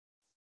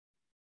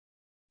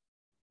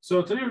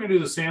So today we're going to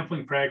do the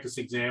sampling practice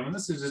exam, and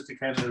this is just to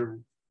kind of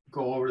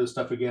go over the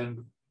stuff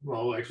again.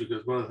 Well, actually,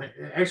 because one of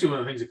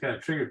the things that kind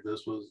of triggered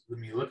this was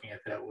me looking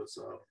at that was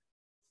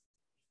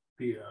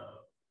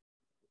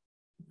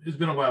it's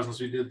been a while since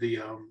we did the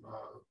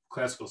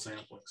classical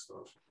sampling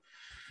stuff.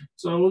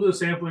 So we'll do the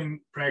sampling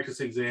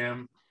practice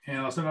exam, and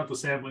I'll send out the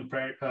sampling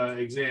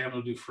exam.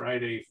 We'll do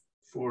Friday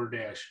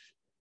 4-8.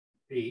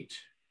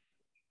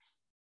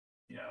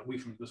 Yeah, a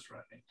week from this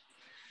Friday.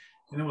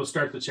 And then we'll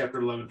start the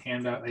chapter 11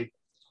 handout. I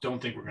don't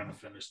think we're going to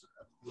finish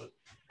that, but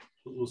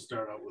we'll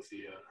start out with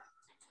the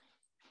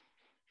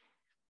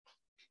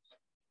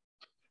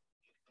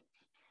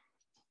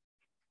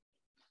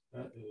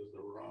that is the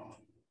wrong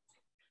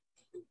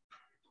group.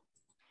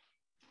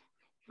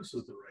 This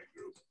is the right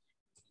group.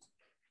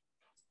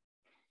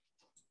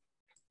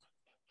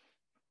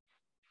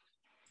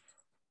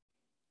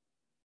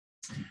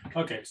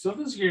 Okay, so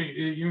this is you're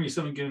going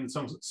to be getting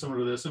similar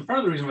to this, and part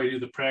of the reason why I do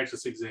the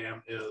practice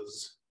exam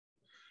is,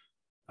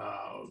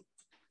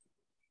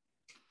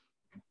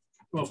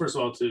 well, first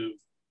of all, to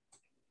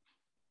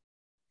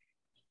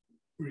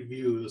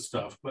review the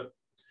stuff, but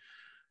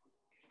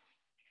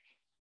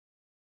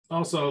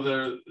also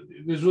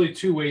there's really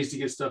two ways to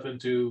get stuff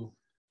into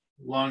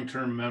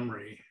long-term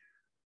memory,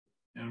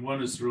 and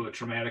one is through a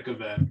traumatic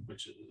event,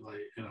 which is like,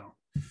 you know,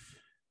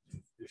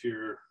 if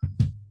your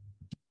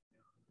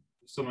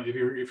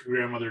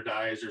grandmother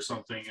dies or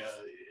something,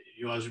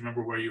 you always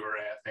remember where you were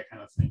at, that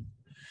kind of thing.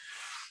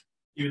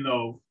 Even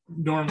though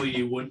normally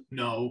you wouldn't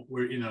know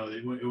where, you know,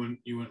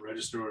 you wouldn't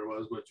register where it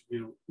was, but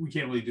we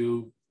can't really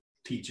do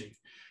teaching.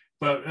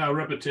 But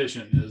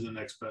repetition is the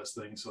next best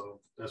thing,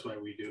 so that's why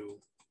we do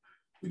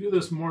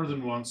this more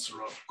than once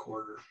throughout the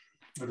quarter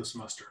or the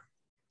semester.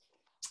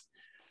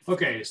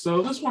 Okay,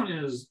 so this one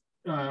is,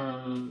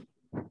 do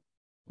you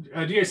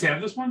guys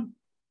have this one?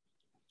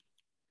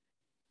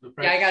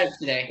 Yeah, I got it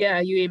today.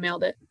 Yeah, you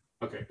emailed it.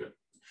 Okay, good.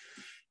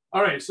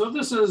 All right, so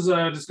this is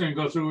just going to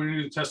go through. We're going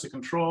to do test of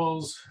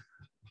controls,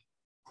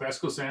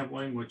 classical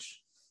sampling,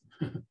 which,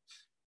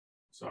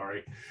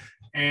 sorry,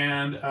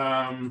 and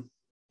then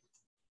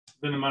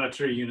the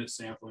monetary unit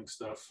sampling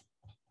stuff.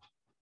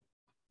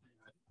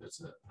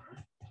 That's it. All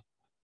right.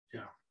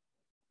 Yeah.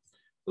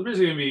 So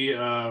basically going to be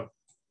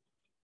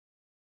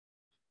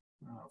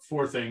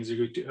four things.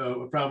 You could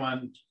a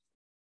problem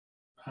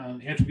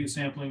on attribute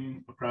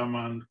sampling, a problem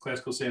on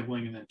classical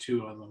sampling, and then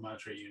two on the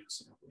monetary unit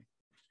sampling.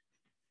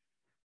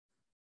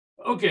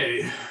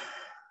 Okay,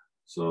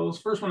 so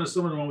this first one is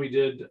similar to one we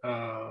did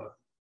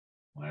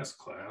last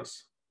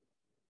class.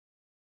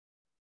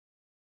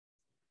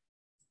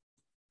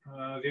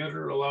 The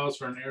editor allows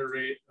for an error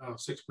rate of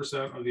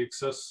 6% of the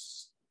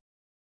excess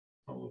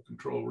of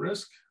control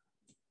risk.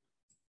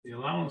 The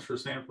allowance for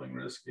sampling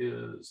risk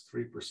is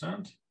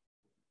 3%.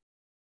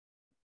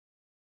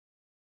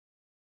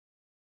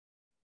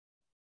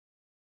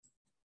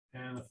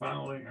 And the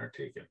following are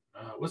taken.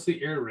 What's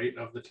the error rate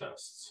of the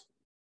tests?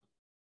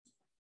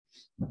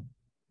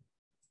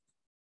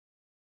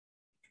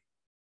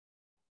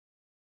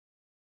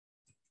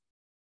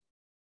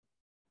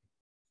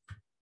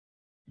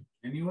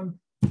 Anyone?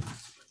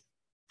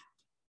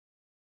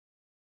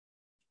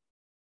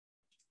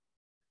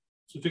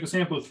 So we took a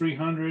sample of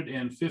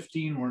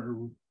 315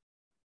 were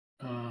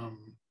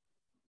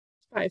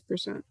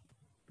 5%.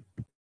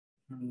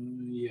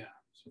 Yeah.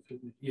 So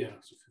 50, yeah.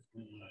 So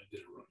 15, I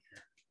did it wrong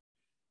here.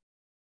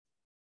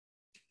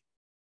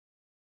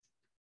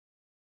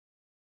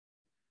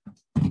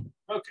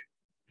 Okay.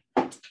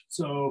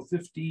 So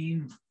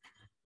 15.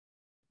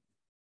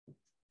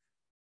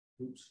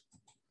 Oops.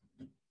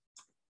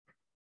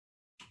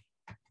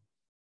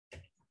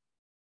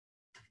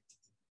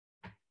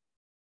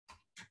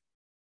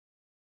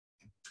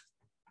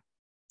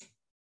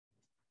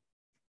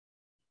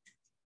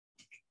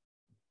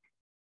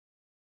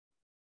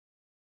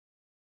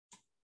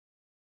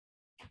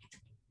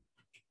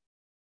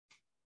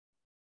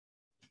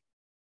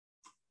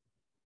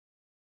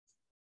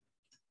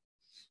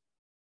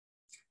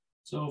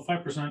 So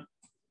 5%.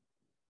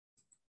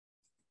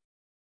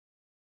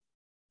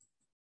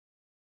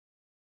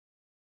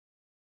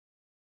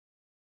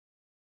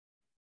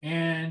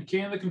 And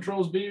can the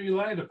controls be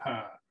relied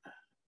upon?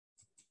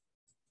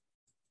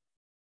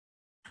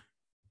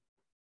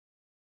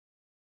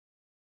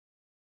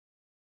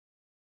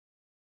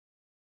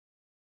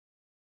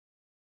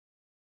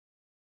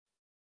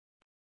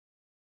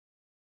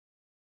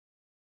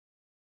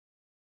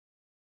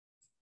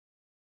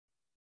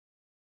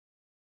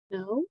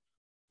 No.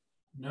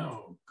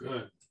 No,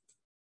 good.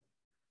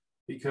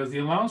 Because the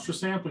allowance for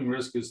sampling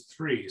risk is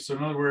 3. So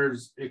in other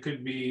words, it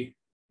could be,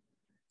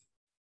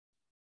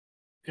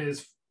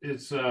 it's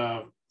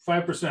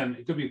 5%.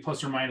 It could be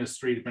plus or minus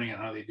 3, depending on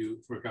how they do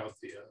work out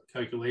the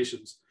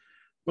calculations.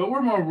 But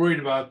we're more worried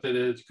about that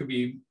it could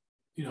be,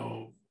 you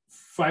know,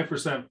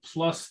 5%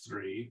 plus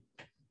 3.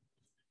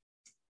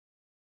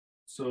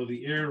 So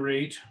the error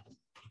rate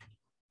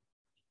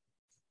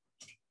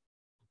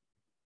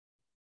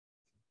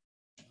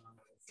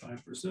uh,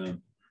 5%.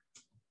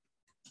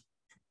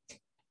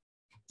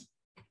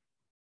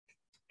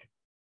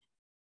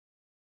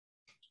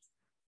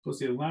 plus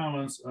the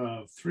allowance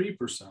of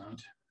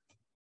 3%.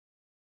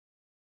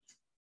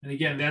 And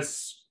again,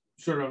 that's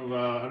sort of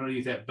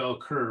underneath that bell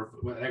curve,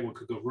 what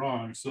could go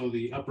wrong. So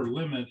the upper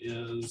limit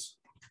is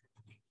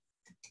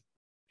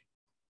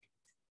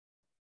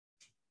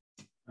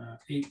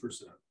 8%.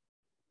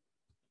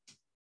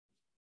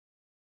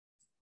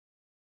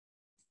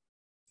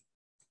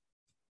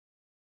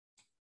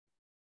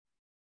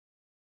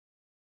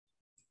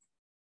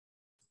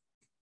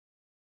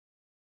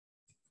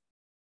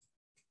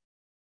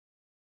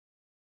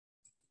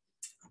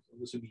 So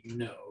this would be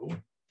no.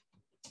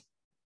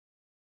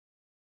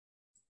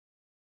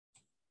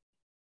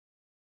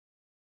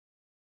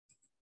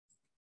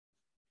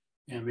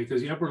 And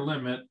because the upper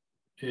limit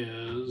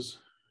is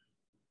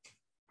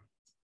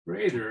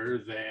greater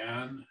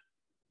than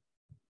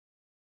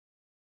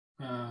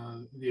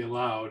the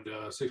allowed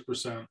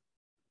 6%. I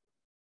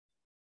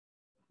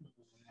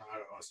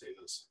don't want to say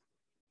this.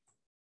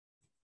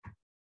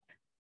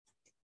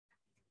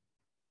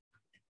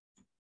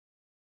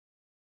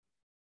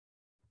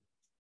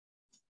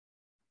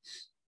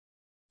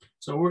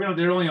 So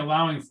they're only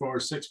allowing for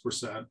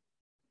 6%.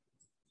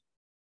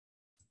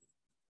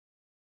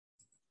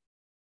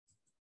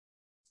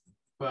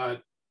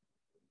 But,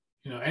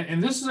 you know,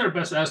 and this is our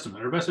best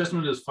estimate. Our best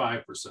estimate is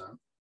 5%.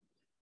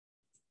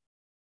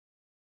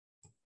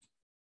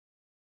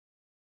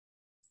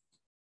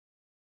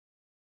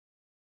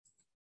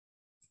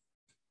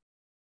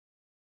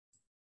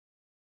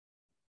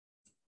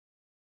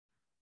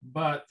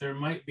 But there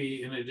might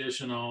be an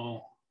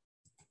additional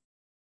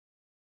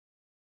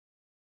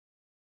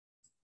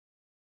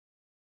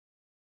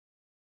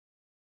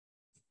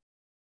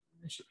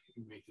I should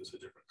make this a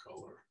different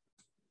color.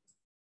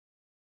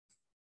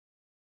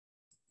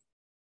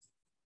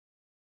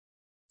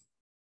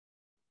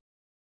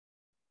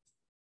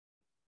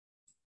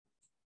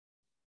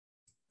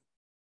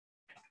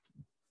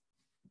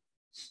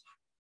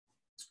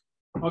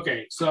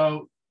 Okay,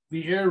 so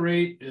the error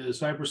rate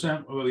is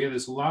 5%. Well, we have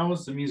this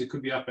allowance. That means it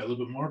could be off by a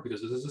little bit more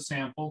because this is a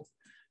sample.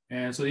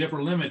 And so the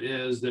upper limit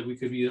is that we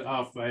could be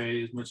off by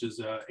as much as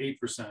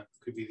 8%.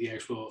 Could be the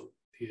actual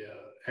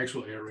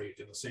error rate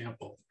in the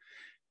sample.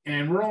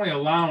 And we're only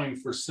allowing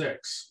for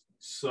 6.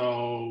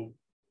 So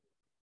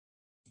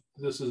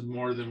this is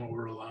more than what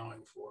we're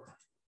allowing for.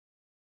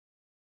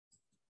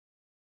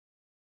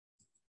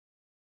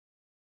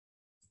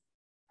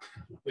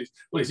 At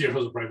least the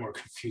arrows are probably more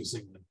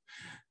confusing than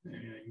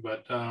anything,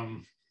 but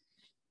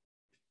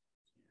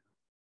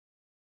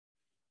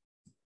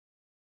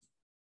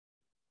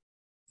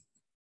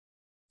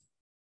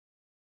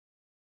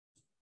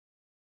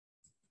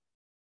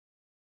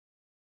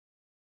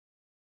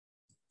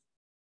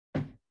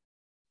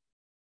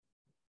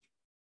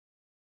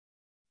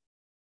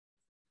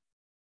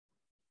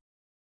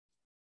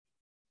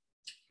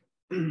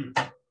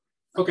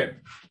okay,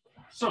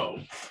 so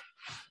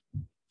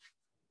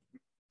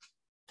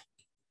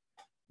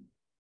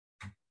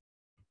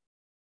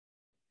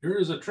here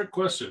is a trick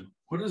question.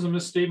 What is a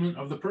misstatement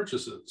of the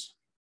purchases?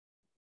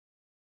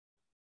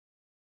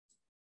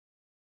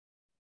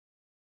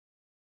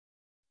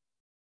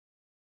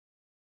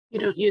 You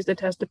don't use the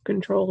test of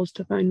controls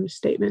to find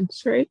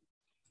misstatements, right?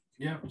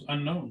 Yeah, it's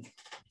unknown.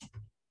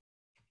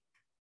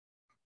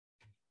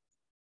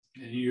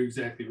 And you're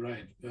exactly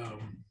right.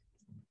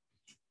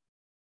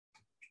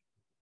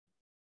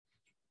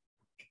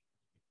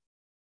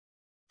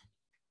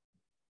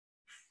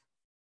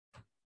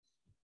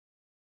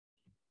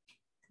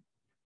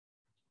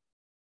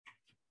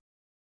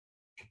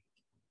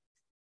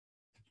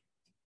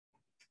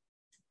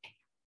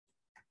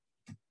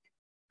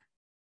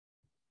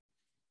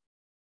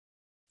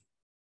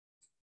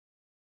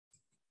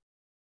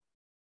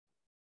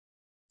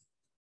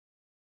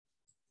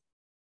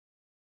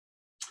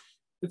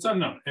 It's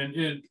unknown, and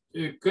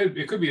it could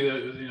be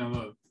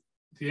the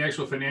the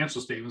actual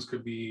financial statements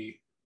could be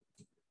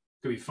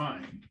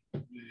fine.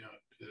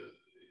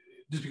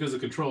 Just because the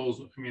controls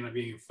are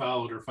being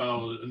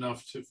followed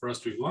enough for us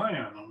to rely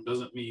on them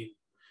doesn't mean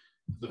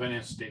the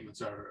financial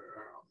statements are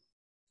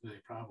any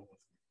problem with them.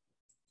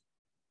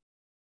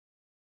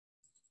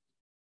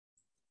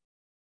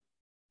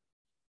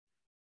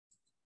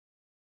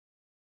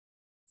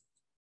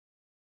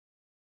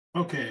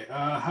 Okay,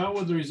 how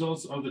would the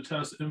results of the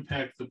test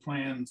impact the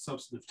planned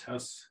substantive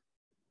tests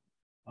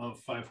of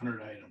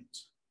 500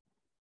 items?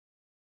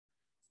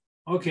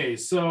 Okay,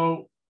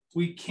 so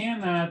we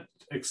cannot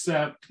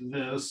accept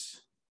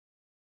this.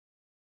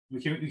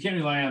 We can't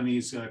rely on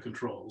these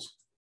controls.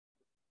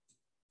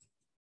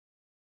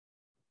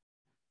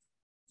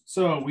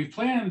 So we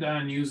planned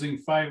on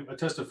using a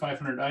test of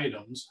 500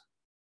 items.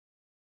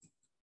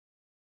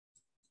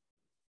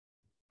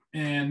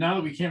 And now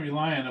that we can't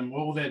rely on them,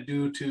 what will that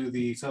do to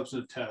the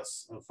substantive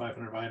tests of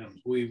 500 items?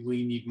 We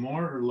need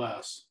more or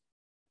less?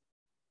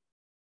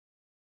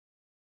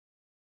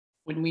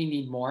 Would we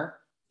need more?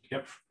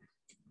 Yep.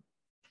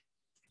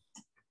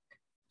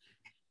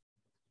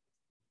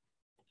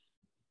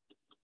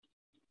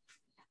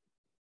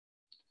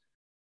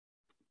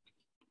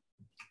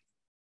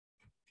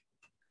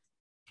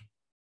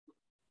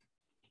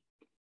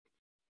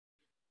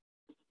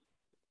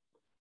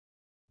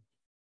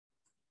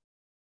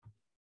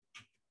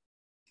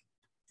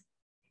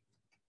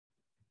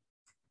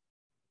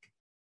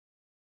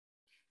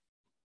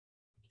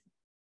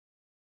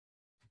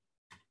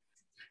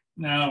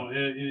 Now,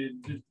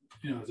 you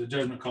know, the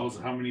judgment calls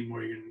how many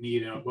more you're going to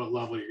need and at what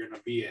level you're going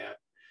to be at.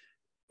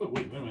 But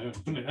wait a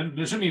minute,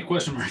 there should be a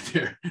question right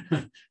there.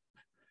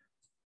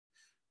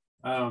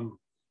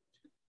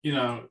 You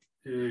know,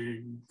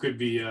 it could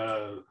be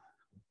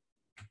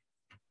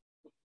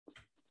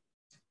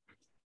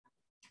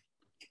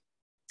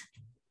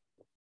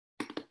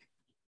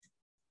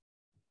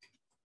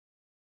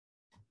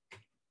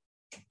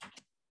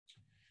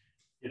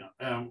you know,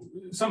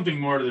 something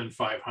more than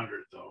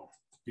 500 though,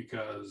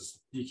 because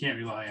you can't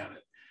rely on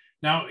it.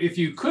 Now, if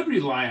you could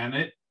rely on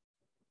it,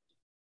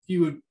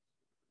 you would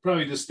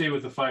probably just stay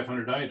with the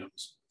 500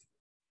 items.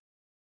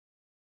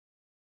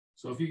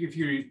 So if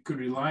you could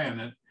rely on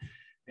it,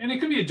 and it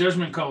could be a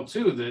judgment call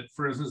too, that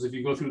for instance, if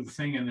you go through the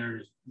thing and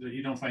that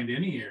you don't find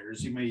any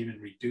errors, you may even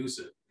reduce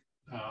it.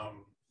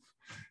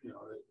 You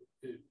know,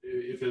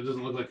 if it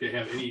doesn't look like they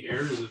have any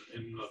errors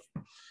in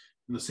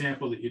the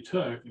sample that you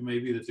took, it may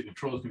be that the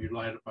controls can be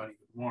relied upon even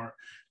more.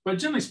 But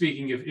generally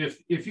speaking,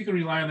 if you can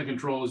rely on the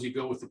controls, you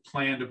go with the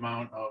planned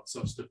amount of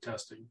substantive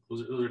testing.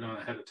 Those are done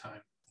ahead of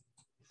time.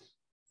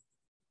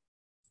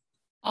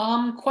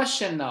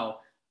 Question though.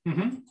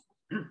 Mm-hmm.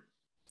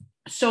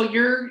 So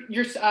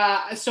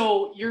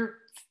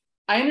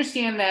I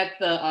understand that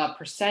the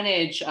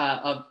percentage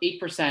of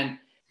 8%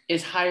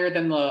 is higher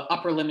than the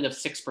upper limit of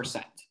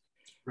 6%.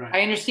 Right.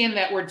 I understand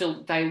that we're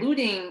going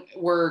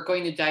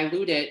to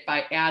dilute it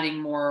by adding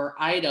more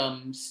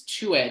items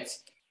to it.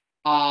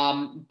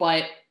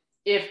 But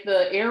if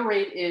the error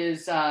rate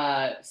is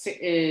 8%,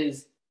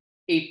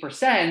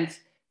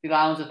 the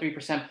allowance of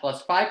 3%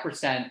 plus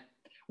 5%,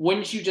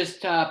 wouldn't you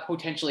just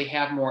potentially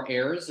have more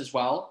errors as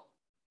well?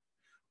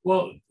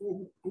 Well,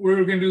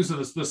 we're going to do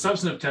the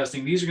substantive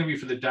testing. These are going to be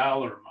for the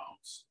dollar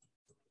amounts.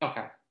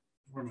 Okay.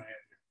 Where am I at?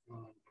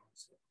 Let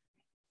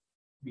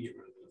me get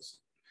rid of this.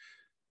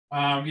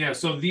 Yeah,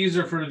 so these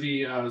are for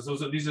the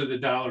these are the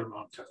dollar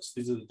amount tests.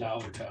 These are the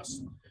dollar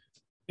tests.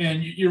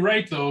 And you're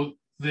right though.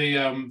 The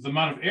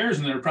amount of errors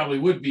in there probably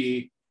would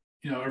be,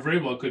 you know, a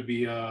variable could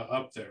be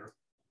up there.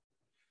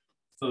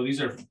 So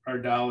these are our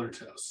dollar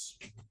tests.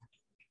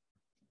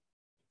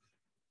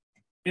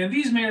 And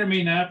these may or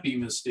may not be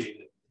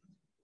misstated.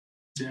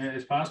 Yeah,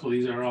 it's possible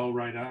these are all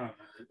right on.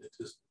 It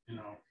just, you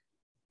know,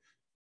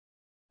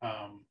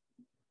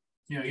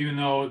 even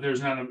though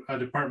there's not a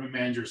department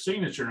manager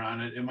signature on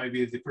it, it might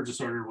be that the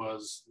purchase order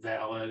was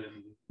valid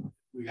and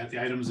we got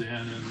the items in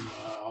and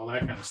all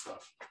that kind of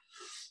stuff.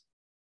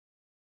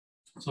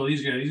 So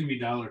these are going to be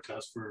dollar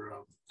tests for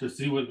to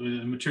see what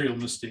material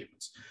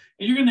misstatements.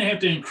 And you're going to have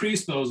to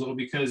increase those though,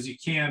 because you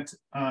can't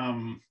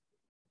rely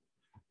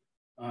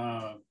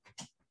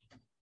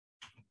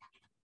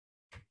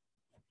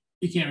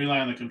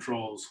on the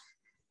controls.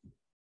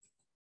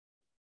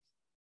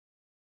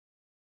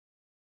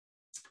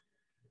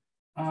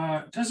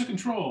 Test of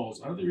controls,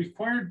 are they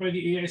required by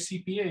the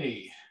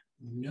AICPA?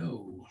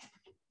 No.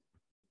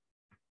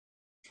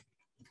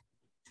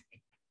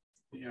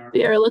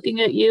 They are looking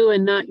at you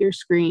and not your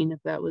screen,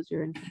 if that was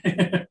your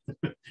intention.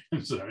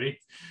 I'm sorry.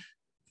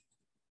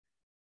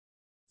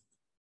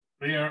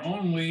 They are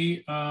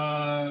only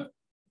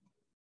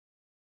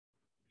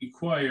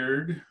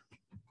required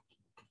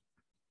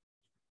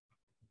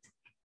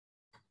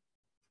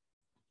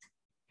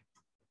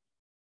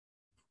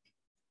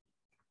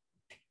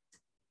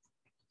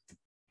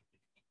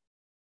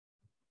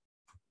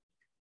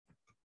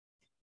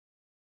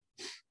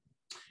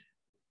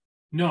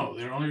No,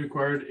 they're only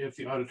required if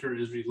the auditor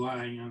is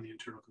relying on the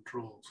internal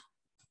controls.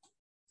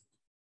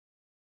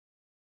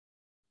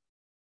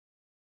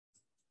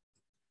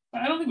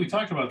 I don't think we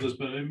talked about this,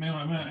 but I think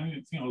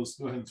I'll just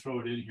go ahead and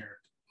throw it in here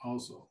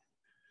also.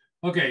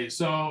 Okay,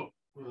 so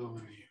well,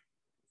 let me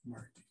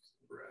mark these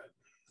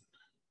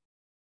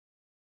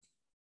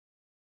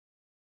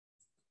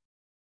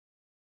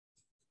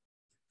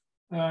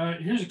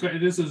red. Here's a,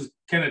 this is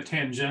kind of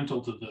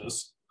tangential to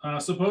this.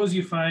 Suppose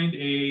you find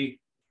a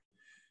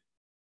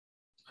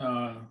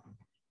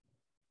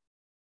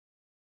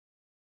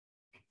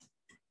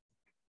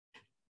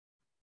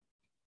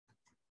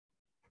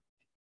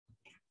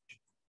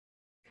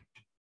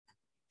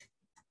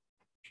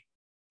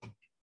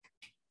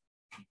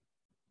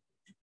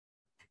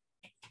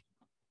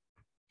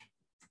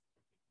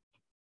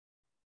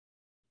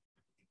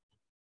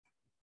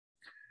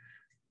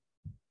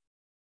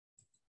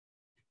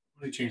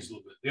let me change a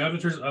little bit. The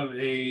auditors of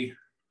a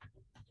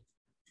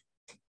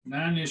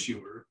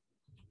non-issuer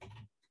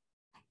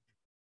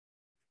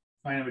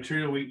find a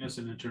material weakness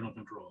in internal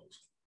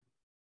controls.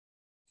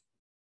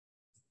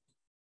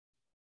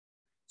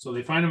 So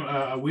they find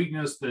a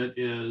weakness that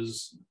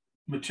is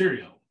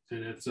material,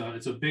 that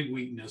it's a big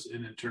weakness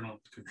in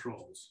internal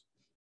controls.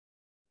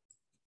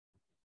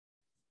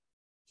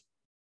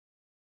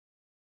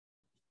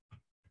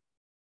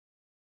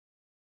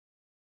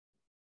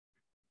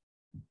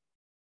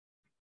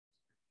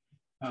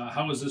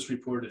 How is this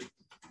reported?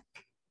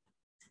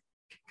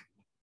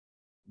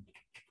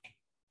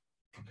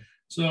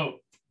 So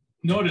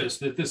notice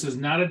that this is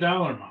not a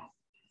dollar amount.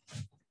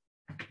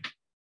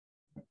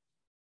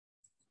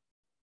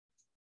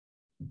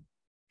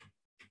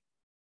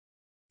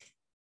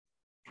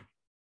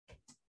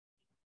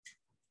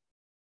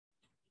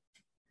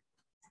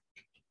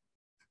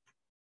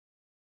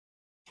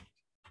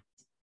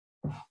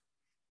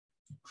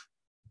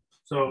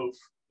 So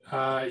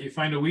you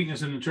find a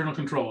weakness in internal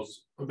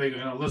controls. A big,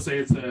 let's say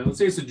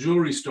it's a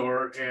jewelry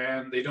store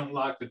and they don't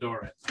lock the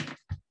door at night.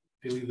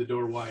 They leave the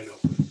door wide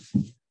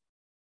open.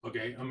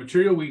 Okay, a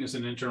material weakness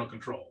in internal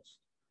controls.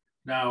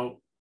 Now,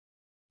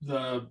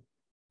 the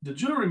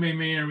jewelry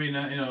may or may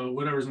not,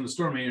 whatever's in the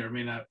store may or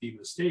may not be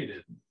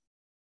misstated,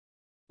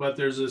 but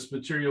there's this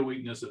material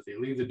weakness if they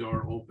leave the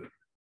door open.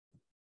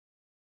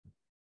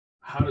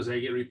 How does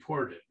that get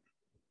reported?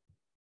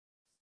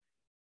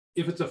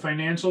 If it's a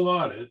financial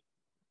audit,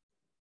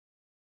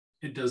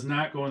 it does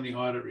not go in the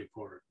audit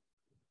report.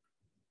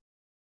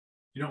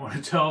 You don't want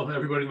to tell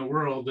everybody in the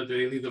world that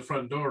they leave the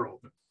front door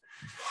open.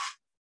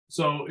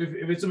 So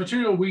if it's a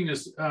material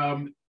weakness,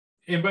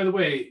 and by the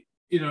way,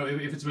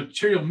 if it's a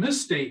material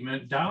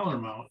misstatement, dollar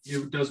amount,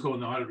 it does go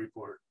in the audit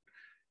report.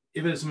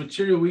 If it's a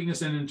material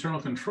weakness in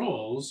internal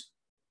controls,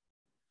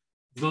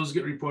 those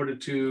get reported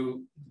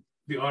to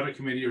the audit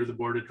committee or the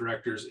board of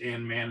directors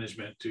and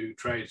management to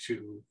try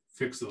to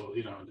fix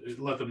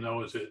let them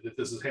know that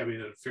this is having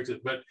to fix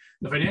it. But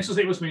the financial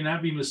statements may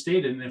not be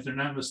misstated, and if they're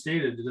not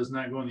misstated, it does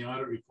not go in the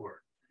audit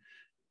report.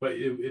 But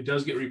it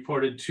does get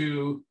reported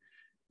to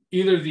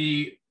either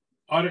the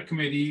audit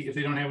committee. If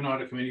they don't have an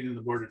audit committee, then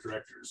the board of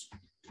directors.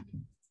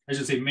 I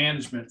should say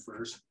management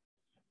first.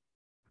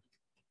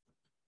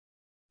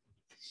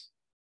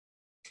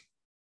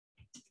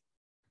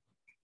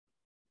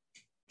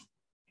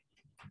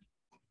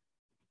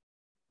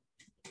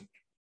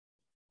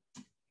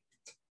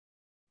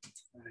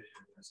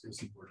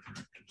 Board of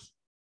directors.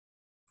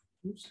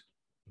 Oops.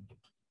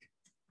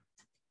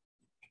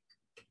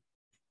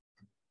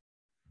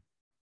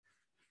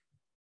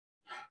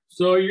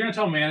 So you're going to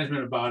tell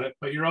management about it,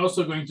 but you're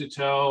also going to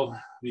tell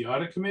the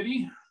audit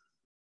committee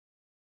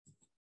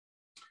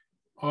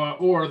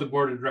or the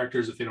board of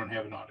directors if they don't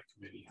have an audit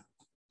committee.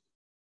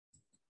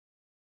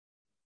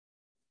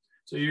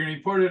 So you're going to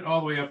report it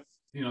all the way up,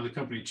 the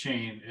company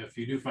chain if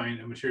you do find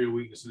a material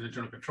weakness in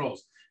internal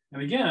controls.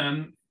 And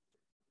again,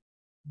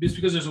 just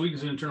because there's a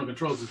weakness in internal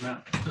controls does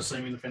not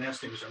necessarily mean the financial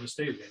statements are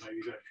misstated. They might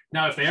be good.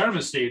 Now, if they are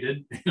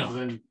misstated,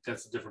 then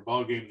that's a different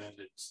ballgame. Then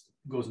it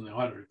goes in the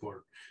audit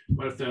report.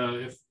 But if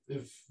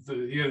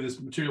you have this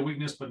material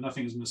weakness but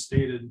nothing is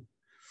misstated,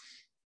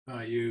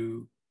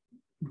 you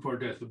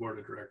report that to the board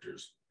of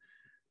directors.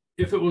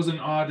 If it was an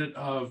audit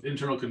of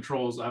internal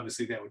controls,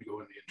 obviously that would go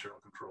in the internal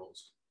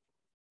controls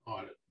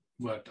audit.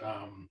 But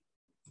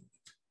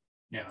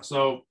yeah,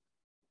 so.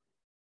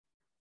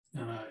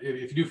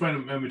 If you do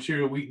find a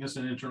material weakness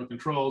in internal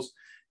controls,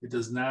 it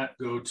does not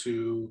go in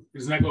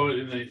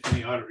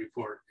the audit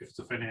report if it's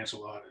a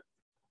financial audit.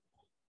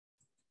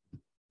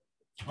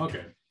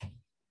 Okay.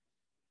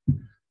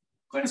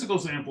 Classical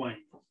sampling.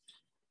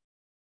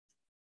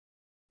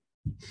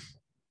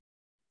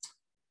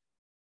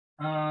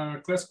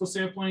 Classical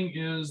sampling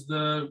is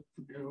the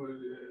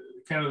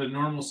kind of the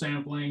normal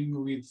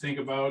sampling we'd think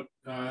about.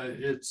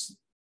 It's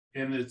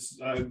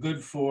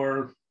good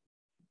for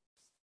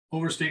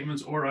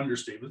overstatements or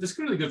understatements. It's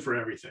really good for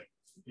everything.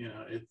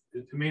 It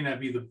may not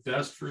be the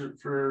best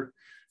for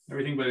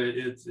everything, but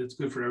it's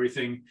good for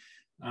everything.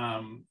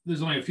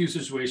 There's only a few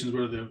situations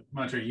where the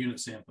monetary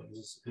unit sampling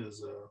is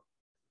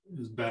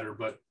better,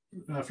 but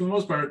for the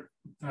most part,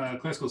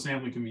 classical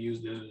sampling can be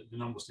used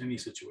in almost any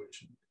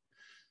situation.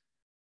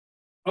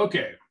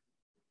 Okay,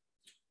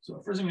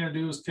 so first thing I'm going to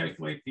do is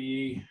calculate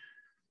the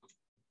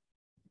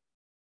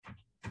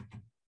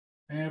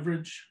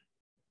average.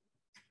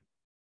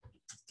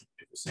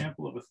 A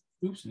sample of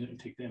oops, and didn't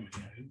take that many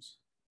items.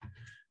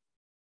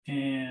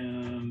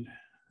 And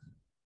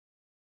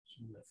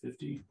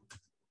 50.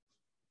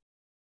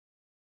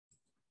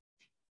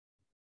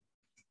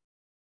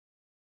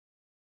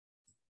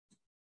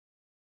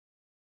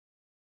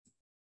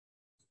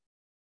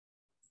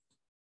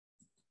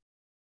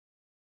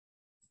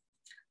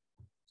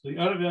 So the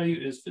audit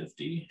value is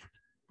 50,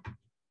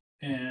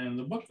 and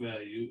the book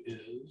value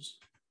is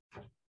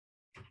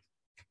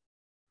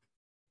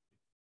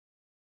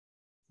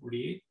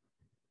 48.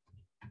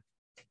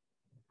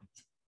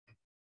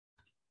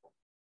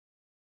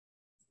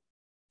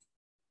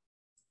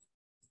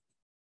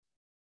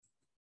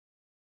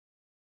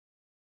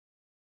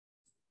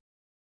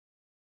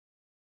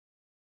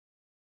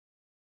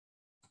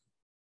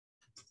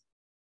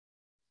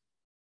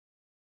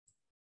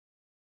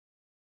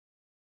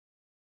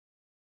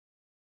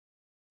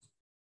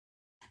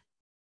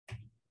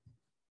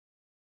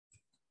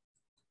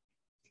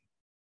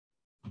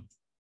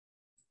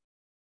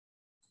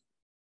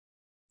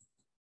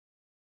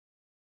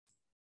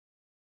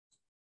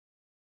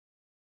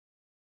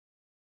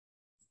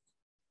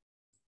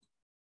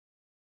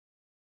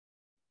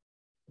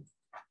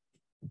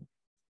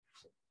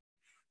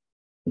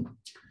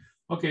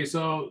 Okay,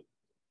 so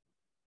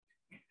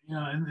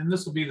and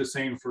this will be the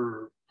same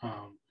for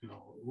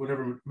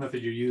whatever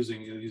method you're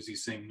using. You'll use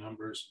these same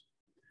numbers,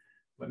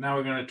 but now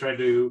we're going to try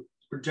to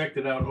project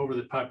it out over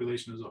the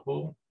population as a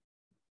whole.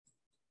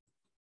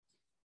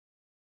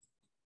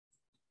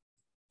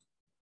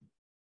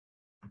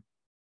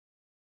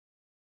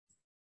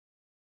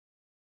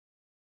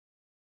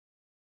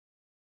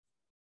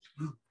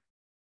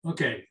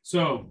 Okay,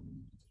 so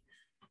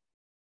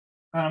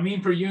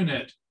mean per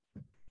unit,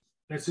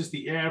 that's just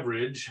the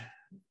average.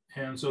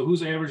 And so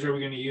whose average are we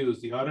going to use?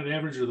 The audit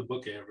average or the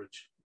book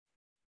average?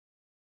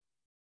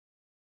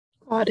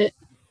 Audit.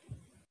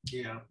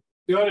 Yeah,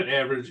 the audit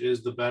average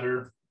is the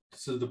better,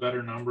 this is the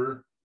better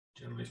number,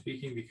 generally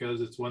speaking,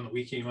 because it's one that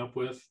we came up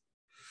with.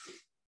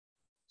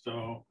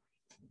 So,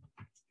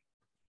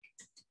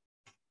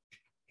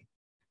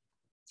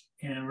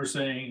 and we're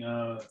saying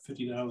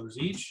 $50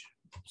 each.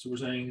 So we're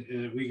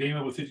saying we came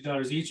up with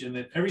 $50 each, and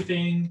that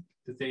everything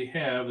that they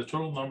have, the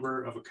total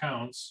number of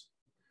accounts,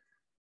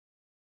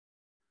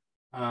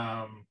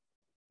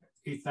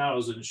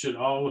 8,000 should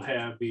all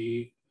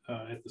be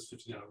at this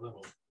 $50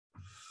 level.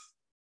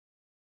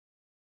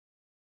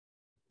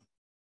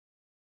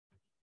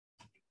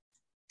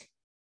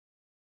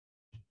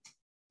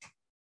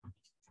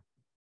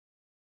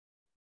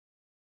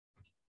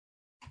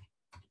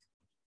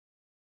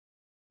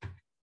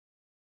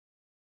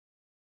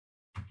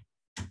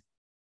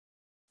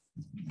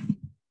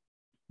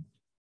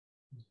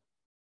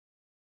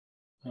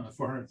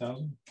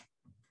 $400,000.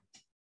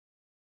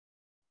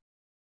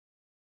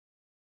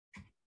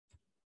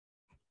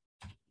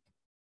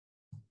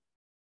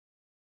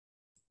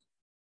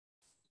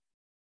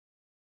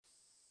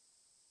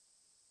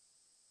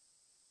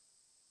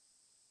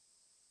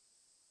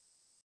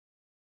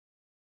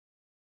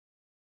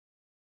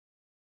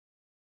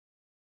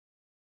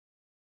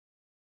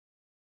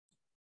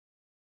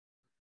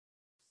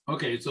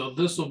 Okay, so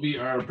this will be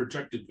our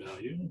projected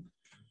value.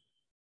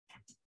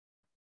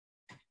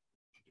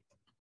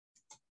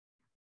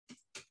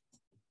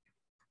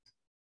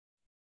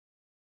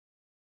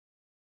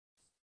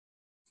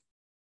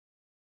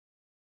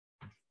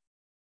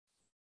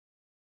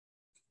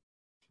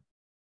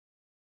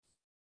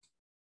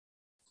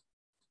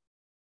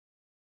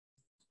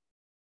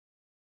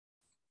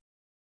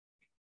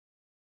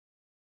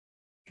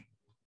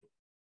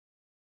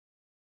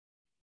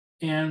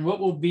 And what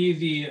will be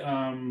the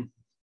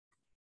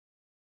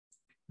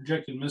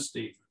projected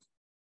misstatement?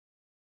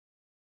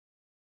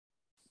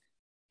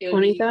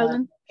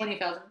 20,000.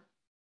 20,000.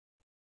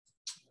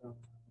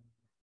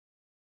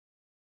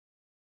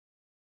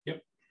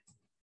 Yep.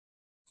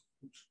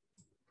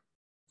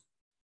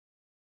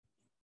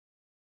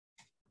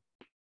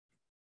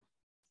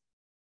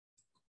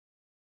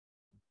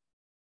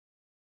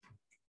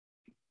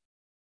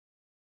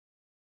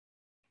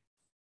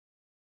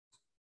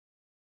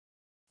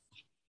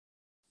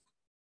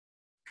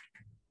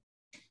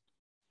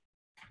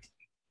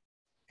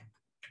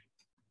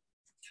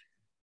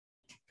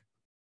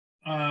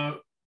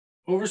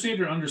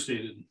 Overstated or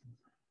understated?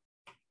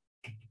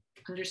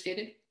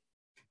 Understated.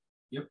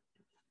 Yep.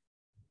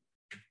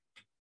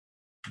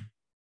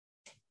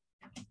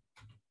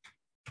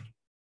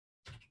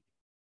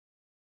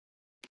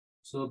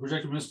 So the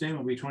projected misstatement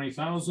will be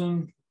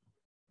 20,000.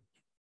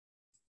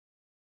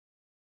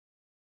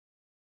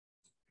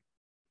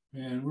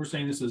 And we're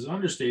saying this is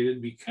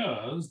understated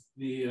because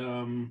the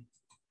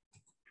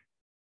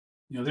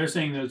they're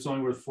saying that it's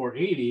only worth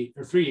 480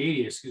 or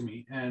 380, excuse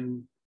me,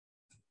 and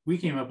we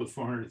came up with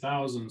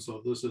 400,000,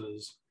 so this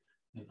is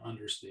an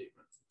understatement.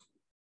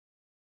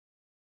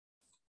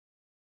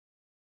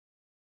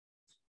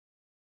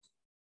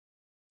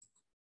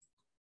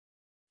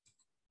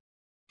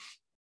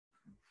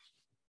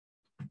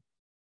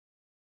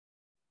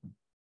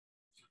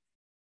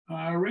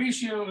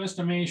 Ratio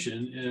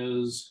estimation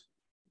is,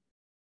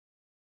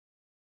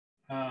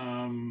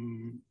 I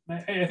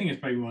think it's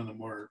probably one of the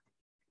more,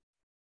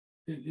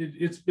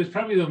 it's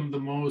probably the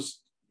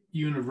most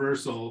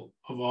universal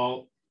of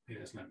all. Yeah,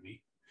 that's not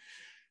me.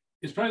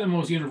 It's probably the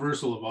most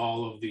universal of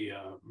all of the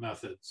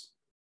methods,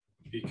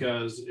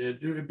 because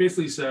it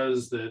basically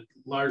says that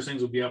large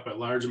things will be up by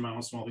large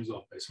amounts, small things will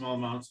up by small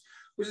amounts,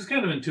 which is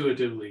kind of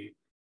intuitively,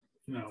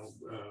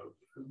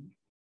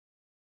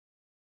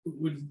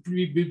 would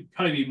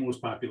probably be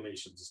most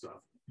populations and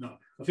stuff.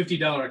 A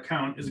 $50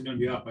 account isn't going to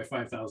be up by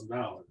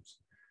 $5,000,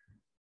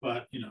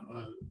 but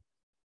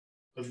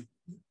a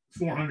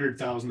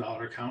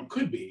 $400,000 account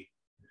could be.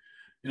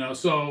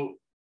 So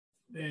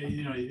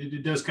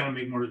it does kind of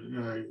make more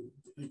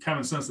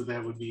common sense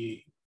that would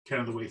be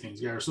kind of the way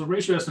things are. So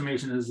ratio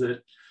estimation is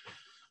that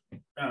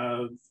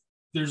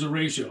there's a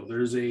ratio.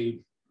 There's a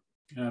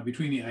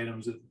between the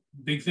items that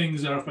big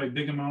things are off by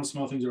big amounts,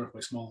 small things are off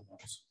by small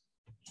amounts.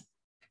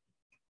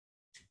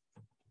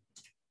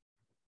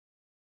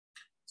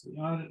 So the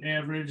audit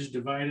average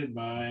divided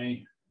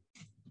by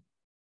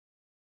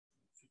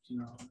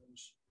 $50.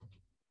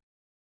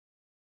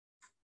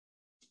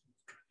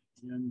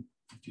 Again,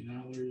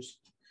 $50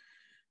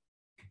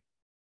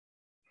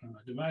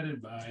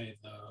 divided by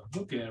the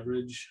book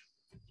average.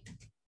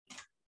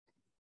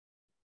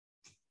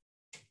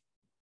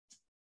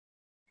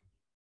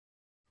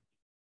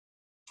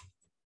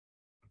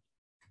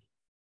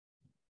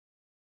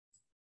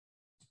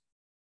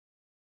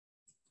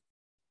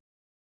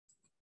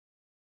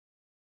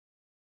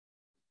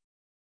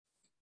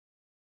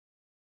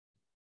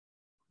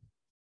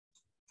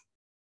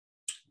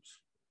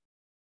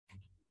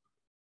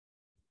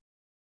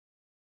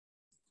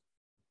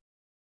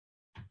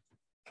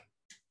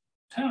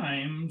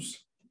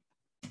 times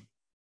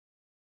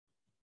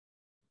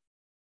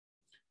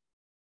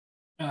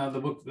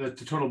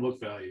the total book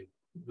value,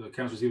 the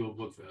accounts receivable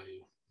book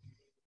value.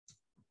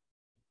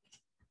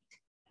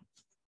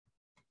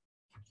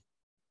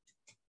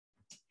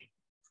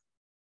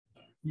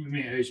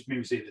 I should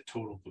maybe say the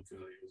total book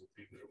value is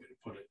a better way to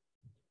put it.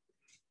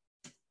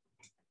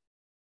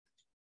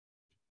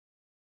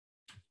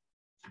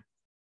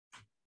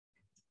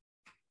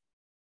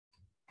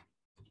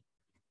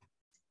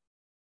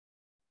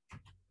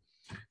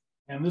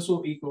 And this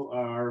will equal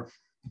our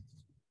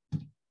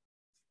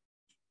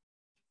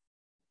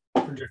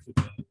projected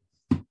value.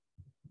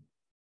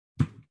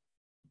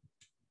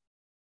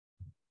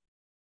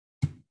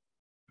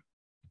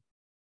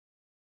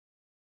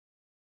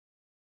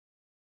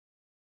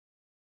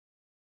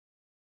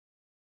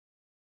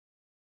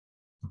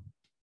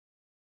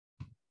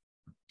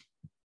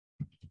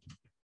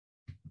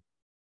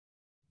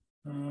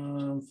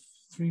 Uh,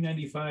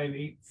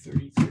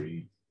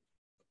 395,833.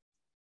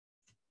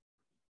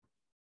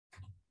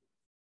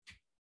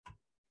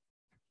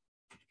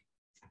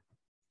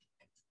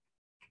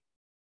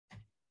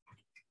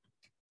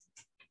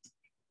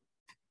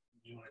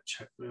 You want to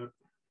check that?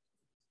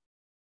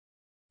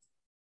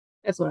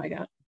 That's what I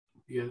got.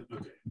 Yeah,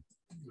 okay.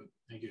 Good.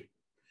 Thank you.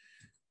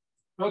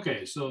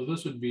 Okay, so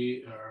this would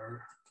be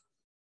our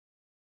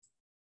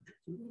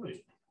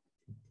projected.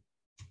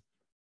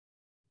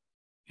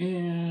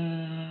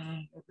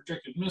 And our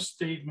projected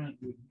misstatement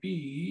would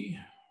be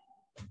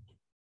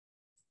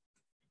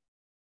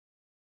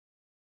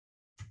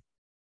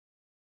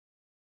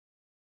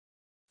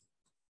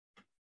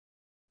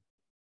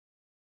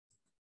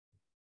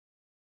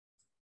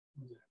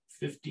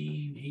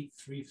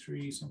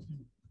 $15,833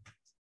 something.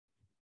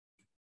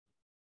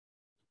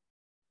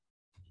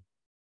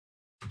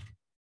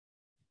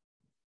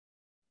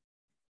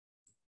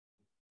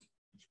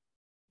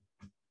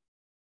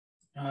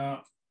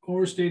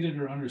 Overstated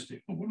or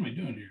understated? Oh, what am I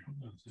doing here?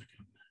 Hold on a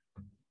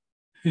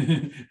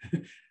second.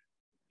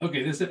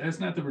 Okay, that's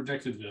not the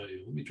projected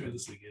value. Let me try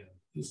this again.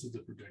 This is the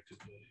projected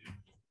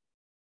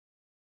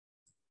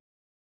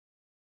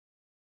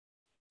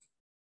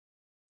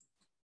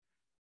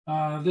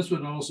value. This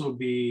would also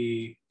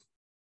be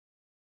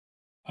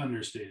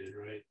understated,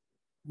 right?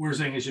 We're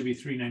saying it should be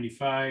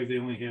 395. They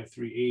only have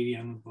 380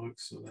 on the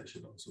books, so that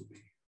should also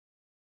be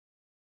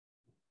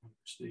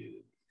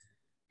understated.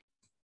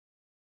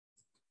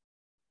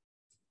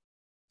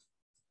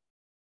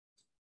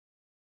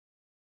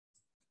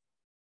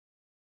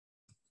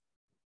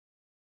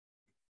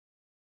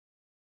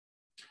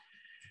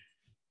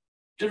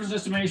 Difference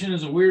estimation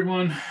is a weird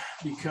one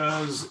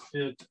because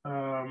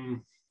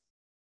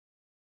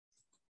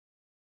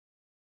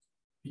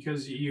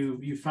because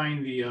you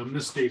find the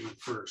misstatement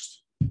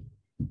first.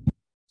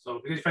 So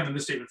because you find the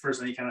misstatement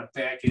first, then you kind of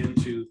back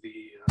into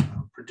the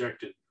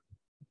projected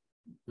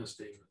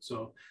misstatement.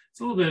 So it's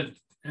a little bit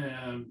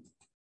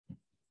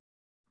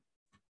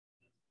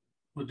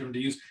different to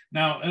use.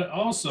 Now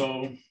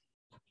also,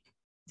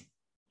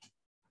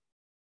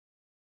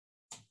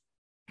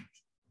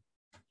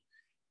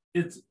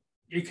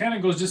 it kind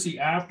of goes just the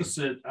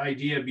opposite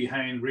idea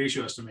behind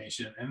ratio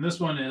estimation. And this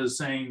one is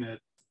saying that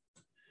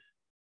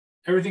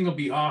everything will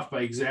be off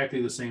by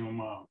exactly the same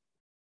amount,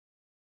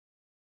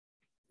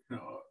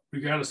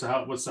 regardless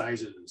of what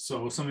size it is.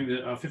 So something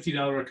that a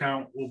 $50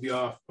 account will be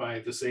off by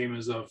the same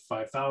as a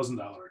 $5,000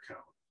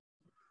 account.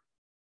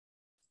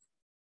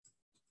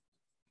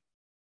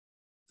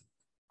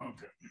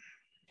 Okay.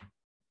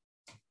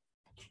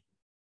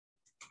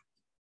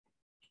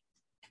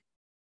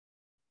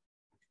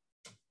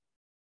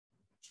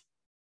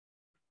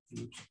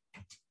 Oops.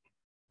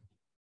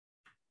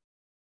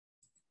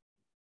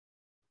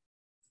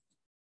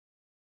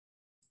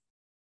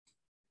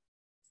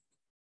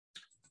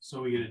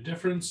 So we get a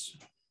difference.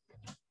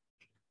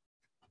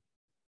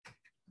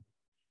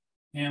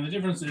 And the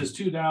difference is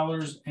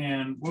 $2.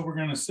 And what we're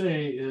going to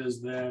say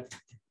is that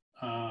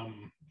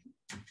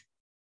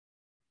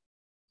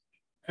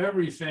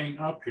everything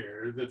up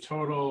here, the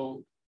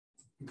total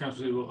accounts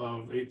receivable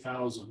of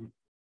 8,000,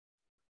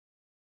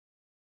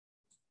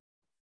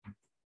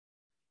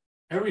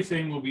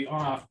 everything will be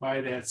off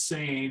by that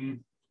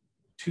same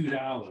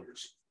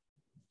 $2.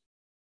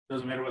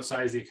 Doesn't matter what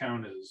size the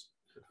account is.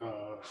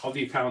 All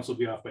the accounts will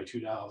be off by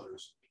 $2.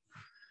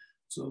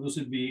 So this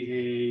would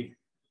be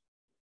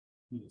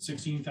a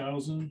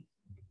 16,000.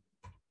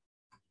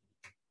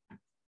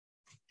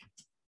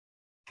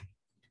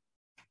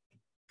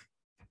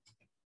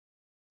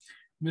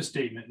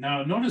 Misstatement.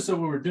 Now notice that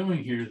what we're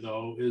doing here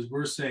though is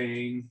we're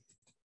saying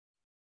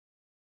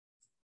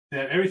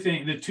that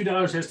everything, that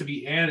 $2 has to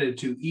be added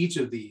to each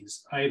of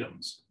these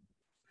items.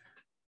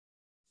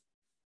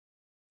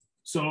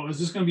 So is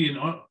this going to be an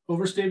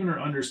overstatement or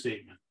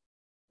understatement?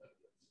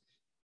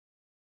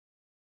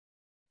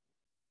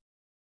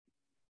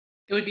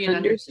 It would be an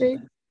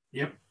understatement.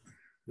 Yep.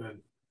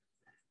 Good.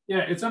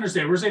 Yeah, it's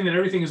understated. We're saying that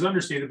everything is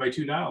understated by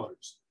 $2.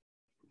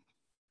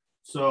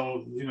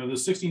 So, the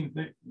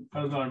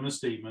 $16,000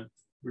 misstatement,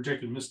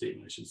 rejected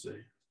misstatement, I should say.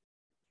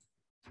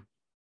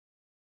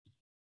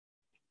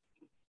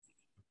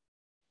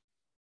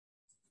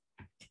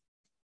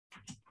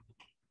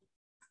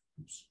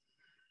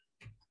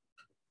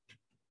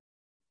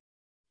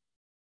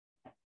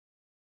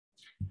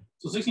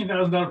 So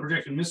 $16,000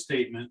 projected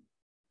misstatement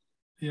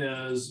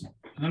is,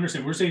 and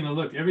understand, we're saying,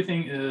 look,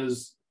 everything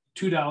is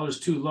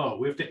 $2 too low.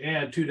 We have to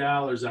add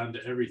 $2 onto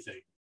everything,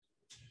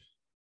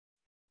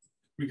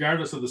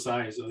 regardless of the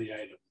size of the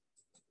item.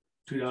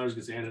 $2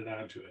 gets added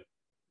onto it.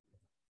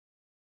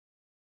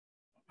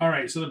 All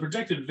right, so the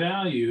projected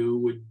value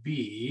would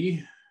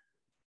be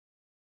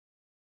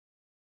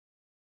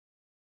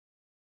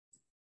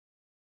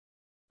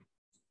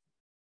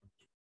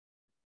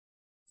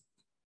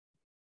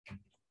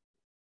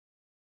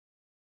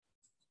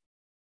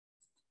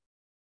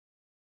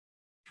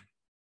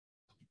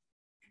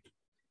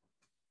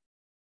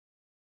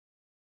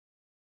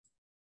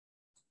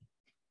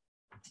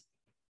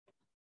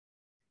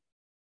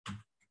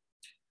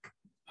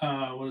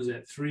what is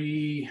that,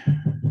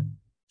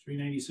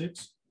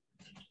 396?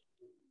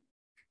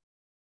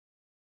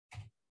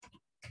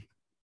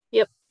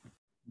 Yep.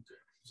 Okay,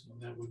 so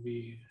that would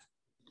be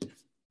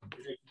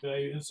projected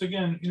value. And so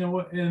again, you know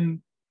what,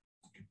 and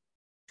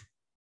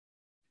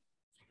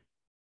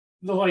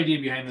the whole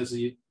idea behind this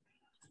is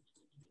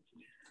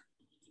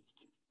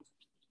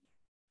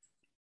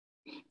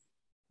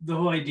the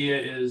whole idea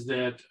is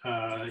that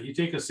you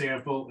take a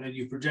sample and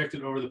you project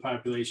it over the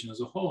population as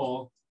a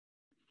whole,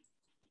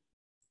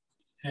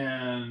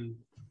 and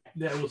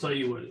that will tell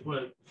you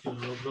what you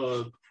know,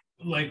 the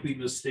likely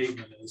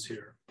misstatement is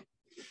here.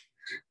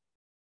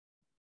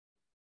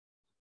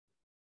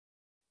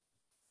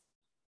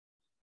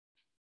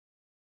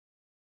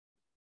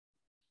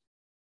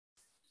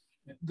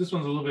 This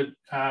one's a little bit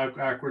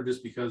awkward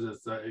just because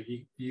it's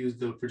you use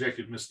the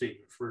projected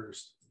misstatement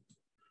first.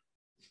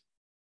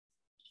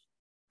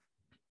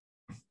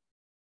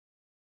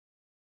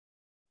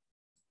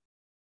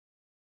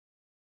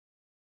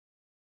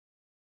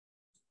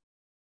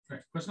 All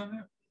right, question on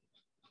that?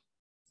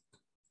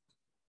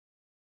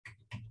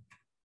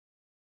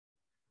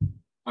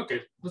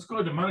 Okay, let's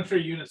go to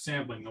monetary unit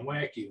sampling, the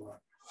wacky one.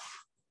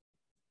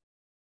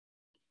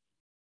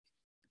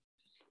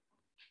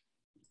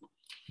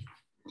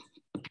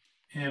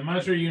 And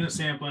monetary unit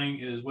sampling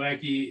is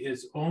wacky.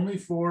 It's only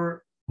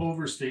for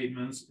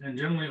overstatements, and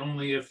generally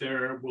only if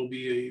there will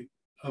be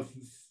a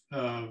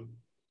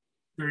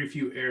very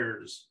few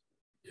errors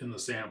in the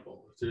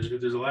sample.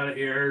 If there's a lot of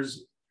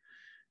errors,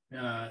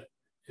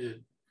 it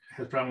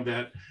has a problem with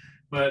that.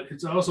 But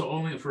it's also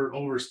only for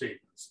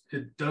overstatements.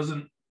 It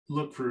doesn't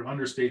look for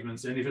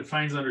understatements, and if it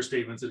finds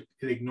understatements, it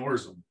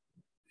ignores them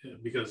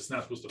because it's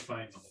not supposed to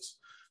find those.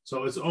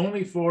 So it's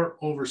only for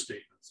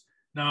overstatements.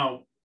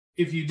 Now,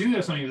 if you do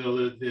have something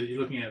though that you're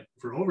looking at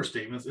for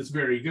overstatements, it's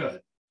very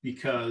good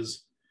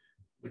because,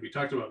 like we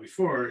talked about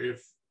before, if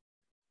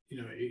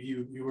you know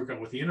you work out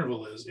what the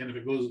interval is, and if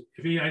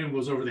any item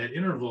goes over that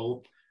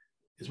interval,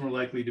 it's more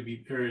likely to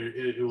be, or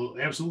it will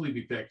absolutely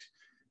be picked.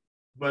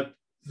 But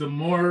the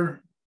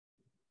more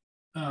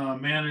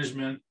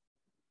management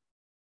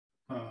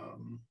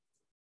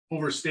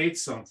overstates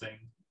something,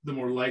 the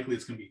more likely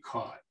it's going to be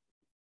caught,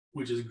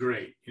 which is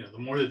great. You know, the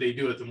more that they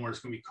do it, the more it's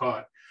going to be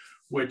caught,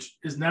 which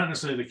is not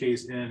necessarily the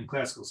case in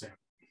classical sampling.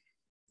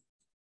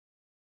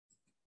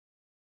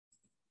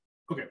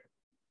 Okay.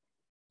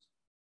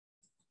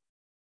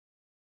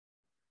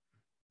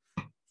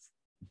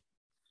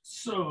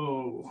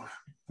 So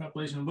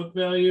population book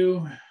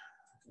value.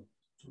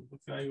 So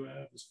book value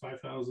app is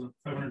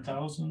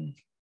 500,000.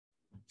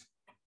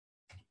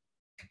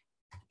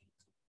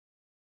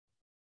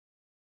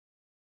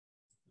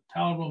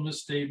 Tolerable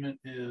misstatement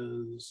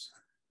is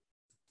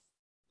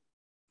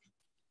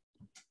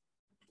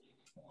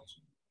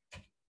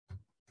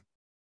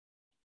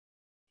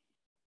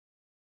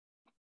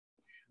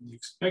the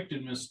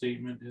expected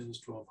misstatement is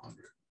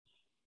 1,200.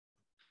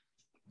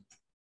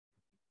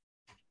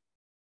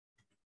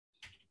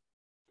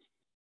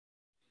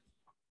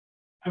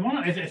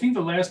 I think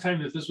the last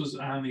time that this was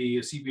on the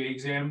CPA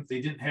exam,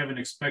 they didn't have an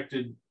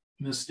expected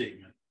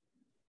misstatement.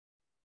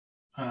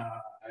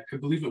 I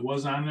believe it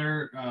was on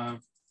there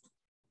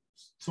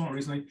somewhat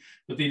recently,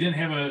 but they didn't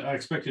have an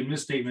expected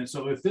misstatement.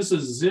 So if this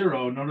is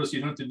 0, notice you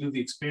don't have to do the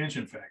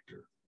expansion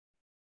factor,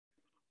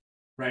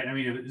 right? I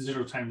mean, if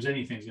 0 times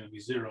anything is going to be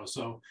 0.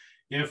 So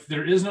if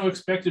there is no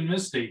expected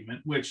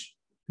misstatement, which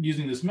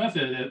using this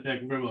method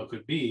that very well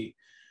could be,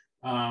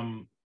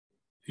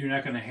 you're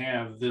not going to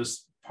have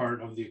this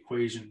part of the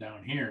equation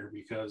down here,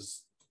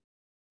 because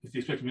if the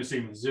expected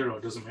misstatement is 0,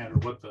 it doesn't matter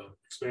what the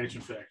expansion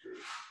factor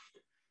is.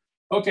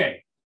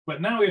 Okay,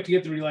 but now we have to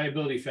get the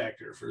reliability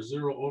factor for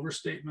 0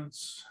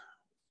 overstatements.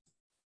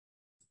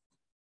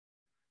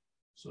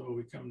 So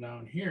we come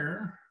down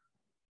here.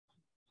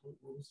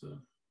 What was the?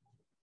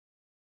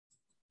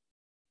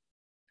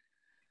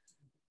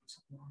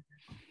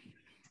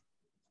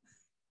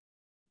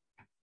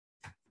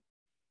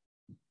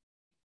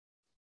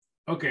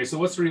 Okay, so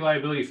what's the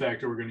reliability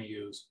factor we're going to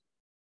use?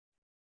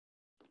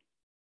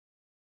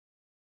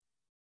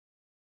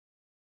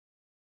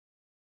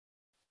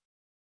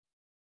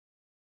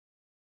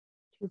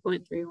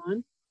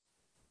 .31.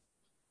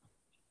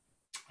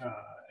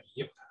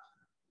 Yep.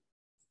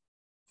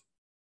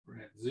 We're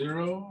at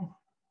 0,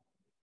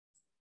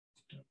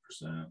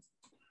 10%.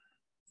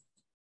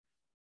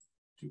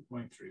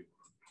 2.3.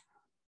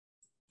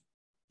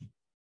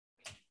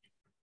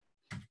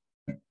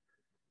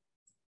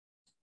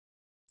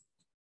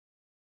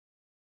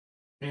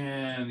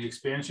 And the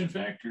expansion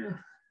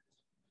factor.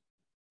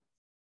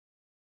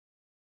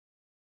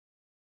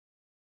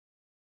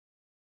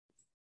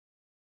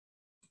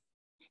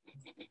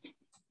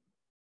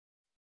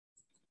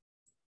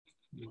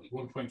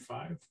 What,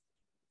 1.5.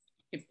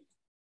 Yep.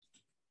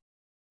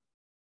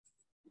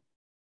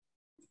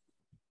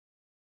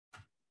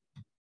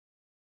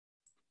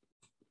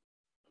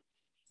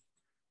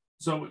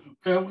 So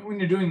when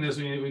you're doing this,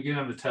 when we get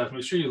on the test,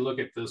 make sure you look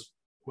at this,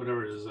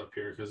 whatever it is up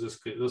here, because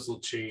this will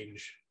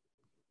change.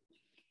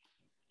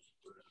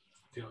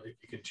 You know, if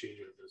you can change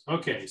what it is.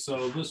 Okay,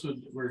 so this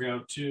would work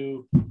out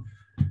to.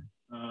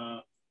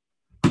 I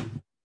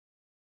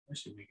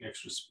should make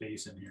extra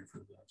space in here for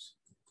this.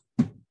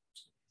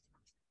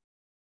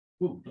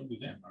 Ooh, don't do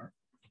that, Mark.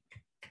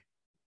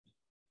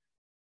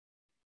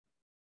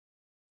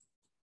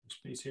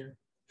 Space here.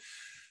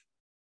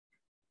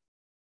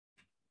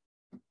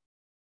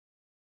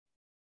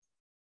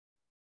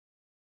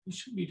 These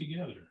should be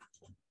together.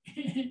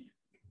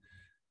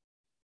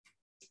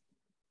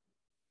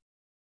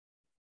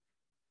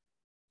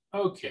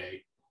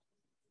 Okay.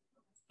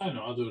 I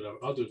know, I'll do it up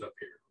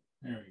here.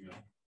 There we go.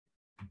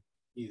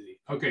 Easy.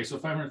 Okay, so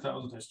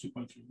 500,000 times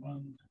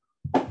 2.31.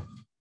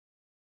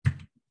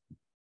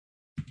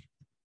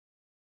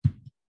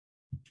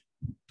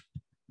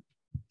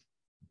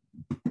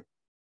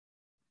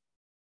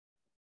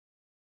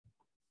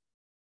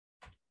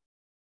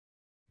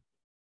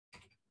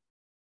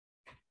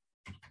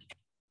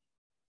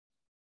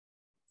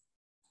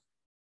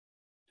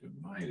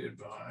 Divided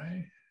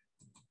by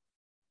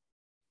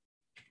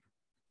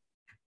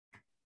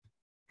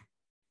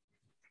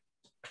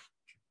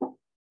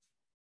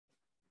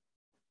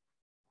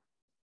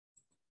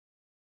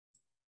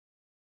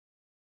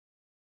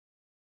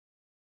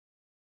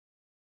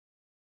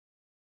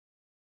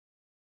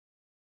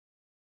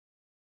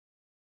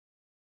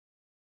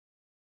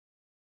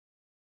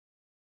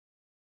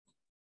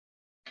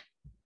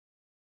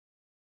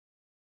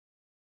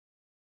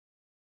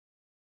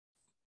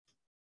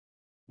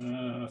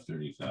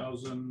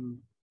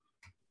 30,000.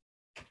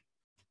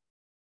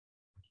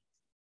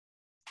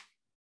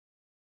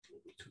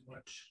 Too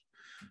much.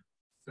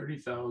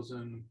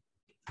 30,000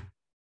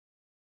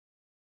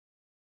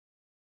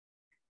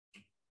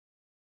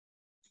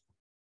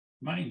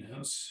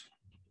 minus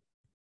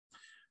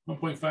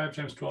 1.5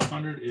 times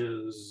 1,200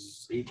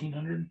 is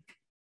 1,800.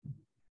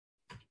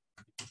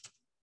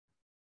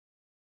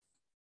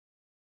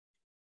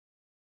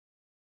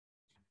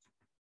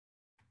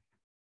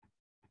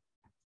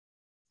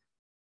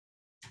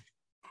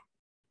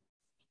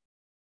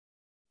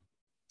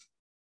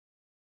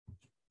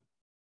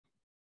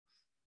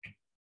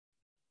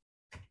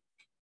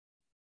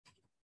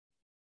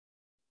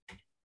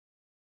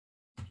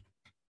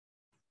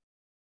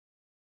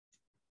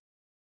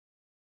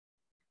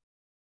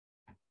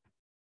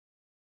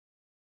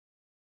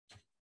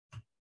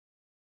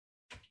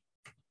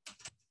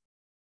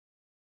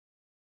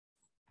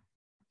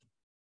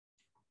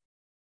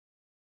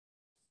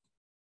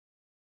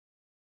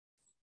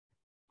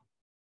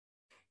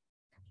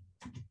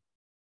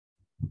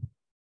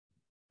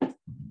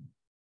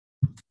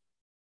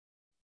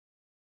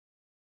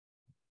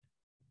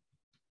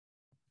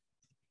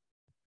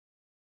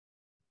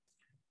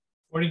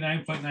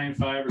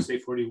 $49.95 or say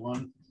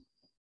 41.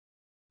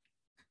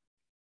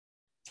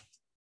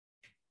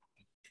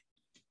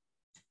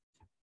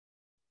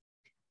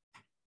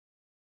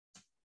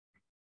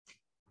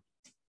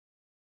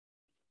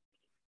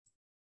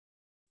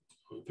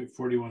 We'll pick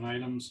 41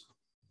 items.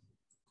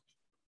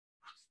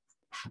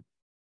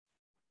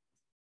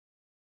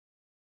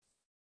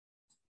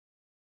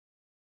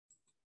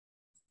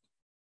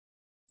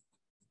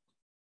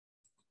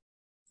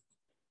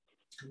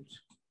 Oops.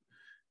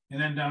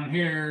 And then down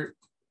here,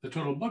 the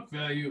total book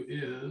value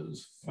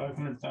is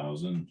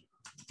 500,000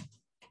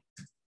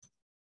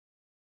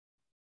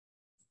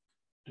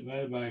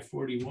 divided by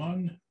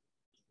 41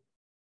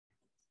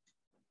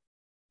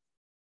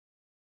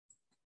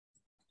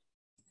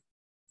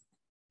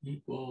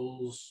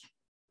 equals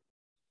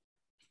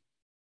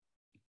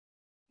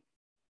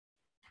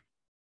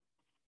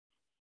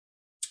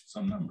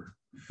some number.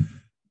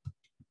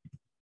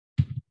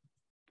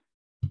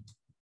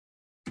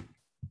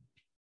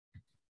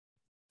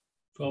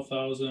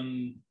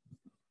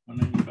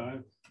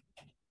 $12,195.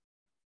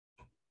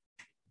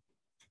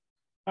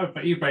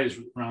 But you probably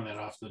just round that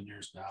off to the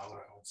nearest dollar,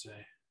 I would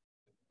say.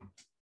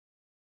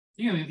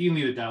 You can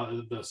leave the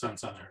dollar, the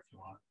cents on there if you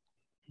want.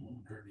 It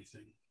won't hurt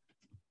anything.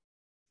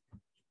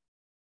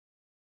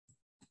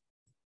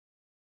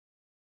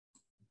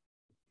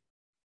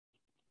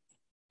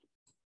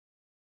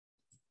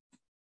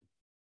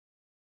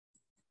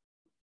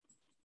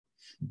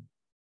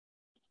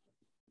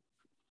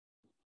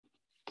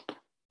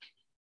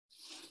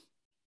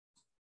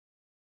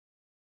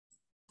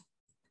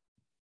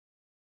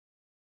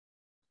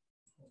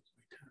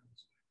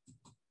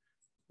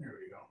 There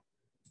we go.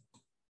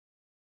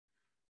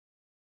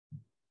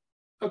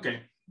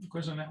 Okay,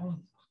 question on that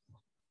one.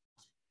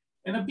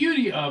 And the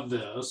beauty of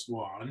this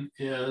one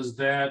is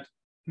that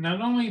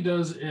not only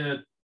does it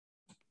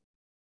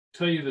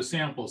tell you the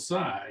sample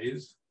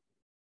size,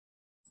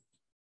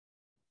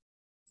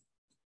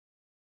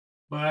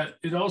 but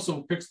it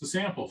also picks the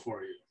sample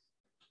for you.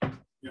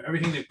 You know,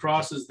 everything that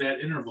crosses that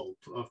interval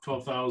of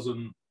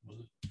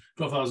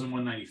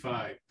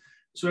 12,195.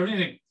 So everything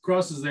that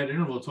crosses that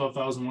interval of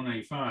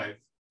 12,195,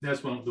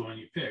 that's the one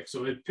you pick.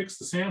 So it picks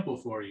the sample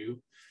for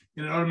you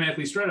and it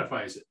automatically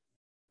stratifies it.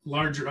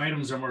 Larger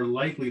items are more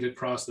likely to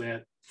cross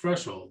that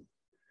threshold.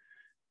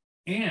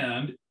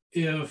 And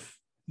if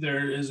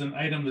there is an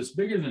item that's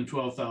bigger than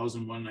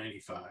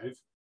 12,195,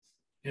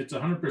 it's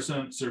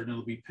 100% certain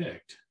it'll be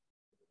picked.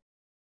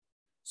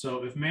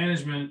 So if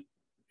management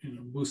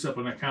boosts up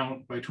an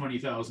account by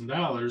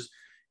 $20,000,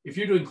 if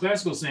you're doing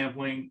classical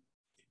sampling,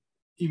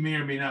 you may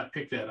or may not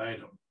pick that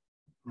item,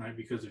 right?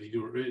 Because if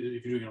you're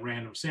doing a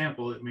random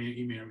sample,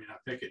 you may or may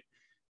not pick it.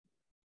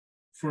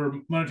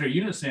 For monetary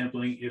unit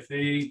sampling, if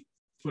they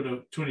put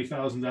a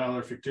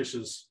 $20,000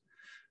 fictitious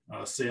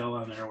sale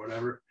on there or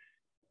whatever,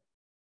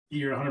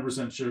 you're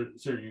 100%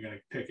 certain you're going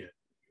to pick it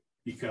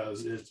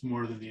because it's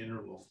more than the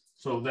interval.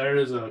 So there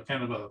is a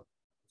kind of a,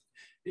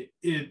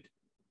 it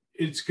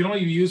can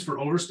only be used for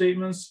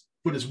overstatements,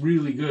 but it's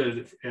really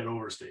good at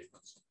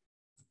overstatements.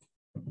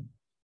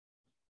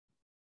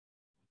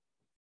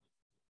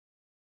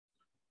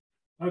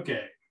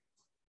 Okay.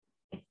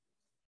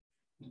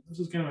 This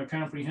is kind of a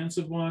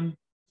comprehensive one.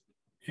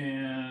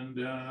 And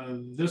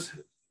this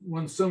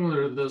one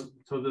similar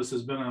to this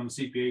has been on the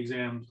CPA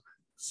exam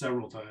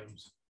several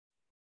times.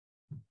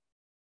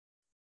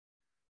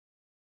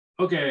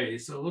 Okay,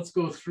 so let's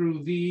go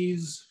through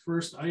these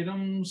first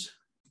items.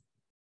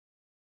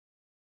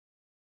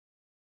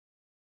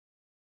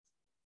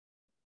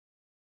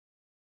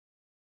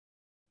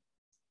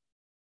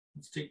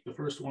 Let's take the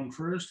first one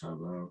first. How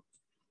about?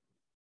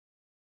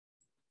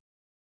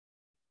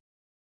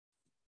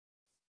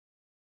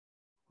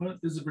 What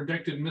is the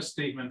predicted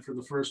misstatement for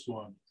the first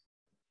one?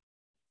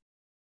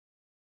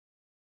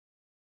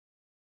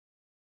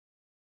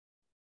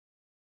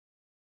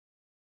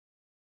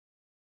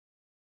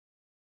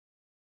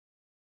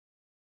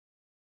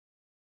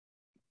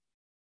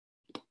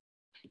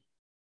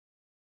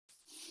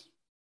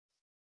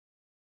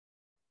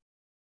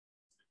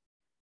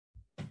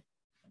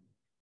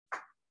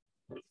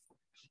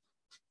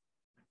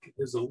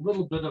 Is a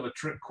little bit of a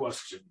trick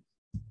question.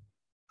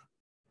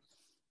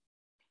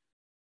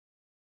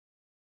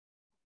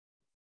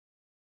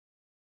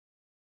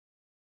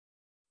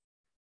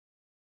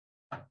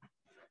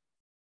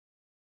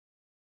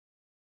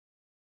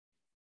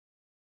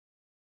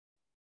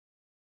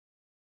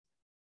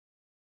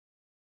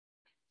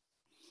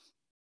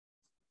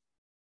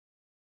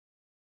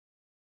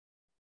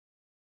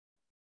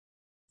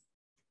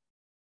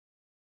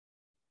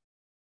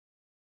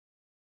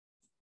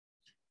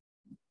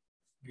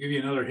 I'll give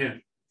you another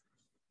hint.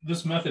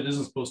 This method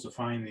isn't supposed to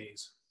find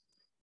these.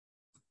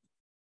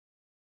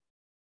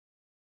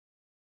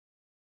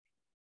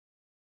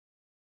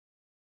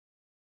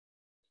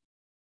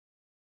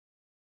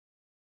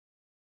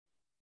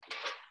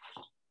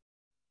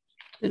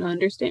 An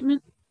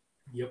understatement?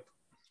 Yep.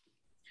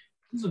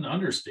 This is an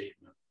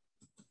understatement.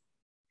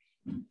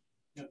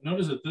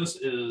 Notice that this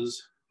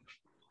is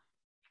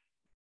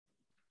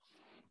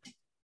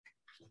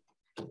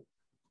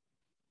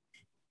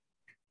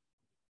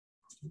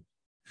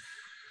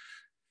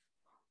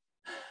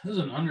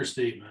an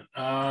understatement.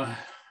 We're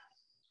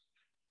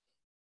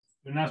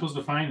not supposed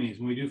to find these.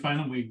 When we do find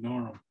them, we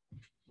ignore them.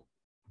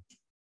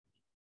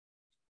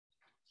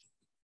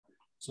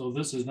 So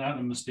this is not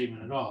a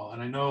misstatement at all.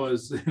 And I know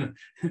as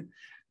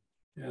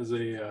as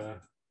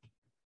an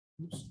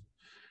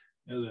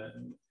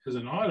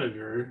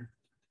auditor,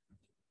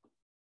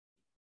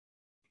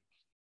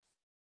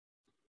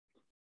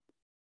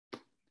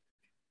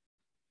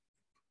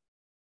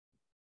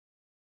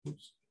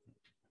 oops,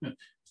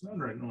 it's not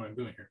right. I know what I'm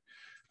doing here.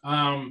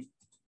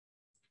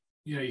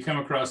 You know, you come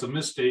across a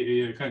mistake,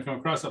 you kind of come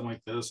across something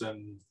like this,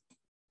 and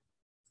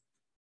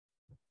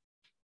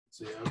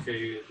say,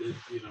 okay,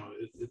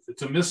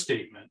 it's a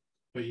misstatement,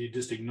 but you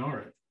just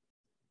ignore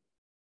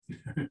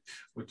it.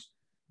 Which,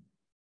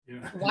 you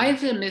know, Why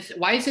is it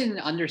why is it an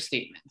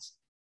understatement?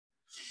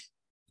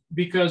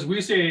 Because we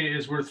say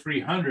it's worth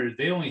 300,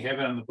 they only have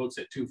it on the books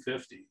at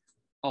 250.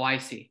 Oh, I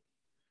see.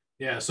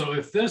 Yeah, so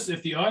if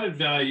the audit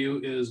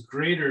value is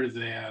greater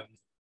than,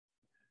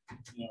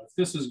 if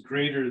this is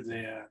greater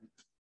than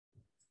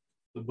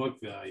the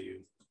book value,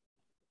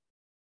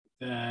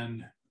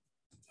 then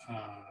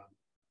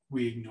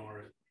we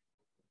ignore it.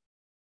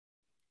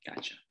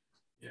 Gotcha.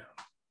 Yeah,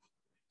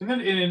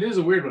 and it is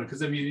a weird one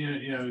because I mean,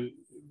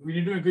 when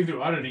you're going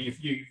through auditing,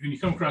 when you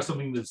come across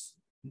something that's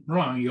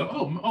wrong, you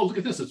go, oh, look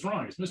at this, it's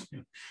wrong, it's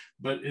missing.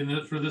 But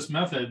for this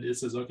method, it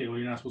says, okay, well,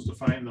 you're not supposed to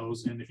find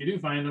those, and if you do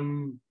find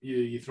them,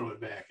 you throw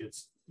it back.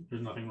 There's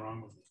nothing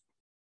wrong with it.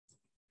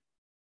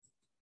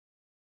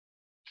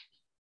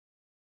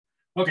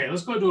 Okay,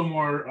 let's go to a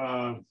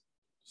more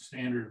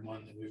standard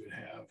one that we would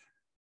have.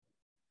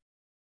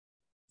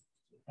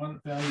 one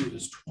value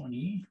is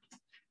 20.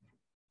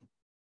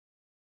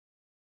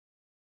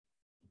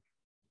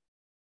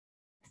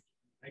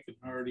 I can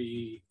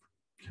already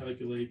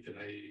calculate that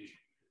I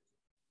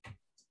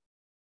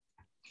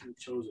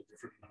chose a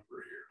different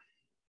number here.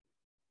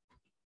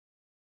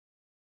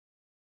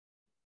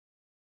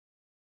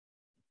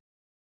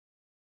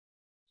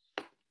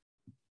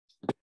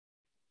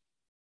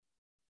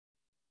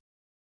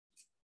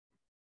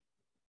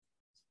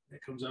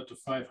 That comes out to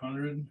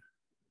 500.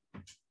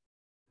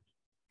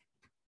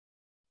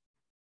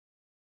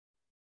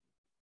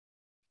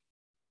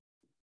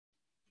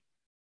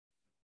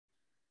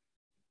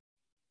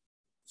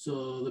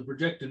 So the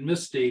projected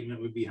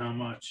misstatement would be how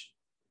much?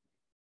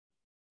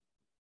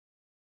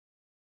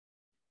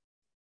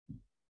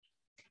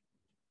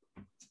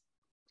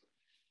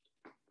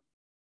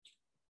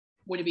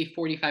 Would it be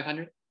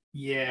 4,500?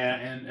 Yeah,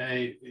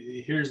 and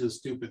here's the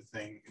stupid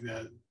thing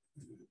that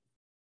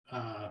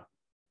I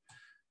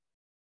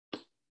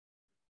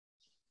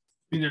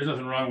mean, there's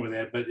nothing wrong with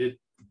that, but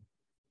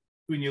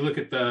when you look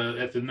at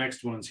the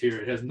next ones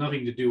here, it has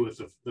nothing to do with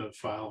the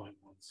following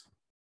ones.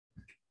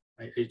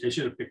 I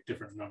should have picked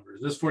different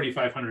numbers. This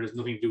 4,500 has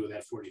nothing to do with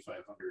that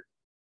 4,500.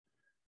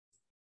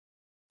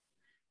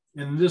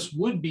 And this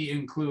would be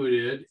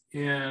included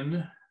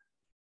in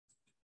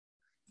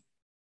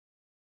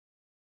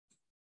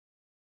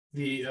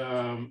the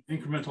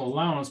incremental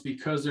allowance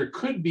because there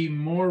could be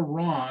more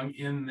wrong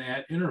in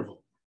that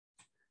interval.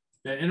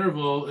 That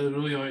interval is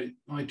really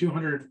only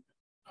 200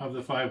 of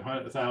the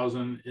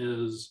 5,000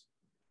 is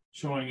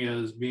showing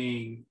as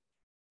being,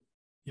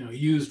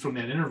 used from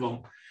that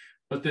interval,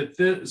 but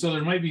so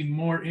there might be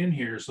more in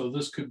here. So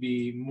this could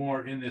be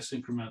more in this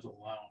incremental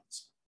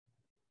allowance.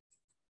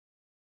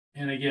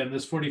 And again,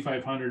 this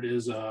 4,500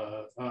 is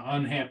a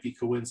unhappy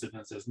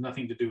coincidence. It has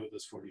nothing to do with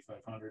this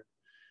 4,500.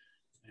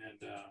 And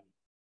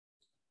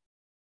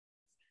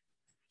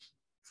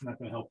it's not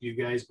going to help you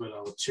guys, but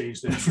I'll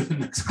change that for the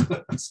next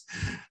class.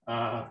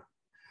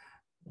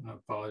 I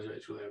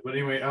apologize for that. But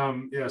anyway,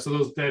 yeah, so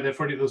those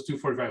two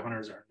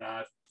 4,500s are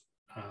not,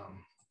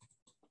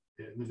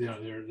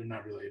 they're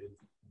not related.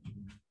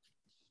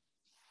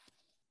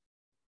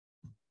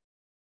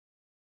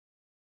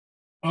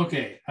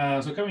 Okay,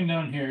 so coming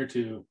down here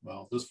to,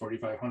 well, this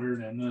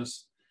 4,500 and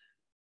this.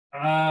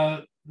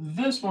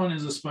 This one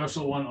is a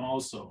special one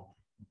also.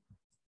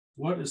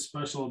 What is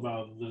special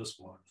about this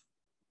one?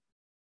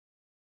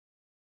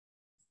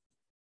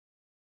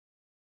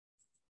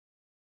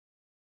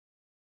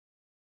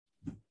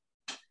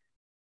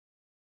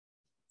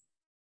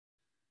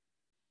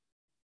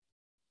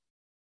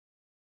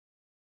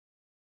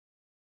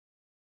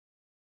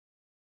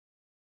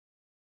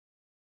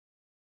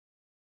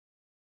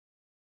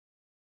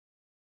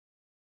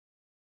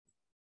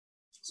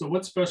 So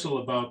what's special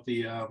about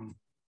the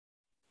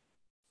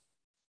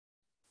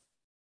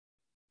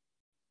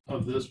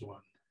of this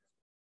one?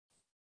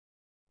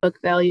 Book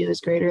value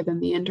is greater than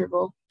the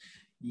interval.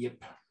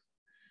 Yep.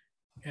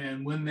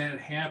 And when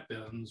that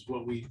happens,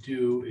 what we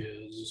do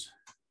is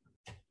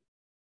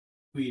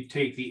we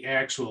take the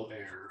actual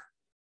error.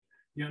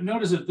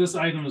 Notice that this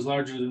item is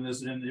larger than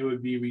this, and it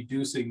would be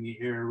reducing the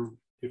error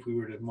if we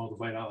were to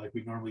multiply it out like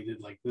we normally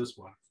did, like this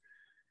one.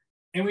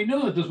 And we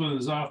know that this one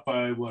is off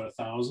by what,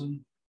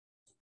 1,000.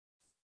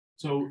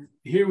 So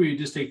here we would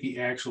just take the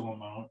actual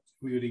amount.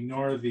 We would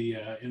ignore the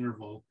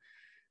interval.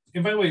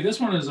 And by the way,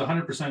 this one is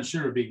 100%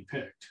 sure of being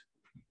picked.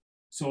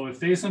 So if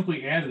they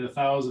simply added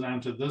 1,000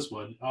 onto this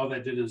one, all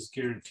that did is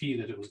guarantee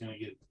that it was going to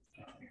get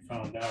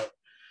found out.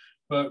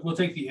 But we'll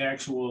take the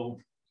actual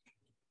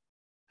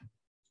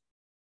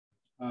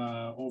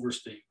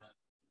overstatement.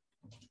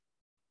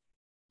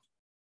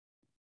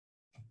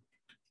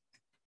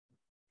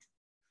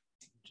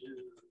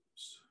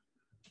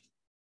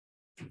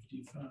 Which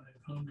is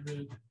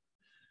 5,500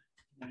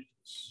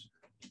 minus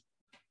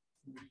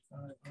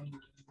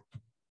 4,500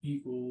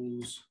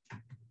 equals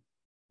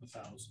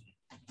 1,000.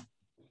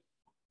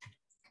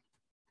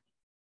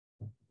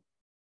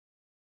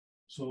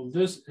 So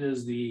this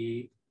is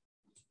the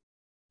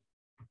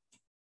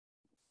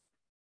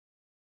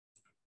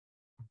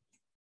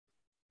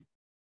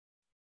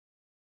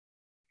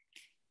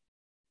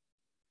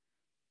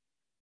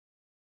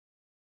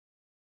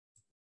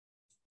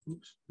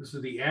this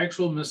is the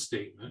actual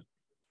misstatement.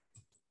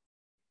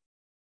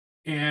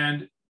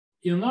 And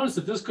you'll notice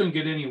that this couldn't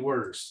get any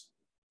worse.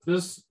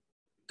 This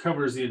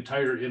covers the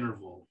entire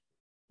interval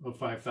of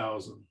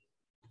 5,000.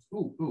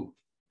 Ooh,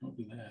 don't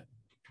do that.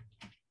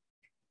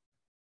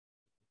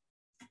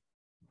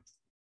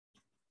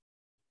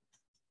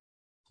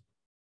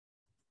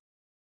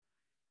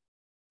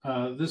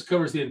 This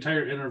covers the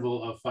entire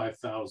interval of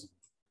 5,000.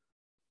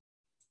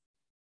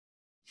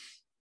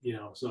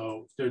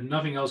 So there's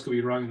nothing else could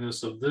be wrong in this.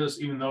 So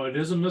this, even though it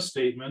is a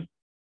misstatement,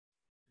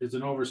 it's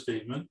an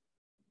overstatement,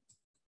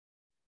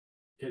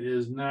 it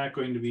is not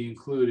going to be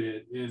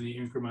included in the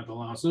incremental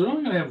allowance. So they're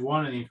only going to have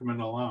one in the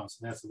incremental allowance,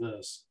 and that's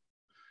this.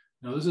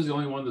 Now, this is the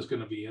only one that's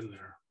going to be in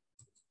there.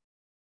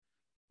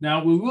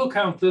 Now, we will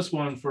count this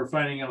one for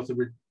finding out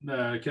the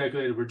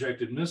calculated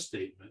projected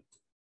misstatement.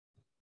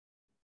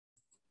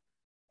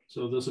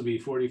 So this will be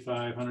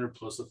 4,500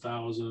 plus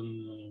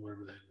 1,000,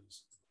 whatever that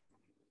is.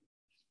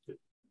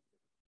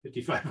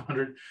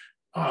 5,500.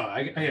 Oh,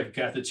 I have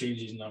got to change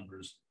these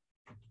numbers.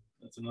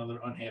 That's another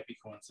unhappy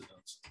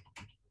coincidence.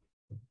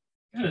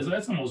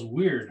 That's almost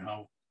weird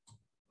how.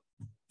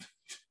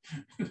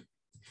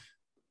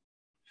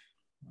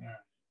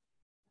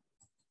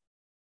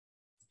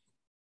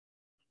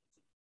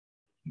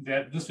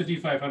 That this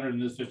 5,500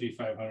 and this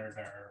 5,500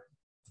 are,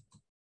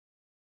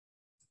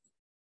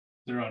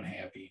 they're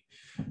unhappy,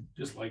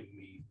 just like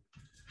me.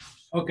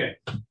 Okay.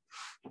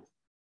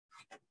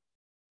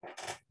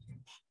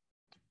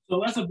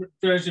 So that's a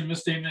projection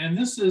misstatement, and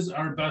this is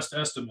our best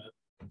estimate.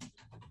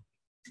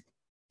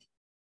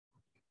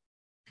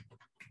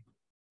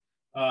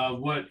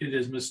 What it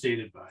is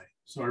misstated by.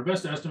 So our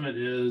best estimate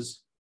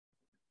is,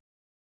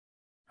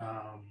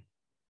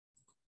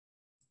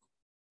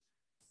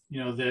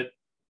 that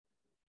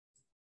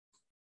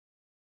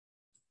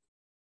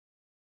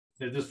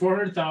this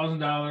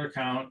 $400,000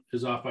 account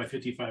is off by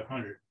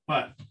 5,500,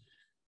 but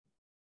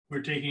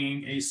we're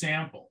taking a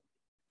sample.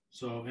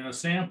 So in a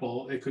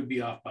sample, it could be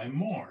off by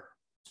more.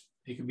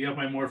 It could be off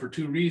by more for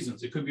two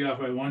reasons. It could be off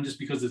by one, just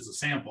because it's a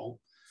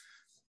sample.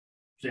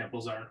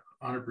 Samples aren't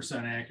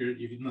 100% accurate.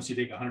 Unless you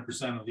take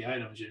 100% of the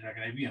items, you're not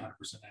going to be 100%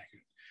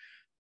 accurate.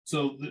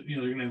 So,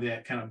 you're going to have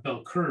that kind of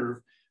bell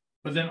curve.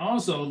 But then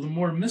also, the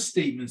more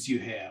misstatements you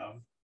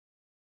have,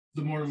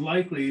 the more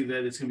likely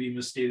that it's going to be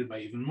misstated by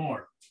even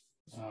more.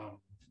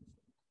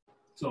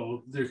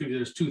 So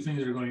there's two things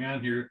that are going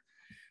on here.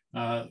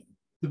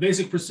 The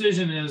basic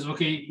precision is,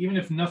 okay, even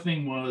if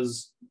nothing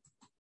was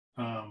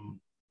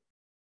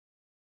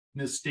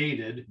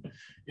misstated,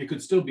 it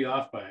could still be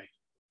off by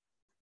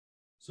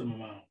some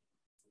amount.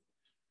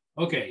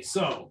 Okay,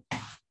 so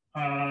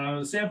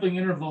the sampling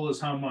interval is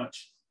how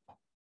much?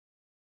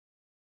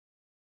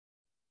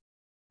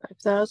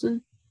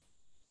 5,000.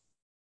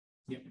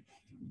 Yep.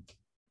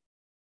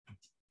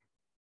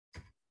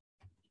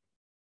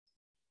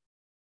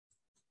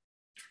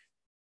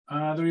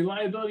 The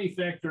reliability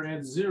factor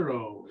at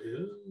 0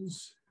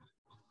 is,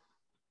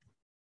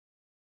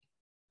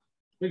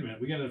 wait a minute,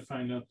 we got to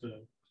find out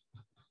the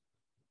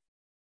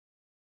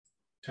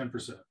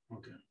 10%.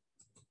 Okay.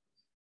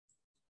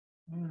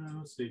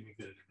 Let's see, make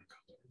that a different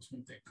color. Let's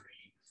make that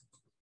green.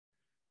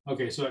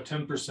 Okay, so at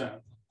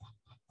 10%,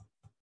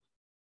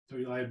 the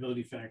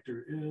reliability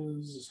factor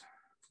is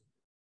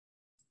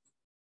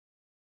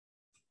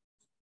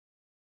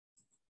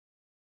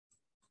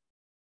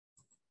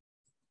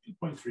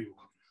 2.31.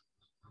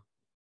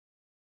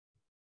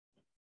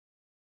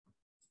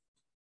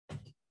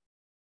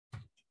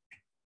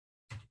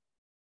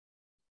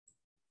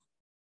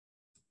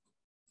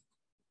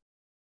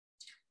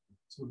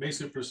 So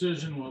basic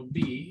precision will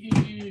be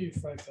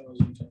 5,000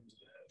 times that.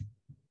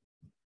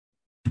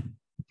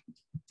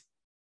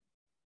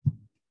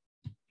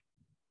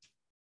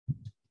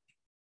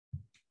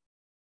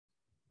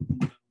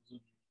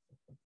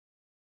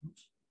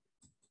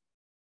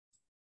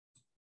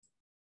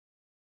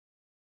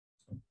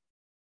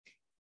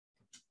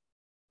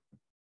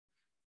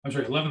 I'm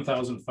sorry,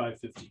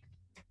 11,550.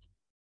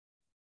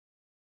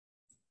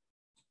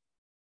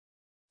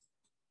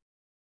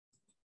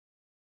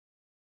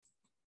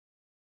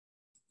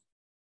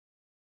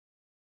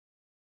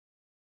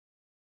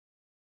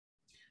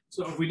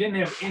 So if we didn't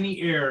have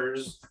any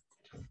errors,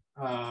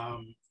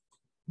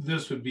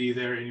 this would be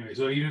there anyway.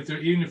 So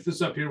even if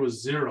this up here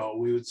was 0,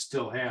 we would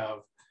still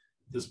have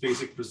this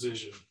basic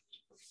precision.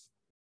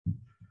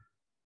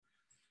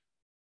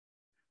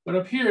 But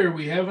up here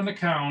we have an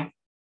account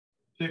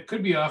that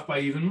could be off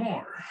by even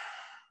more.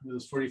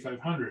 This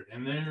 4,500,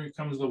 and there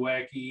comes the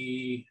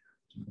wacky,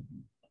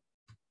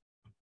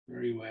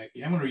 very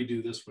wacky. I'm going to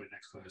redo this for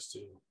next class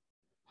too.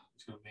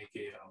 It's going to make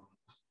a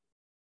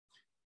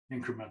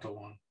incremental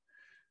one.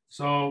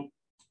 So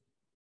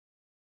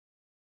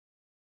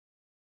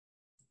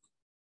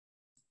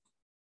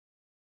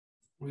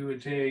we would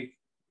take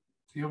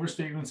the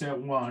overstatements at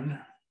 1.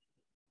 There's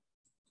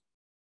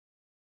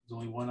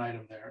only one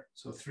item there.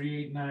 So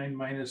 389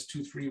 minus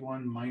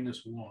 231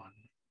 minus 1.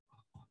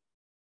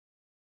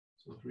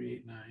 So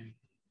 389.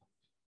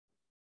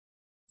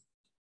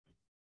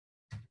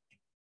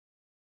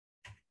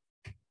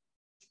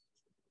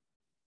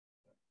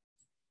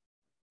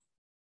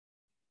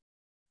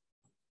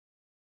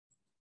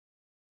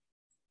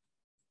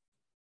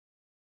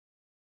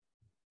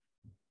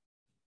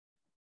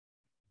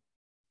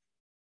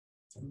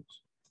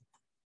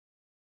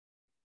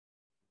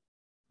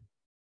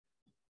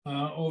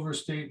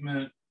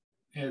 Overstatement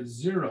at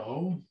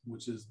 0,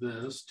 which is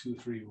this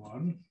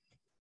 231.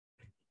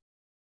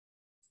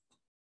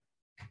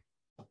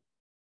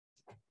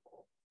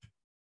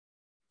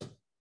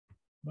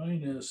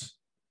 Minus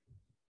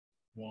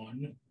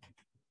 1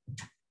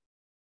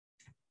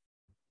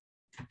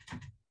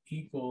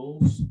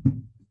 equals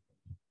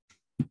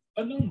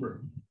a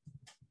number.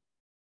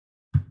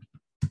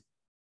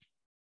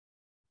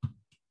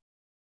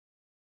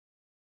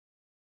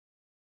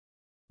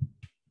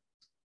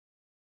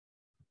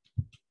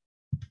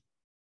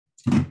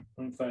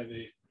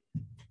 .58.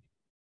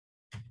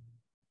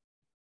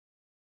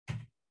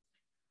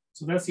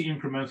 So that's the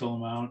incremental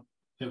amount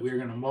that we're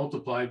going to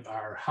multiply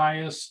our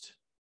highest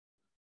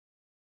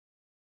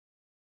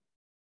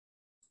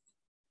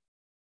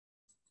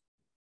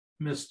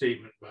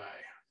misstatement by.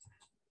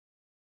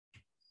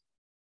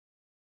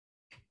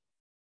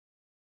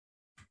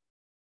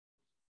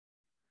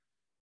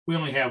 We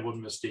only have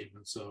one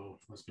misstatement, so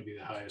that's going to be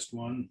the highest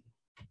one.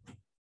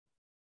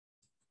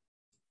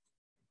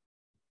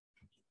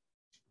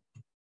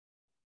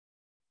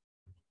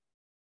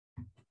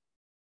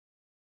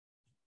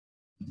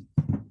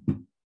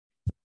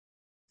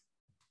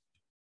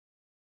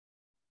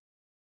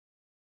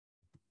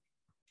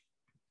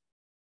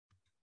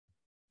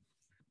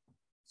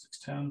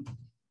 $610.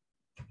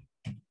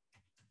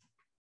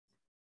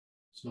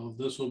 So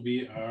this will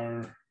be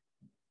our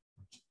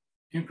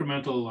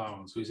incremental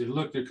allowance. We say,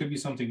 look, there could be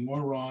something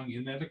more wrong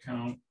in that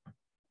account.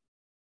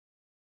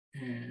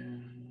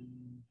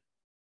 And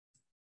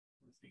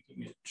we're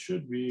thinking it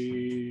should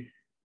be,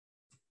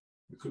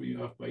 it could be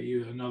off by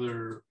you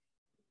another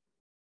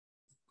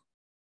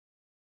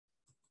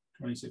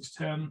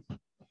 2610.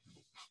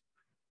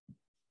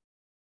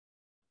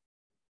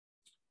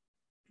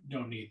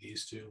 Don't need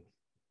these two.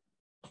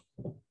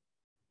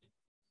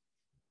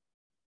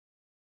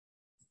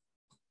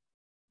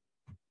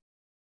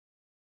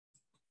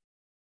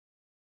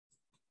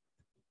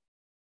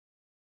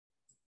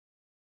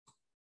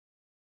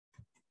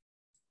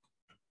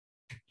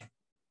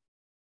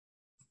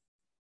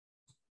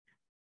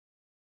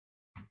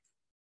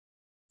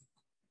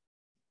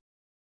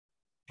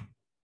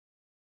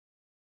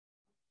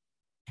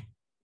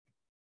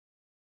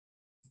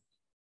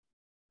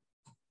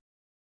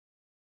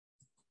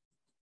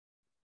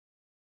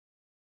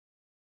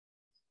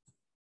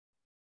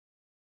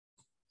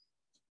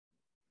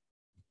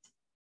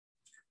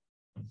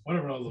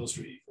 Whatever all those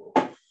are equal.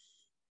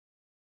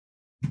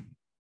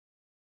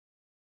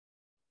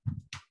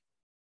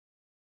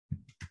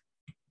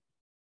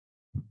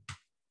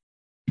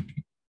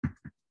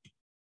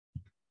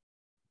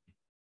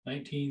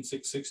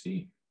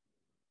 $19,660.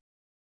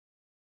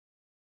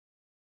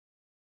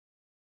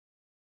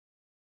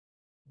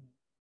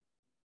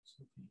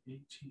 So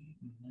 18,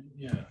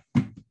 yeah.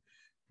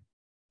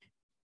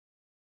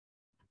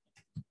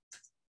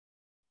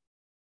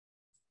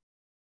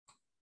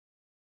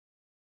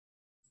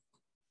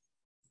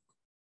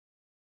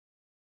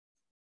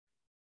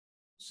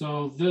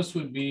 So this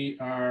would be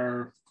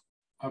our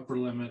upper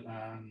limit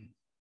on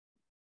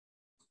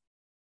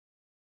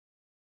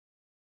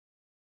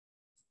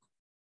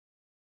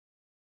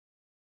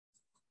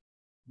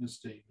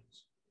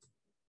misstatements.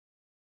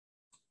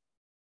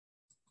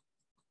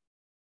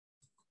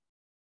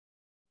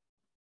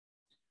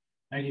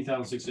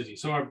 $19,650.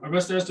 So our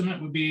best estimate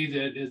would be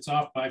that it's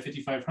off by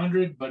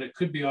 5,500, but it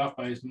could be off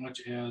by as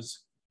much as,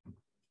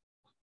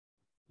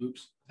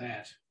 oops,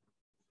 that.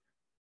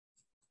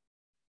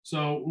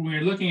 So when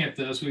we're looking at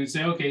this, we would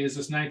say, okay, is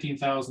this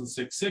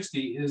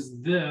 19,660? Is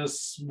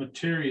this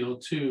material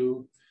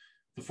to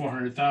the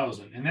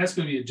 400,000? And that's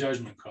going to be a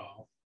judgment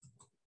call.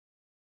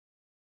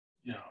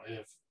 You know,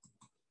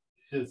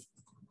 if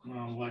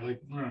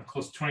like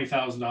close to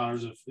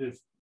 $20,000, if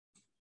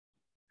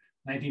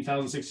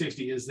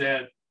 19,660 is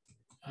that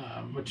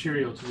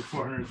material to the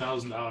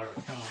 $400,000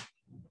 account.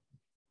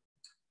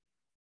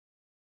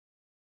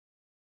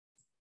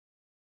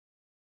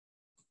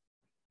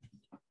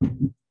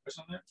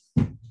 On that?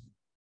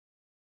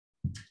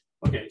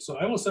 Okay, so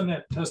I will send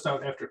that test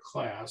out after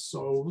class.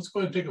 So let's go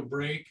ahead and take a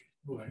break.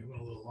 Oh, I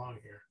went a little long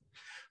here.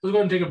 Let's go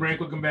ahead and take a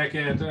break. We'll come back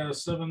at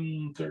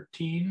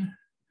 7:13,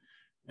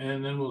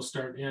 and then we'll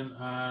start in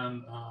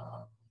on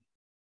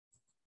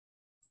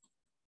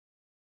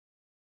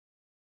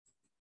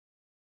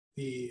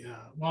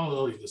well,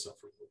 I'll leave this up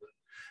for a little bit,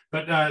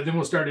 but then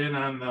we'll start in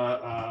on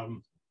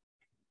the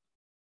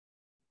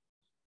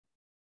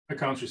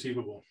accounts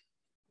receivable.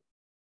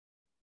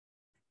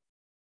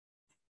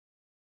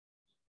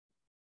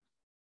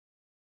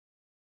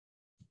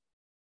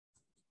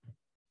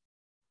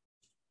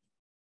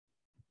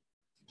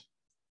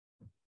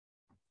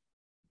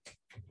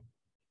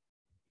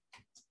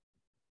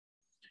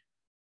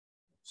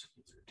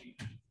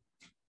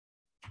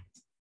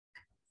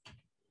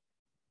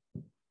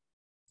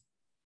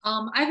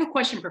 I have a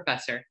question,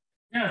 Professor.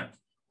 Yeah.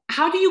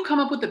 How do you come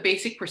up with the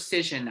basic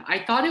precision?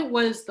 I thought it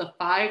was the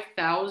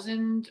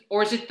 5,000,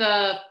 or is it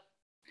the,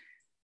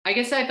 I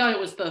guess I thought it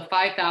was the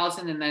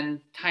 5,000 and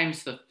then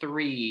times the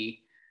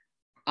 3.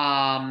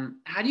 How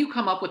do you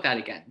come up with that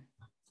again?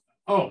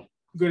 Oh,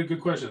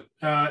 good question.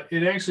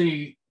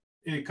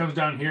 It comes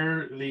down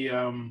here. The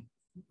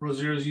row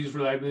 0 is used for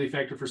reliability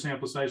factor for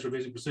sample size for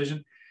basic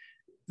precision.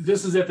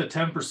 This is at the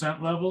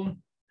 10% level.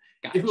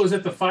 Gotcha. If it was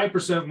at the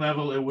 5%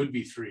 level, it would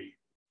be 3.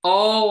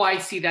 Oh, I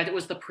see. That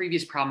was the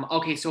previous problem.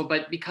 Okay, so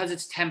but because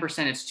it's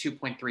 10%, it's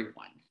 2.31.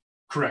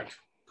 Correct.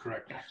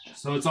 Gotcha.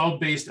 So it's all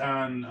based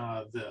on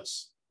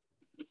this.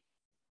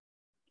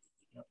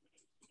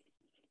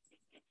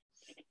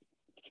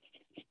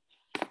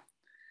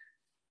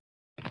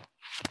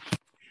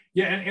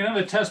 Yeah, and on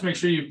the test, make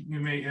sure you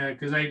make,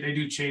 because I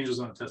do changes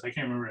on the test. I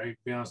can't remember, I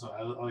be honest, I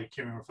can't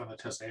remember if on the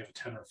test I have a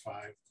 10 or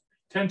 5.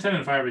 10, 10,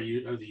 and 5 are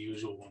the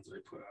usual ones that I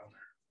put on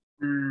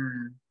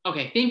there.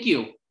 Okay, thank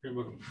you. You're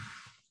welcome.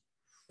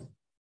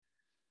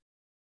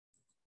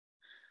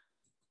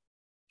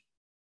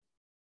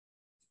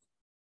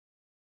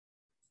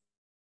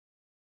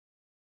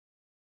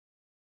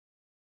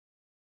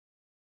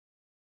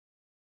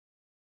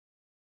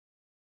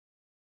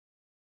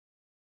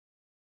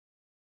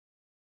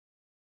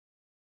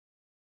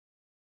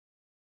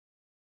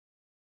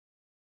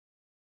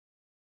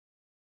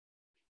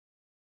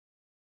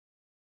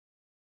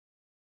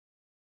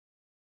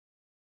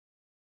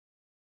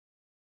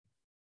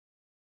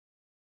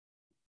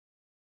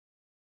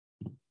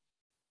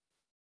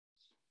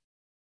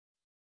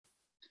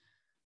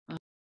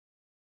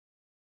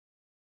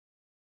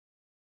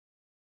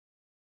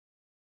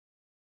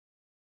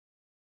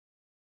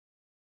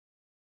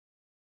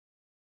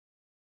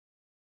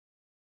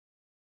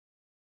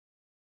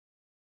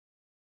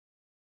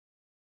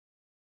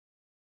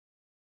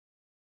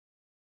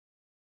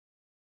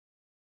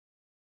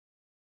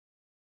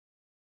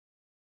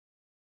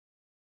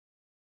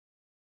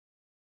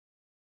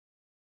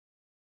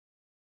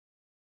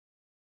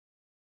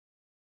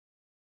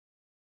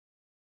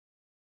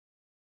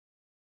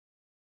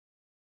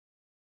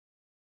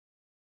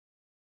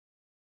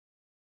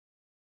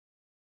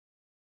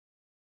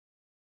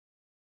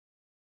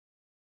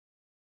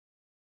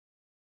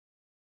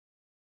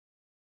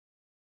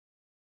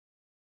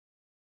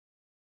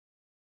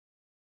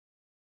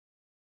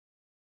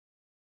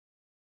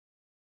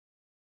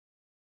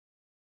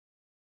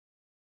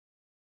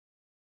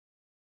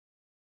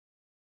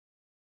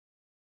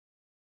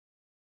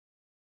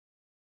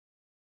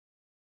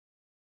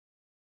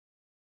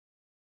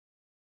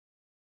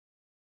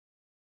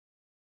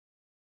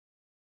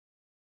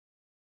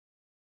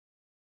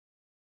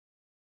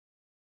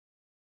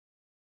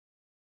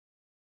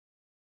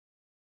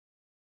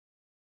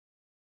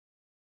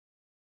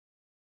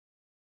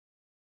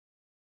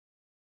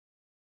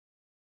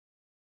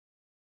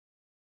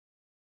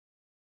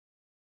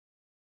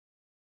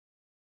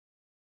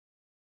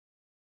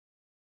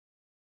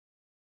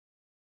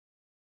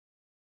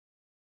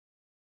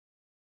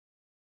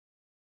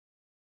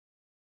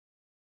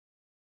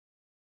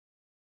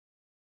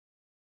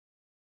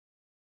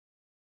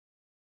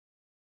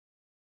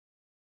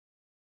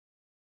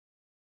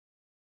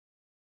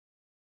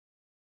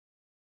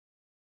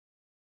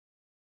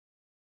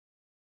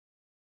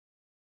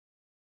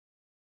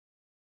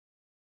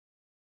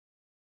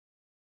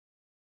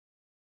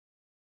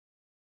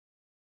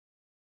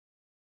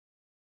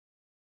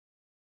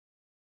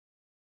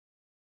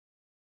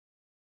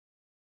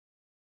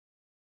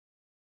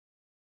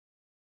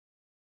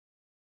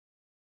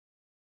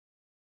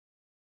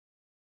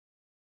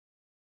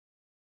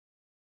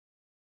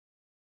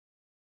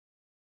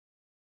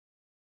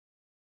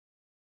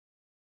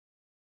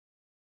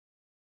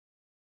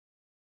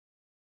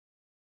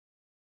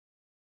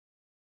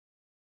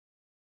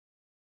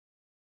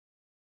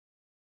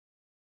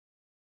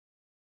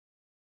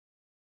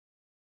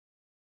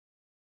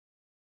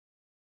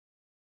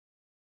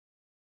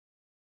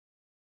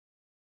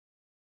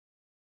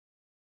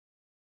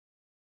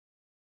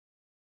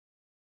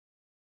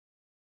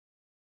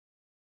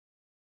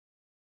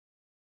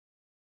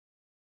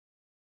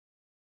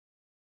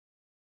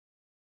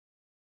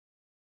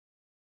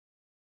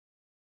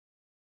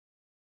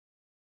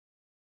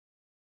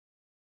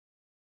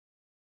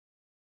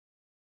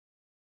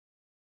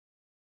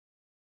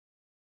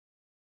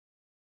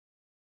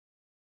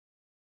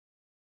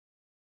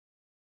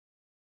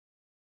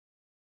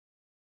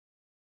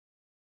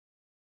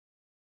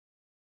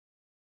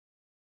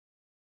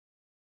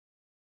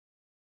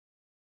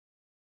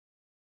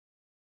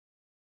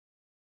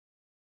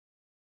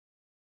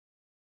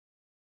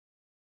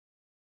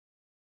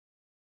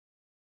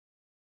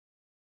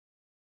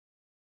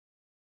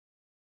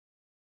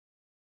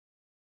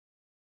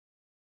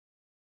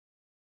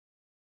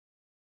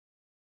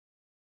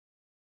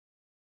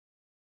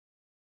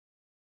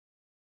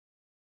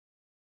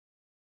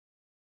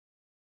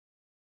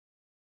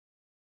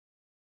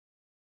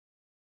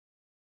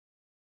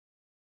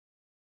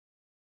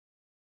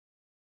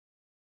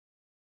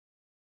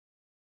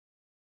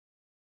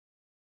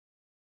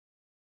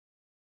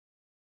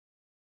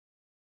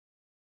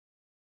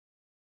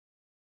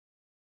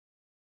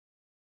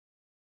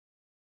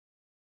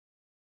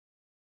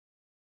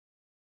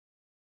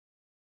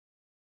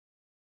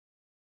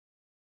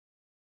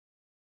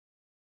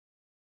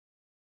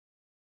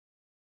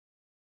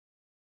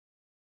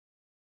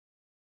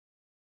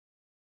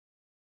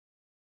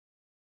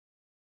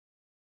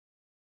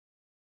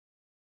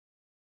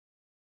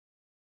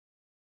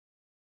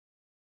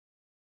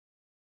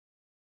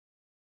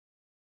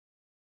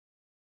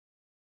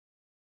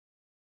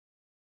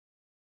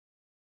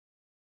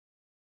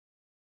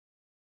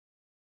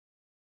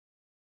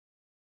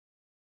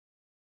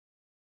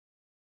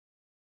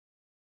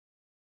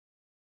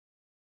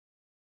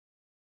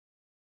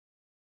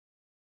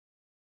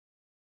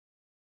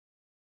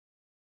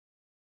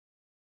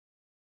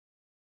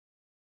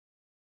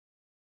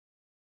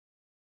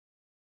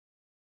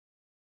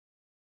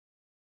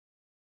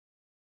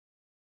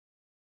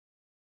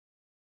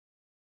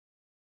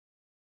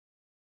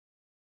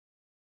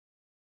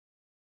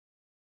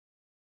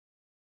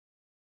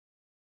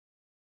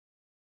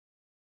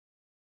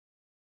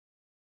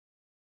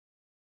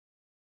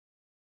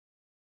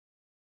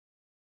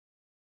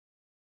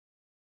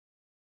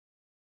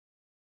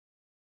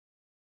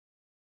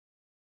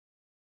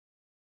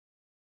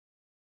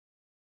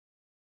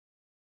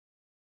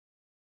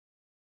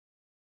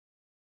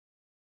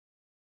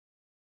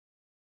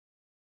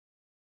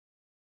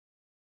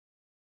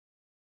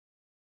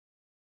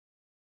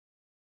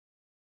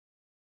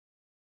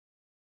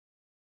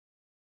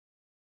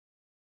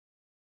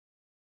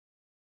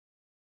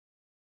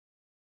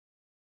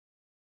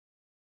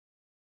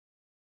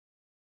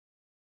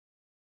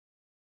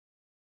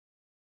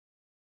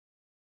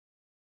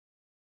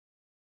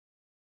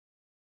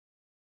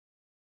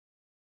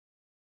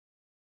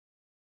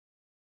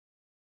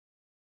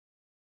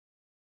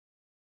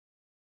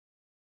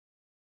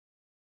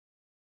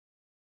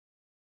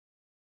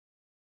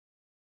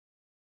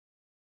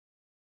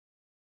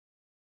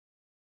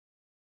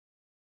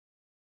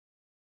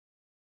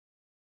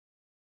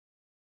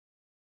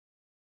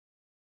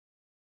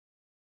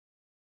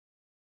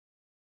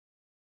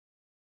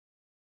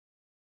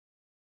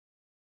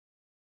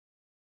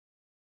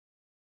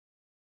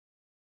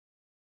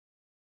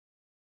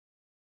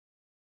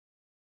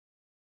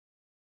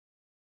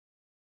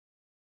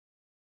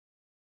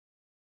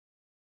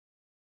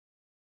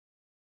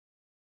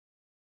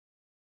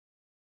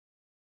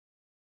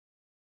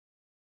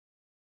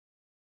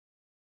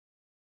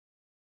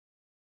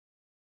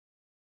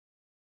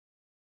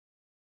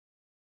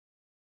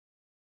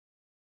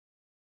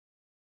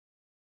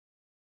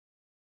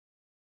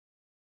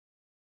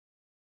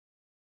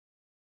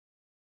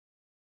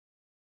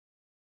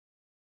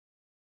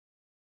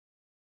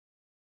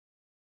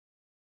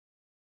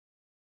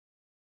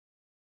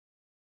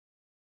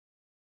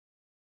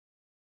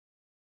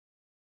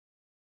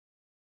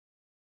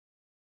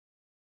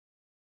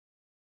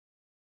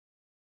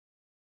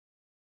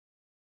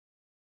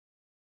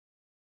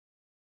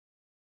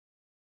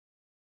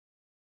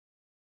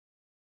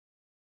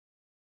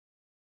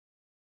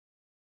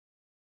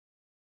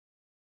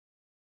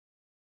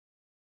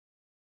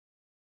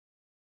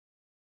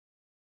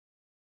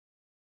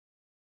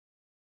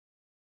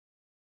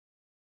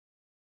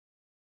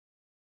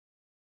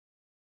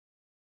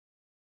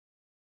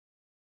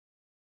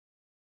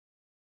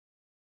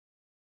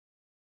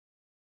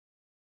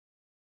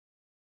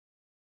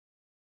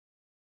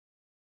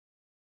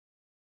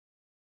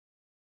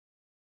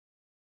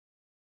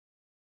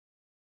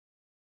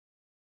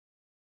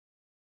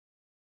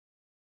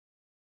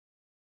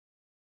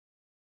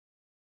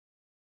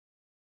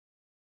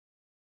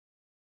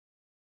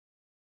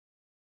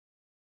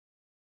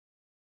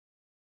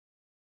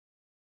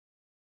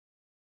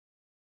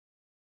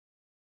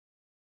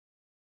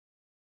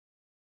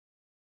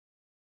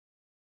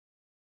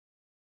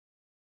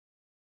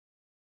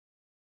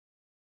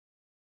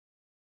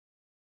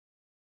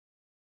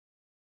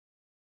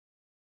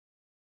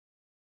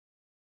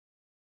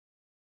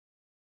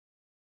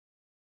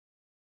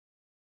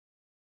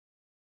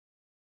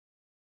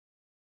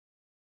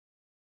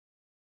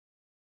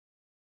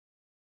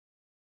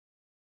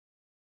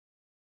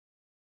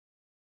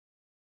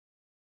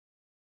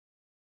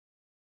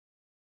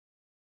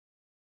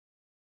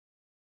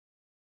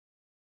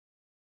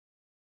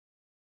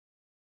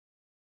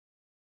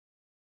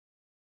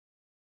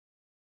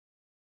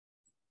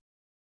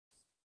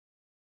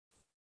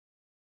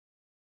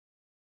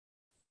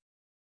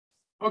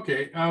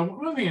 Okay,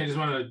 one thing I just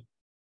want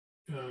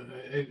to,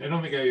 I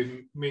don't think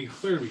I made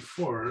clear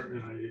before,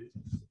 and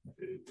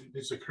it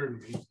just occurred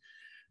to me.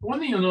 One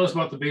thing you'll notice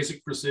about the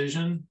basic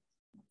precision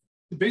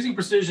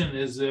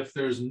is if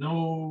there's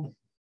no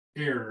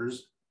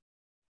errors,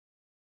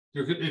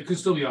 it could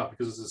still be off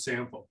because it's a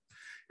sample.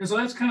 And so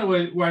that's kind of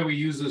why we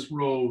use this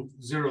row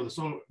 0,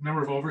 so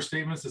number of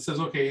overstatements. It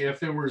says, okay, if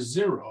there were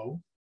 0,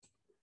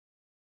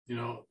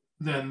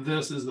 then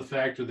this is the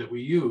factor that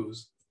we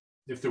use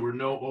if there were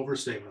no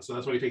overstatements. So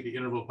that's why we take the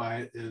interval by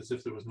it, is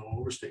if there was no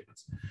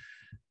overstatements.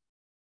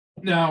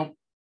 Now,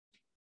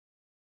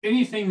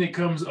 anything that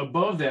comes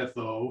above that,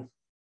 though,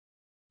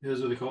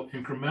 is what they call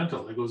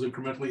incremental. It goes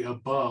incrementally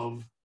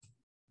above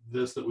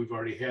this that we've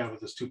already had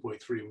with this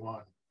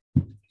 2.31.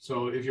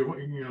 So if you're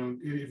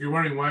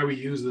wondering why we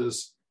use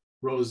this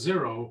row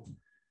 0,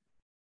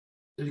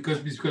 because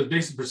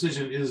basic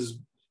precision is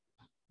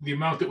the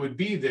amount that would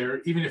be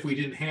there even if we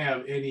didn't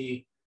have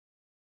any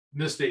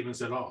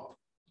misstatements at all.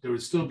 There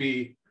would still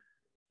be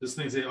this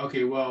thing saying,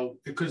 okay, well,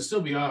 it could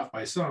still be off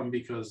by some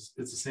because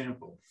it's a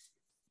sample.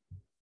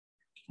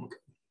 Okay,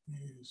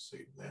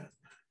 save that.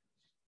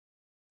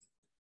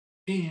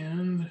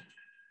 And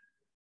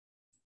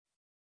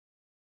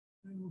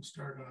we'll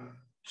start on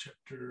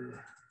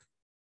chapter.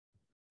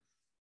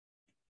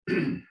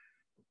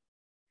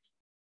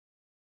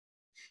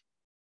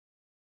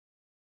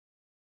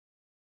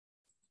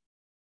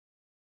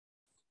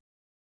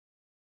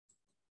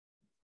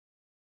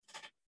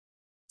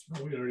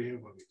 Oh, we already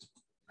have one of these.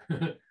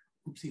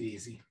 Oopsie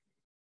daisy.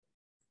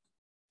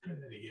 Try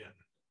that again.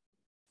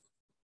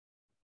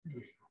 Here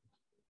we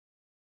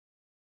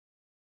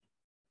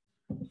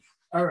go.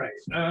 All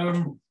right.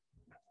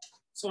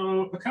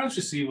 So accounts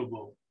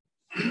receivable.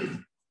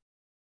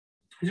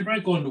 You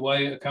might go into why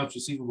accounts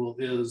receivable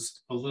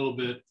is a little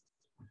bit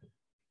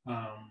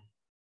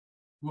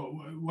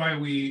why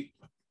we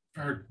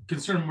are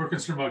concerned. We're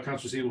concerned about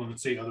accounts receivable than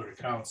say other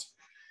accounts.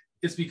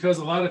 It's because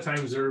a lot of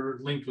times they're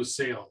linked with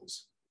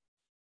sales.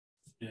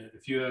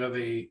 If you have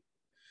a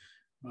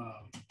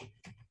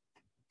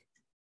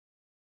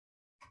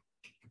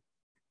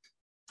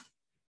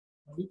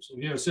oops, if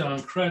you have a sale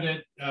on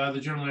credit, the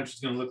journal entry is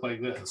going to look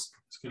like this.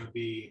 It's going to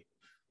be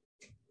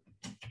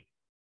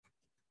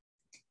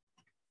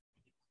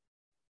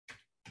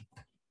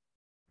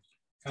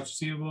accounts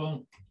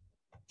receivable,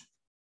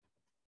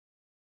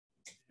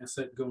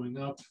 asset going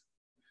up.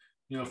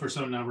 For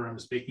some number, I'm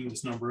just making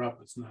this number up.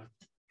 It's not.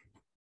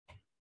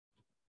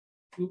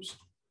 Oops.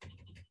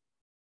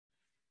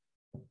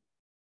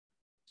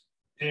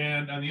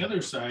 And on the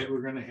other side,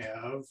 we're going to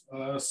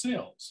have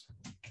sales.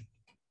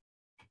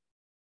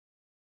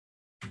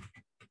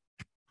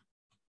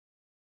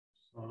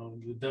 So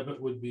the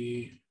debit would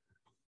be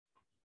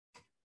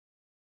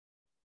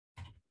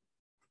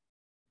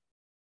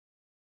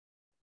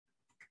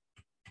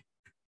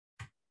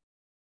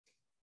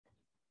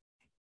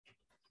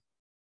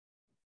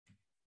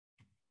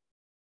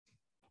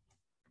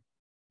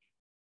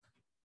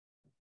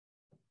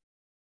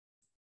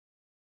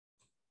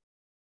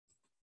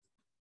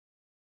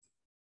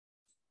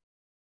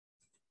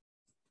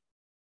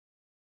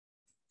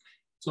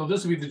so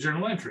this would be the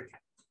journal entry.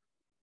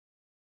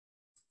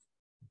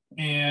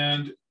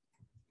 And,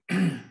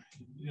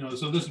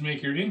 so this would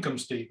make your income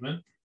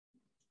statement.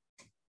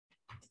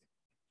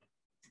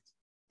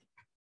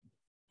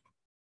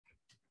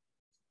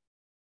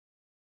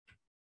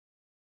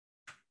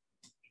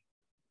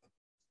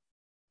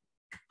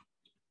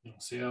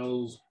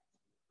 Sales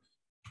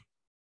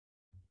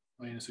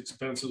minus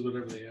expenses,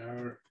 whatever they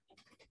are.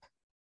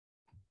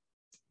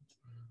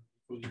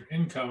 With your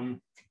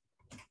income.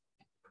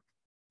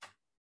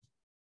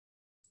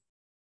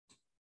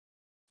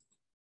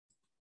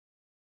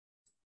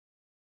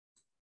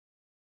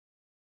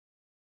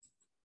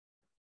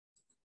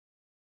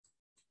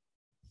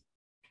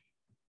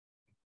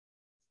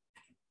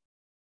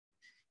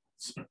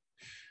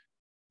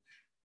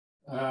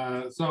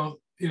 So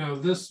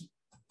this,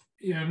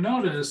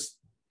 notice,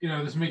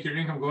 this make your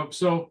income go up.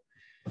 So,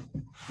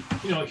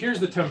 here's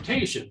the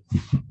temptation.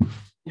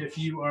 If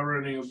you are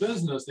running a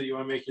business that you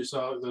want to make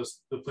yourself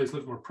the place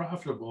look more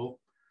profitable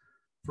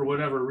for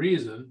whatever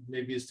reason,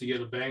 maybe it's to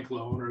get a bank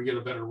loan or get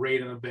a better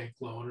rate on a bank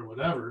loan or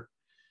whatever,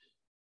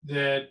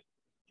 that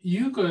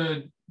you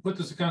could put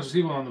this accounts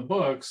receivable on the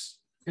books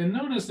and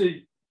notice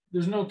that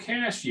there's no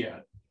cash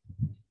yet.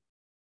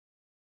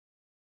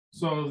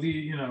 So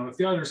if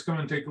the auditors come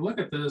and take a look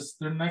at this,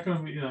 they're not going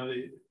to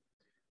be,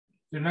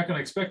 they're not going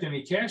to expect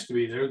any cash to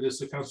be there. This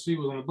accounts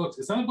receivable on the books.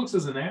 It's on the books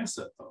as an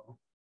asset though.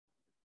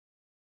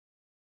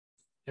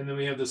 And then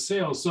we have the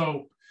sales.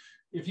 So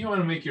if you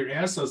want to make your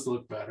assets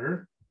look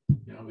better,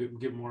 we can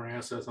get more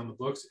assets on the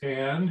books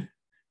and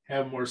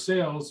have more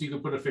sales. You can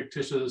put a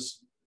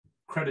fictitious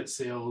credit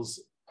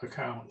sales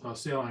account, a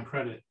sale on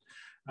credit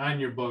on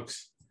your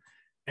books.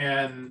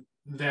 And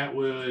that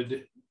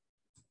would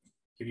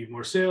give you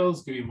more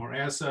sales, give you more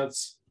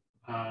assets,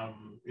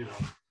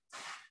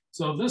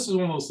 So this is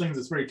one of those things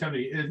that's very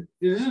tempting. It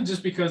isn't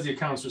just because the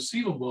accounts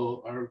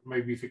receivable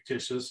might be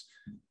fictitious,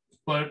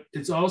 But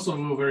it's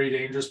also very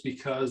dangerous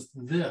because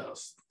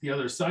the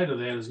other side of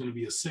that is going to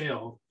be a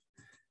sale,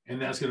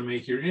 and that's going to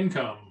make your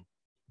income,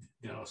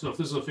 so if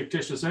this is a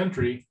fictitious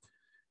entry,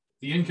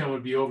 the income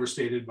would be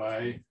overstated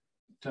by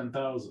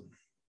 10,000.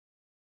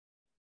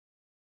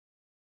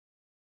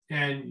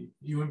 And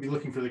you wouldn't be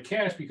looking for the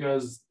cash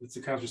because it's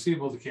accounts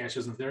receivable, the cash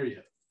isn't there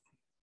yet.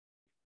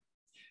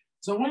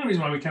 So one of the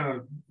reasons why we kind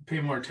of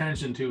pay more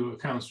attention to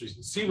accounts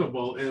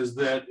receivable is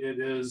that it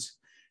is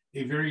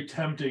a very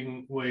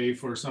tempting way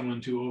for someone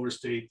to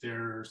overstate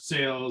their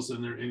sales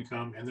and their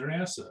income and their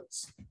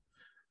assets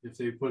if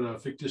they put a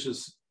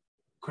fictitious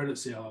credit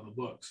sale on the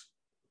books.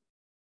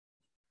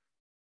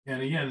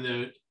 And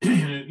again,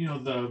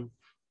 even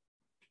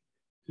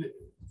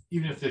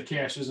if the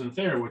cash isn't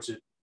there, which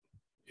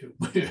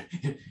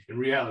in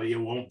reality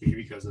it won't be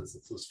because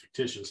it's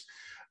fictitious,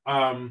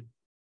 that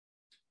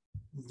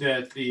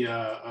the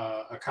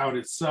account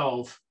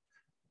itself,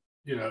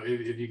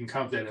 if you can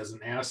count that as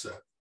an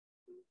asset,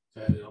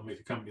 that it'll make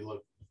the company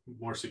look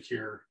more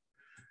secure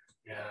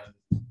and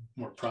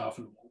more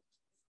profitable.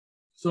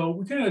 So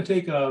we kind of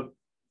take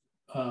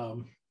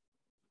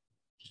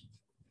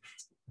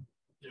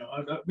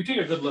we take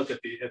a good look at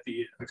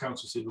the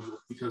accounts receivable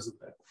because of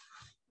that.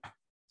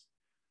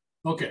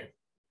 Okay.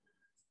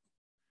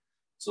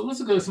 So let's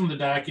look at some of the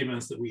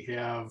documents that we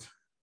have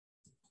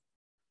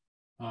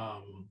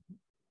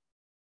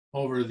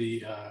over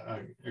the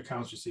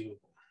accounts receivable.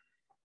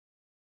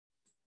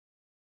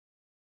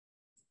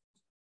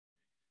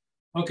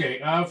 Okay,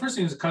 first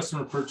thing is a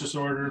customer purchase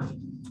order.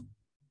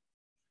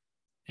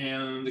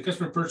 And the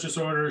customer purchase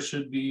order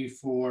should be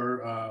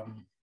for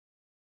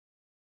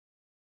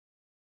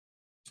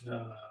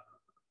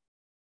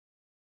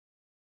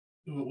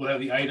we'll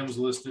have the items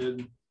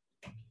listed.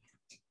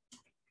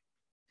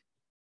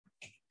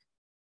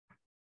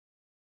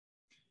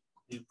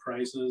 And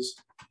prices.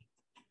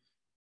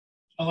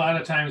 A lot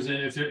of times,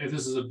 if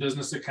this is a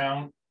business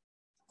account,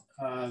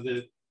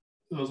 that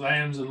those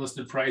items and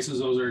listed prices,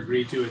 those are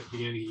agreed to at the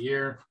beginning of the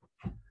year.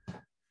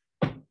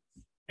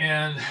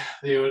 And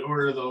they would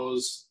order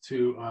those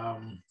to,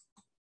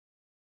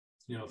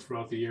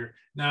 throughout the year.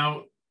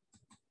 Now,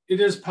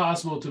 it is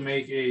possible to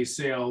make a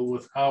sale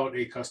without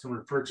a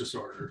customer purchase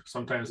order.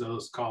 Sometimes they'll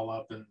just call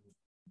up and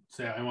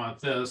say, I want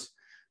this,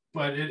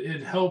 but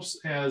it helps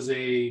as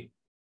a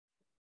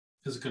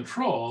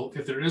control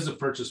if there is a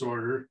purchase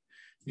order,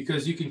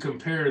 because you can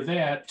compare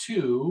that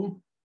to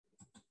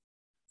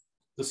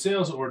the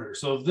sales order.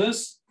 So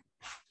this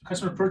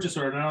customer purchase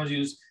order, now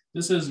use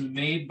this is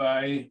made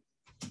by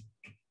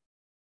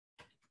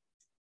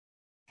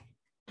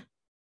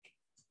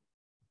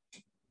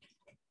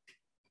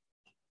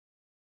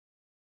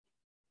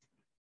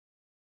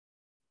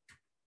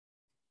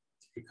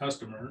a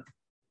customer,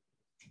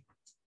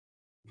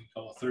 we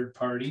call a third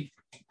party.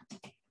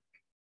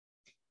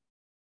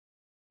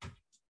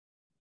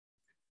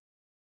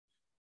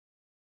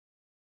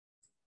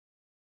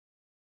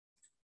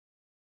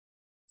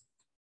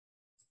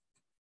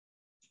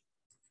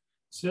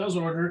 Sales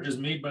order is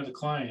made by the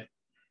client.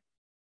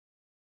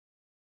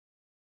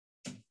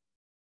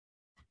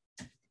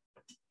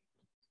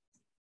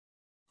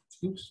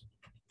 Oops.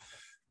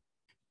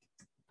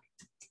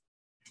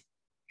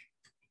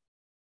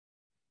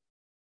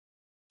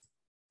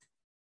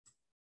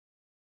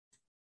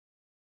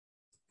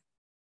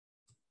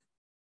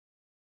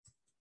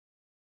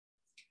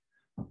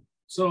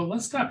 So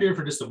let's stop here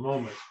for just a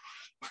moment.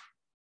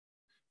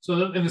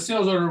 So in the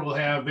sales order, we'll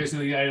have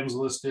basically the items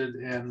listed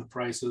and the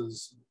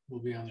prices will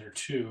be on there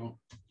too.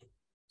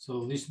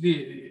 So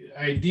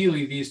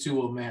ideally, these two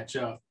will match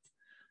up.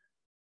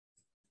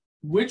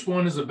 Which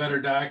one is a better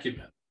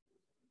document?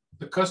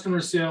 The customer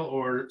sale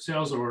or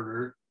sales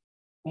order,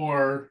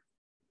 or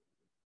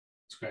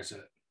scratch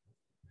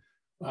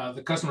that,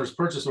 the customer's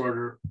purchase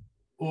order,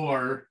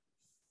 or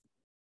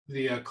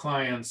the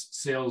client's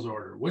sales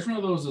order? Which one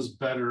of those is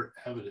better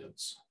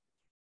evidence?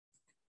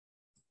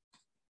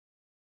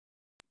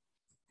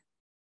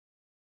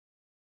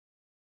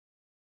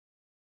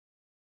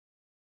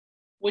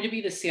 Would it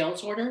be the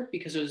sales order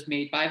because it was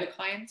made by the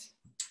client?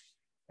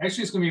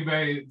 Actually, it's going to be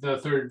by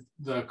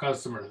the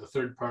customer, the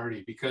third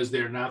party, because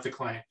they're not the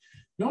client.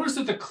 Notice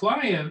that the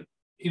client,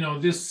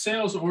 this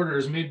sales order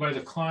is made by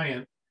the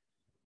client.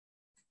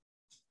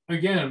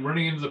 Again,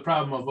 running into the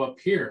problem of up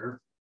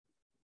here,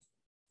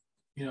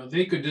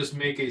 they could just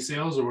make a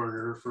sales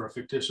order for a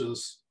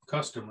fictitious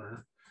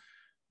customer.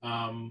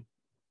 So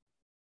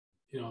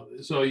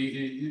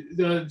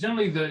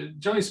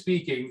generally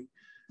speaking,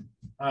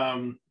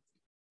 I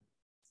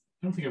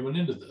don't think I went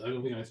into this. I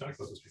don't think I talked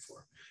about this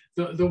before.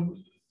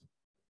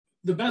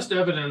 The best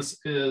evidence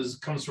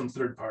comes from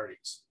third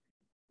parties.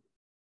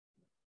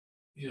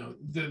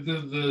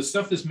 The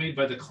stuff that's made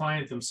by the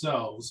client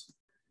themselves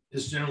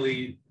is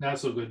generally not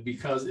so good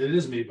because it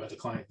is made by the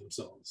client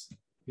themselves.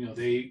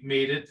 They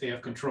made it, they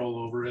have control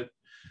over it.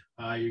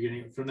 You're getting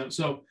it from them.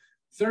 So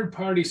third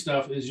party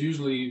stuff is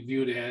usually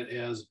viewed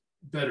as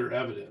better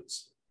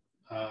evidence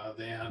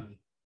than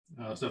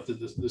stuff that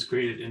is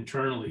created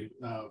internally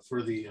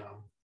for the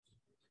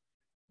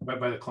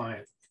by the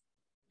client.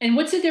 And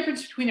what's the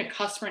difference between a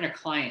customer and a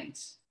client?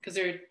 Because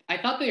I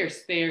thought they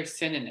are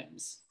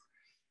synonyms.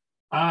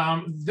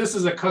 This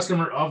is a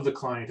customer of the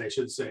client, I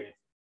should say.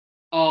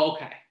 Oh,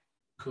 okay.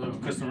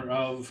 Customer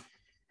of.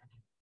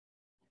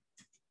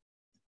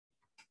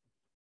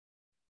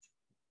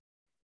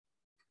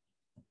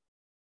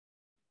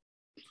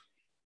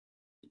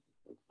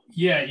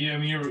 Yeah, I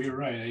mean, you're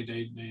right. It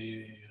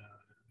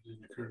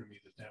didn't occur to me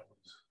that was.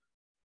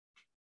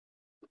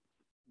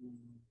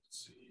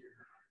 Let's see here.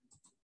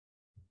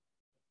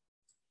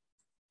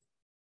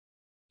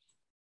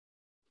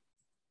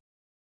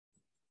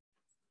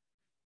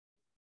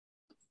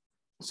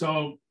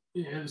 So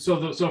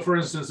for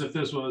instance, if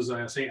this was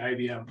say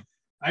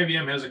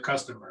IBM has a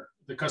customer.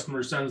 The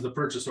customer sends the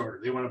purchase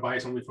order. They want to buy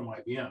something from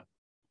IBM.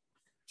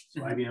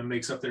 So IBM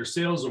makes up their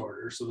sales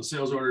order. So the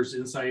sales order is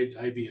inside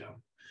IBM,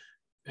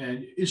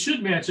 and it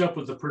should match up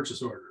with the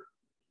purchase order.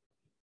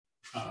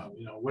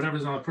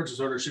 Whatever's on the purchase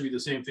order should be the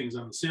same things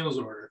on the sales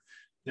order.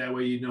 That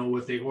way, you know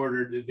what they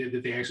ordered,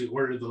 that they actually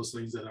ordered those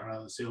things that are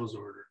on the sales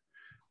order.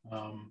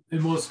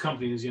 In most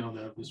companies,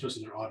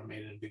 especially they're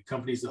automated and big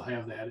companies, they'll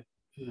have that.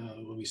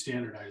 Will be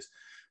standardized.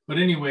 But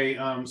anyway,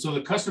 so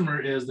the customer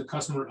is the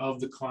customer of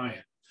the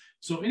client.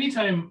 So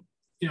anytime,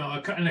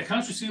 and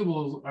accounts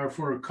receivable are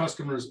for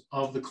customers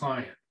of the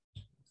client.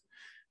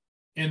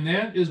 And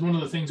that is one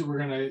of the things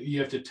that you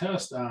have to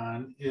test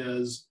on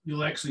is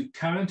you'll actually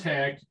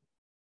contact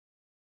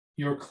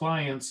your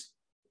client's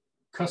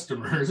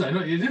customers. I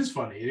know it is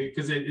funny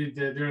because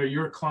they're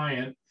your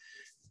client,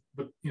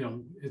 but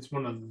it's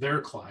one of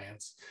their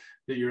clients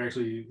that you're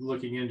actually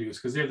looking into,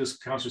 because they have this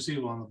accounts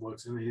receivable on the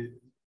books and they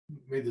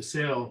made the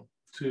sale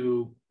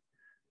to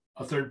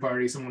a third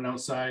party, someone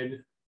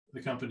outside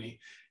the company.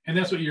 And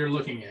that's what you're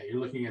looking at. You're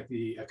looking at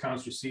the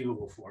accounts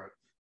receivable for it.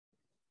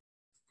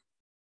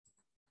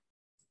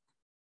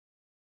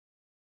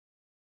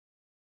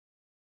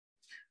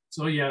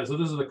 So yeah, so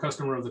this is the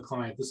customer of the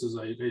client. This is,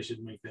 I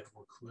should make that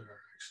more clear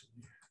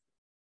actually.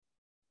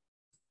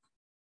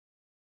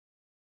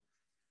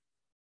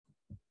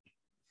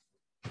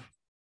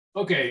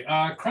 Okay,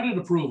 credit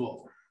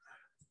approval.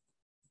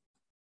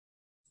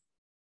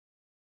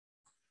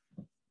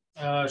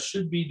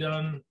 Should be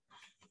done.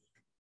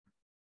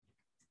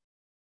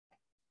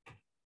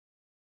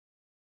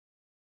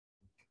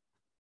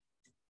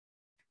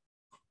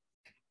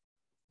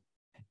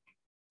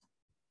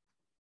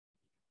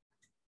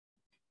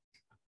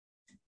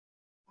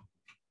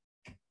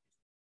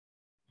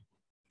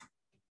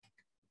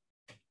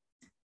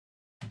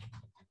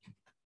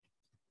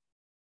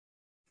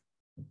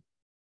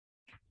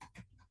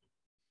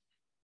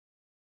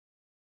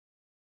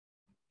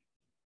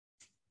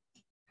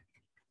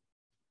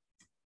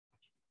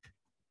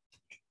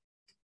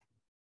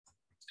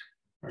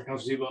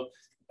 Accounts receivable.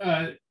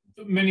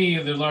 Many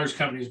of the large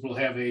companies will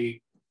have a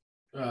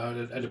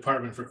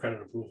department for credit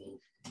approval.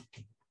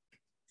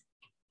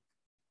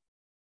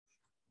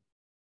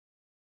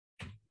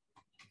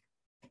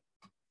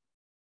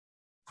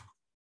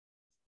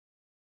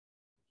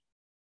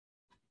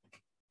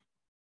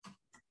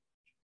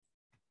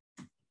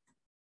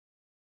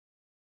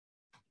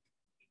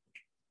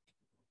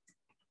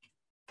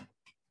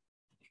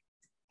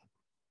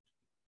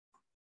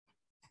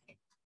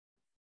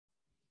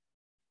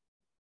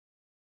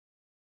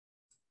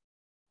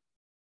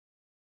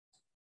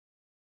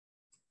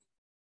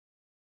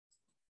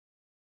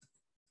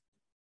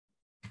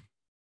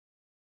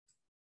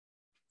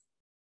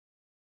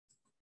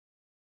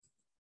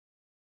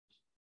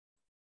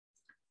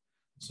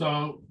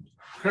 So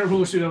credit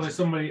approval should have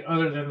somebody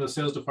other than the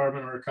sales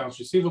department or accounts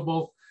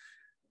receivable.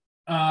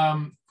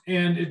 And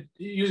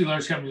usually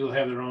large companies will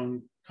have their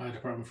own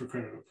department for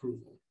credit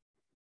approval.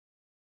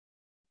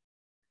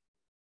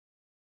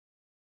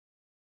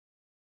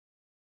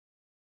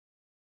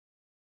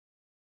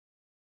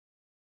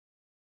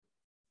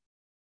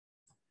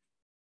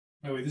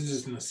 By the way, this is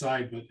just an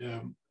aside, but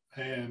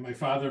my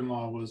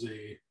father-in-law was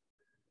a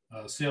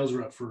sales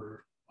rep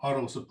for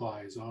auto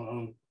supplies,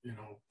 auto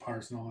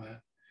parts and all that.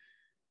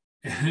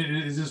 And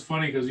it's just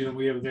funny because they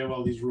have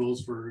all these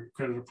rules for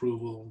credit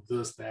approval,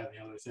 this, that, and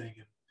the other thing.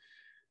 And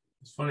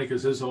it's funny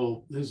because his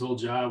whole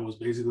job was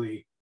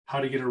basically how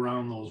to get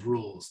around those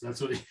rules. That's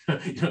what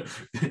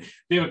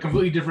they have a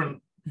completely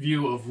different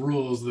view of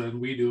rules than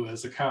we do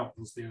as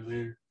accountants.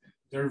 Their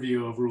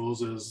view of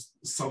rules is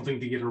something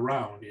to get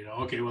around.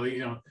 Okay, well,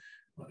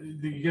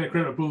 you get a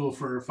credit approval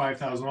for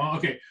 $5,000.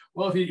 Okay,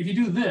 well, if you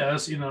do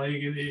this,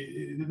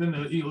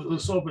 then you'll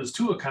open as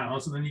 2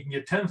 accounts, and then you can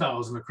get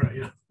 $10,000 of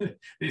credit.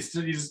 They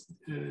just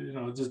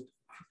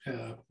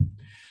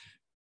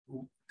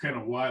kind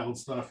of wild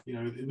stuff.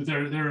 But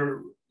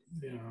their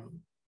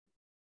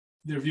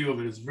view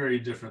of it is very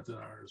different than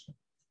ours.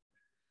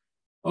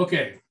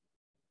 Okay.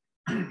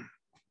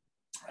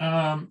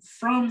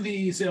 From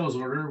the sales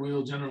order,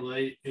 we'll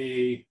generate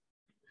a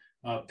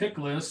pick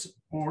list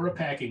or a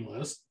packing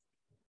list.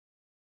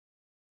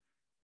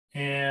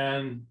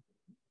 And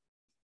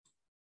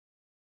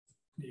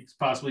it's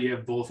possible you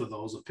have both of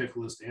those, a pick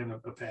list and a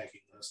packing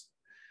list.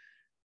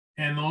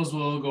 And those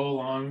will go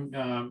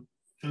along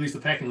at least the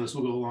packing list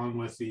will go along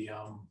with the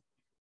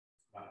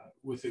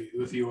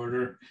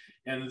order,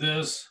 and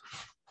this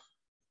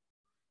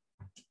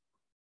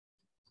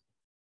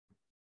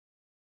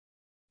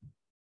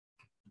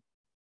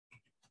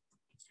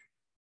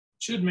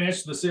should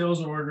match the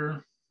sales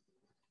order.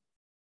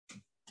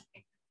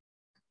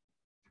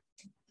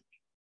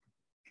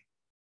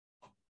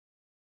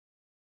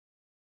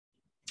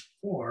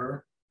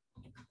 Or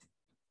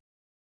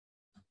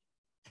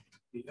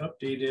be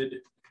updated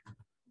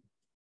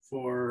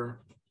for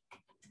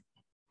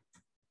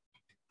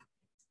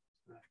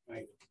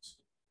items.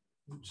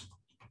 Oops.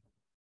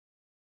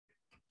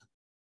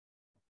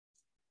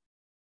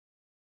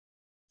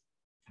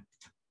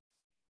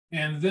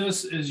 And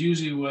this is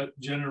usually what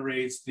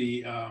generates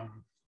the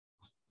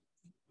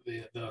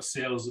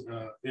sales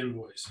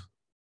invoice.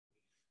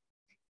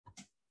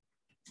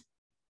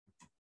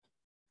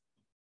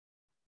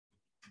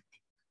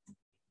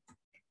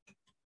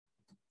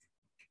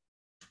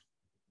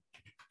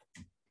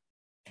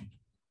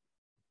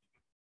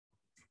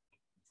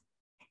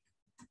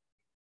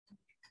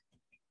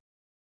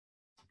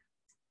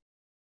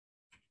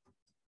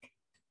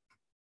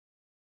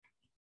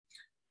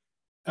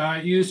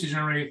 Used to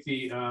generate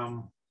the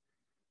hold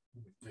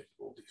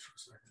these for a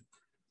second.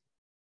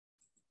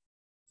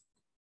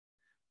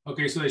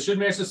 Okay, so they should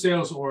match the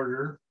sales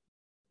order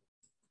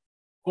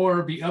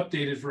or be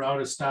updated for out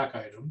of stock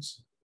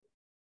items.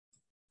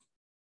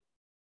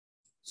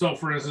 So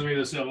for instance, maybe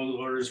the sales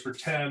orders for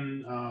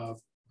 10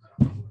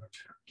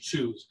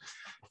 shoes.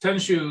 10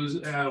 shoes,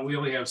 we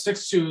only have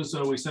 6 shoes,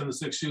 so we send the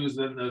 6 shoes,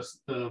 then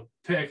the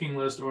packing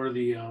list or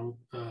the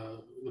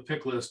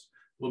pick list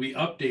will be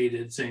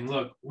updated saying,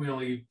 look, we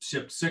only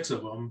shipped 6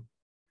 of them.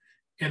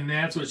 And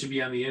that's what should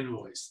be on the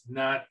invoice,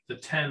 not the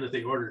 10 that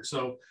they ordered.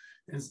 So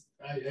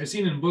I've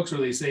seen in books where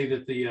they say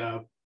that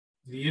the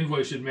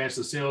invoice should match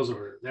the sales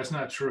order. That's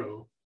not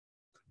true.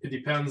 It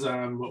depends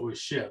on what was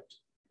shipped.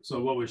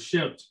 So what was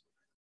shipped,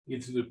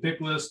 either the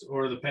pick list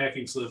or the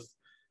packing slip,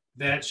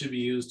 that should be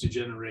used to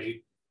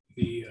generate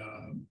the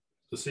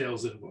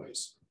sales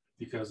invoice,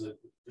 because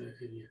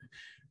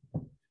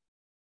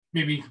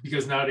maybe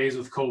because nowadays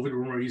with COVID,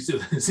 we're more used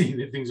to seeing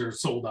that things are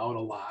sold out a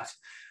lot,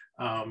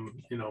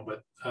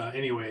 but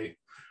anyway,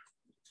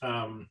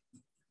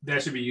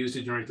 that should be used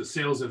to generate the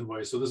sales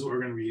invoice. So this is what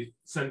we're going to be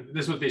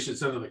this is what they should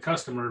send to the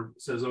customer.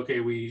 Says, okay,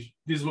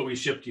 this is what we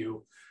shipped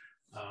you,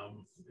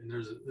 and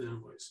there's an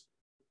invoice.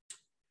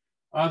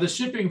 The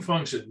shipping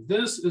function.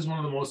 This is one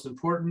of the most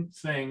important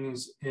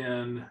things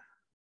in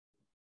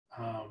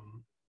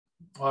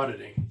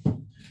auditing,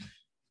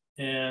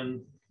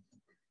 and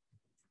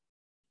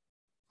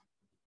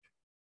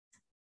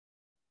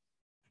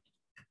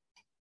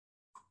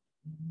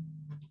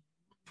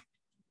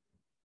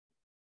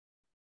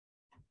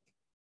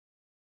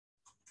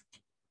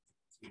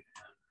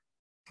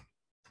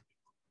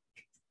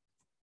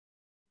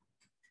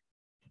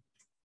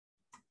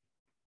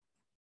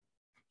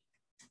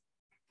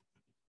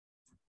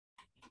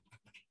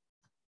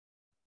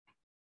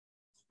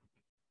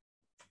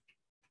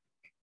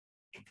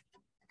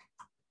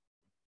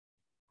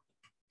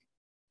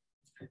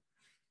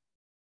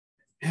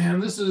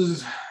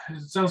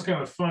it sounds kind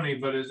of funny,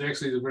 but it's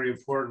actually a very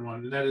important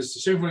one. And that is,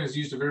 the shipping function is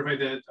used to verify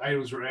that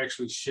items were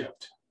actually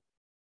shipped.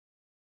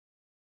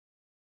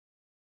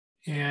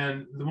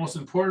 And the most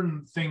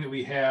important thing that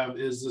we have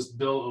is this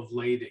bill of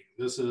lading.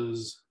 This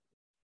is,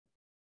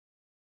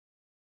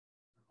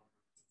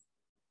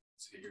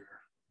 let's see here.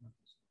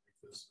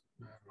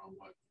 I don't know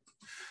what.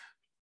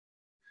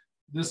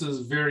 This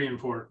is very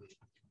important.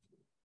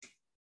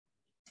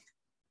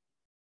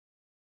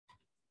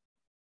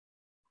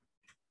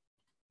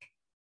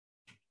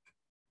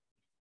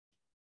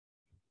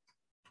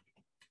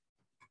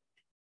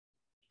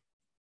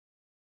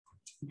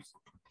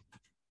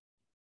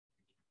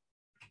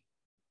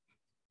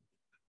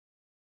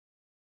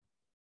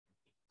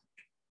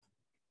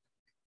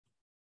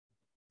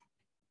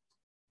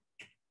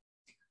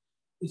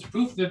 It's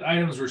proof that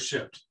items were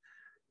shipped.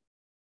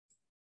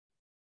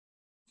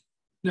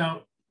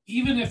 Now,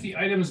 even if the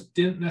items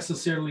didn't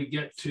necessarily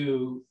get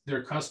to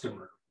their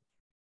customer,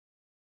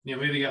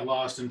 maybe they got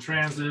lost in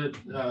transit,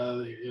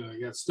 they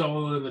got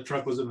stolen, the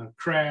truck was in a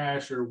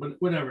crash, or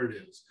whatever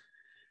it is.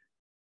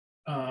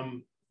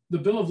 The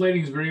bill of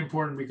lading is very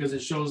important because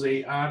it shows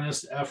a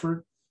honest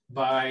effort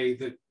by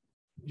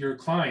your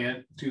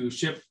client to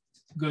ship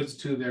goods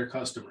to their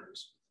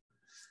customers.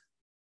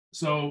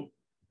 So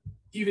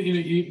even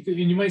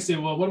you might say,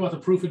 well, what about the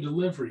proof of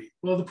delivery?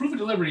 Well, the proof of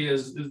delivery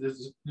is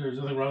there's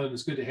nothing wrong with it.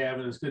 It's good to have,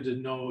 and it's good to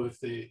know if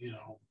they,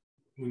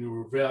 when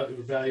you're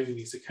valuing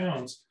these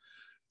accounts.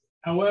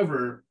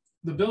 However,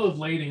 the bill of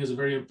lading is a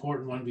very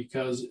important one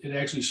because it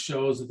actually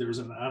shows that there was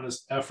an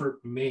honest effort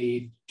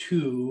made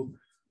to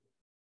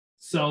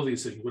sell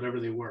these things,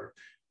 whatever they were.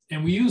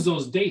 And we use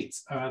those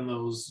dates on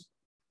those,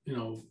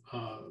 the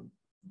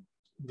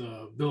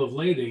bill of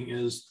lading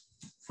as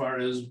far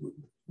as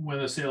when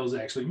the sale is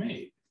actually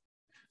made.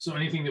 So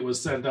anything that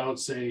was sent out,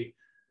 say,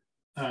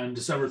 on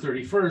December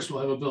 31st, will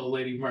have a bill of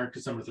lading marked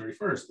December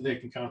 31st. They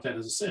can count that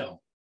as a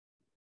sale.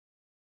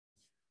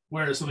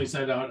 Whereas something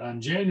sent out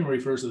on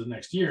January 1st of the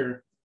next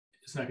year,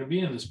 it's not going to be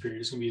in this period.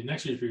 It's going to be in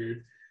next year's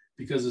period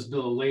because this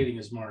bill of lading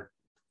is marked.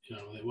 You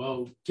know,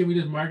 well, can we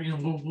just mark? You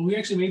know, well, we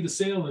actually made the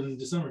sale in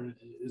December.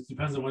 It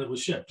depends on when it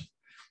was shipped.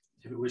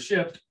 If it was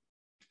shipped,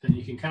 then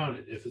you can count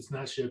it. If it's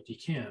not shipped, you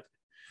can't.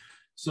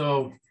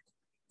 So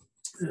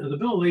the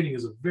bill of lading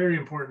is a very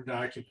important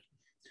document.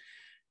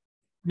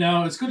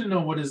 Now, it's good to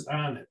know what is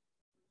on it.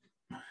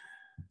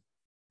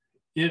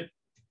 It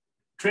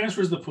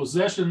transfers the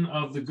possession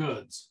of the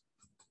goods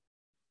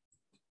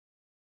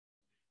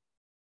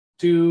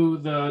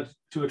to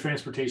a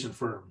transportation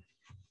firm.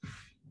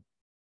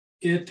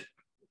 It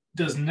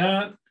does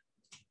not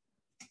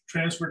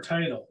transfer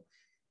title.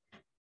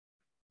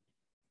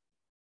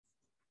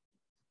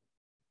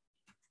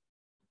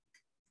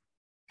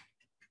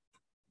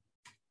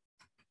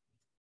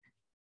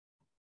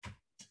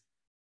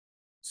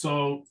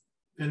 So,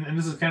 and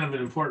this is kind of an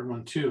important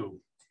one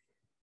too.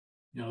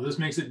 You know, this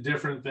makes it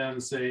different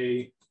than,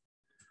 say,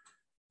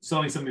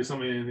 selling something to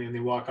somebody and they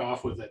walk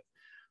off with it.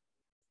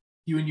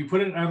 When you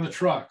put it on the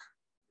truck,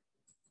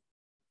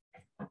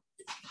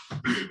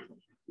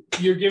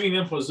 you're giving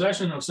them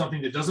possession of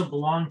something that doesn't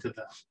belong to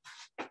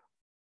them.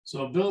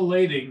 So a bill of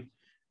lading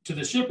to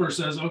the shipper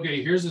says,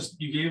 okay, here's this,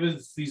 you gave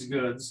us these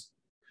goods.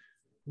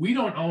 We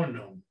don't own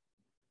them,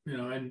 you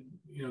know, and,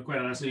 you know, quite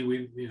honestly,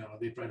 you know,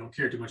 they probably don't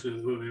care too much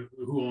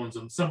who owns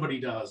them. Somebody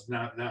does,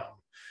 not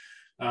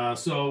them.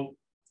 So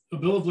a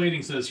bill of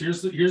lading says,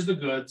 here's the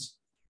goods.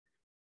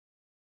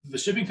 The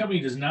shipping company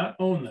does not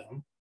own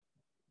them.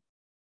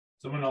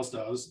 Someone else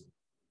does,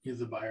 either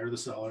the buyer or the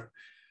seller.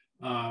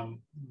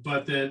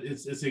 But that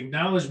it's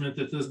acknowledgement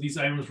that these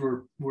items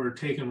were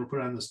taken, were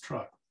put on this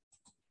truck.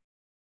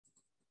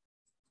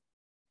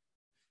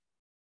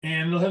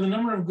 And it'll have the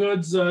number of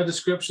goods,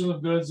 description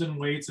of goods and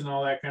weights and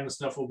all that kind of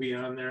stuff will be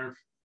on there.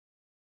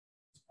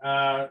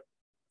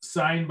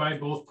 Signed by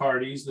both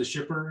parties, the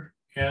shipper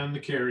and the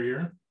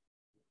carrier.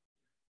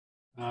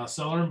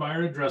 Seller and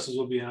buyer addresses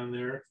will be on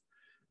there.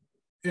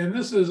 And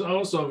this is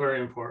also very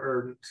important,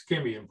 or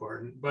can be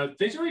important, but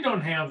they really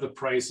don't have the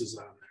prices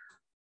on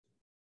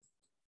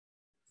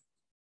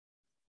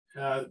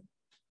there.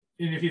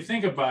 And if you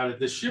think about it,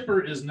 the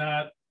shipper is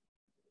not,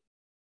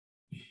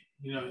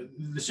 you know,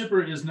 the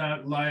shipper is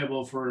not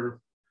liable for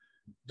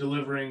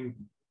delivering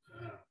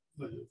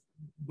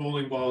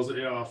bowling balls,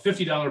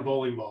 $50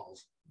 bowling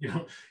balls. You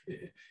know,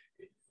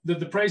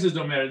 the prices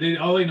don't matter.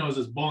 All they know is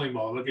it's bowling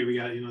ball. Okay, we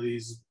got, you know,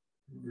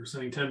 we're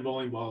sending 10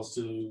 bowling balls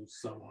to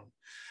someone.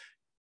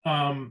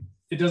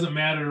 It doesn't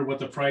matter what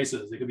the price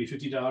is. It could be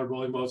 $50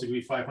 bowling balls, it could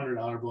be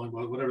 $500 bowling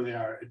balls, whatever they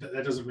are.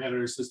 That doesn't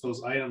matter. It's just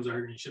those items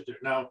are going to ship there.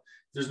 Now, if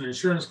there's an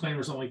insurance claim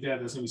or something like that,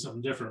 that's going to be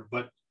something different.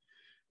 But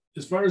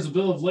as far as the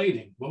bill of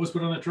lading, what was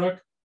put on the truck?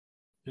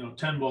 You know,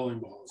 10 bowling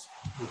balls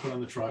were put on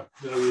the truck.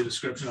 That'll be a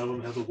description of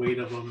them, have the weight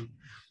of them,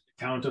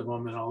 count of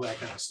them, and all that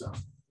kind of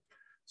stuff.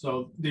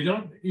 So they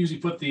don't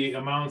usually put the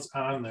amounts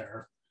on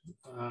there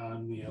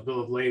on the bill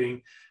of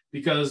lading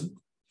because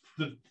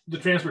the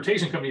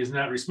transportation company is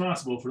not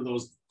responsible for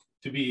those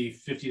to be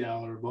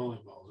 $50 bowling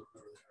balls or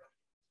whatever they are.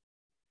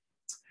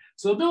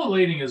 So the bill of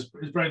lading is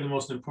probably the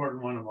most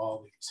important one of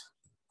all these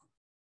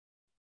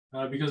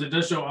because it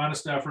does show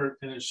honest effort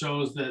and it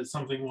shows that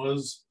something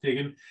was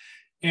taken.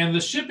 And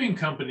the shipping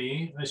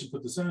company, I should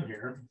put this on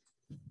here.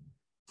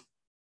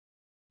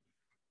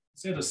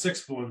 Let's add a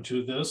sixth one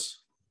to this.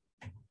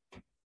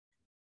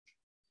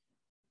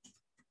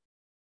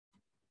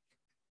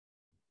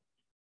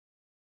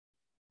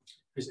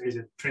 As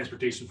a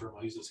transportation firm,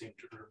 I'll use the same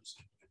terms.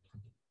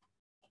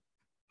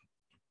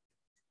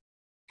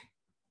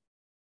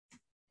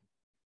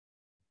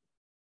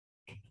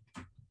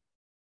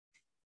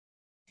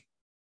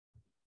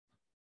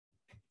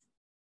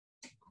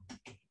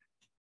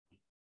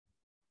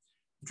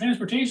 The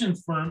transportation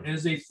firm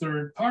is a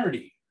third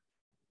party.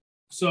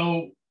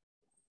 So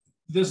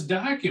this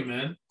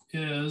document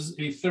is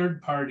a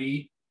third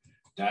party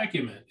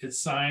document.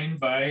 It's signed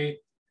by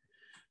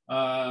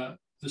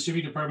the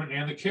shipping department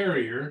and the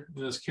carrier.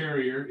 And this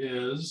carrier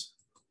is,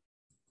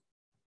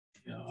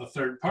 you know, a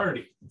third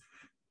party.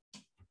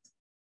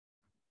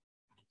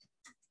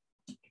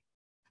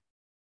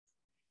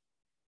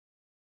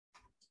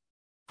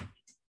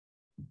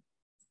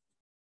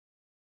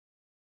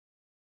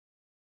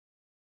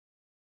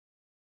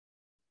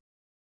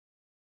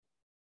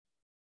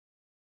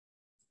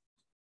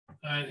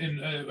 I'm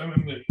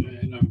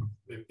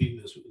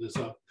beating this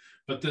up,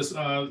 but this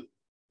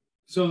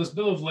so this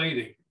bill of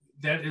lading,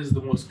 that is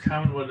the most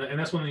common one, and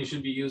that's one that you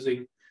should be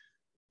using.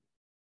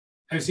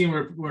 I've seen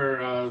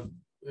where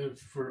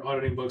for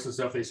auditing books and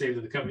stuff, they say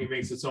that the company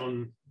makes its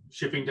own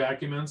shipping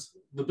documents.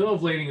 The bill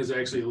of lading is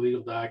actually a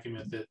legal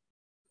document that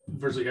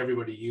virtually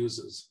everybody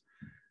uses.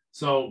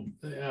 So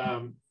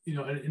you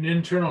know, an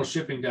internal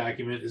shipping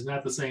document is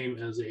not the same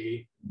as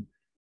a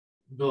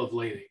bill of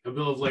lading. A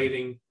bill of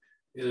lading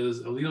is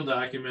a legal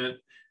document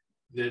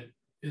that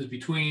is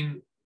between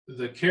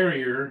the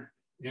carrier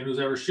and who's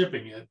ever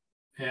shipping it,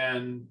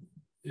 and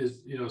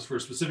is, you know, for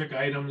specific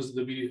items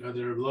that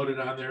are loaded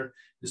on there,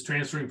 is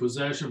transferring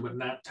possession but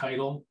not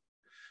title.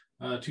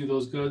 to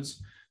those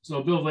goods.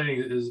 So bill of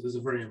lading is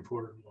a very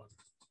important one.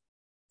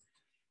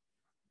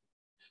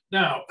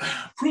 Now,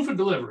 proof of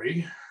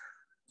delivery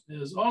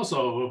is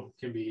also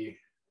can be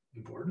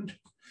important.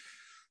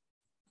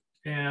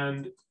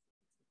 And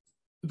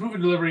the proof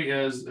of delivery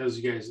is, as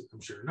you guys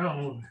I'm sure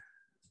know,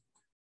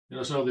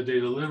 it'll show the date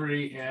of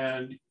delivery,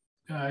 and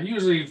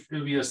usually it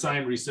would be a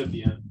signed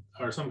recipient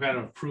or some kind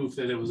of proof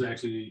that it was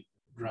actually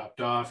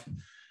dropped off.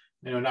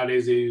 You know,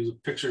 nowadays they use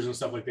pictures and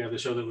stuff like that to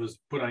show that it was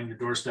put on your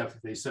doorstep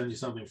if they send you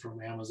something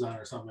from Amazon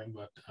or something.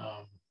 But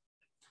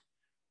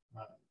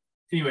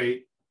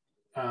anyway,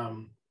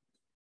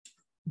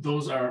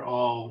 those are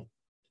all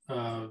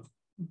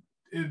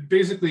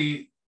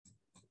basically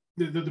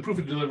the proof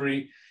of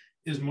delivery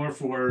is more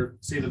for,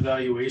 say, the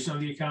valuation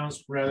of the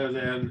accounts rather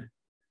than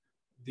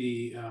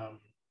the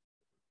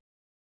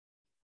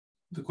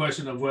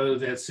question of whether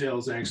that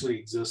sales actually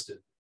existed,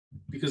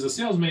 because the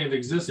sales may have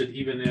existed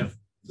even if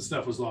the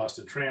stuff was lost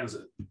in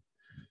transit.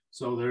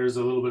 So there's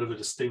a little bit of a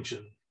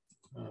distinction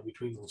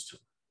between those two.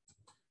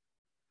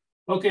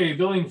 Okay,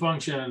 billing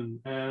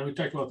function. We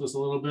talked about this a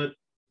little bit.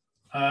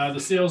 The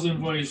sales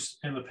invoice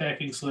and the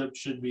packing slip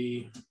should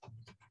be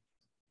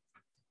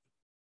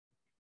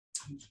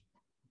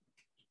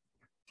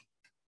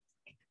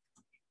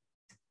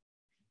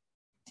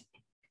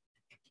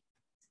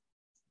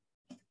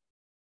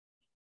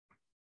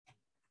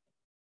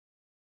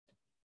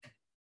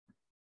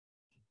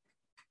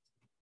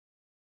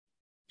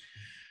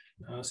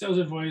sales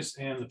invoice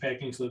and the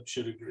packing slip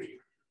should agree.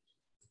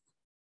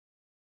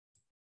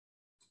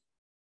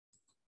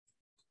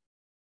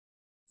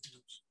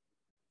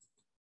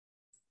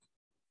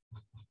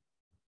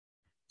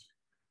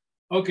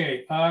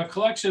 Okay,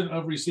 collection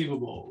of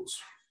receivables.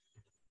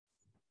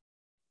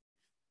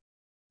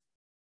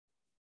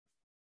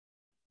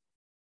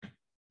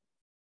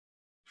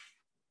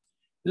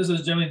 This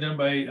is generally done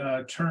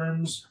by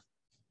terms.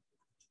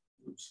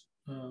 Oops.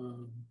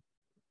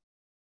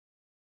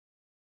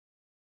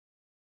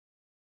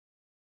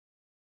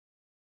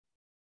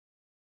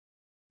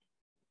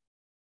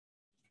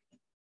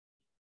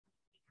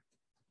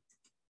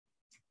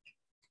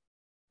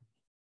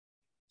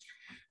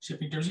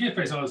 Shipping terms, you get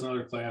price always in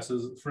other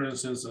classes. For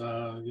instance,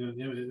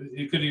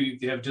 you could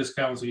have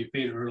discounts if you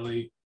paid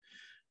early.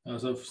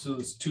 So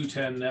it's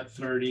 210 net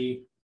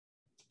 30.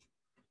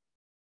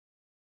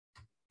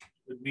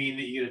 Would mean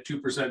that you get a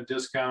 2%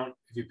 discount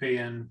if you pay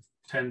in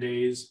 10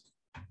 days,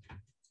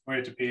 or you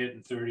have to pay it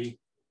in 30.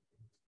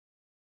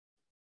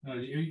 Do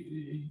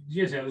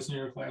you guys have this in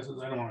your classes?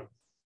 I don't want to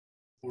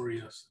bore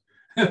you.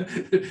 I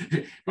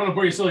don't want to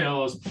bore you silly.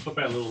 I'll put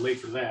that a little late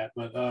for that,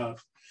 but.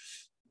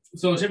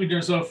 So shipping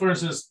terms. So for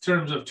instance,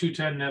 terms of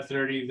 210 net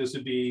 30, this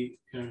would be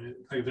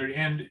like 30,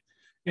 and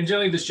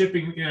generally the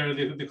shipping,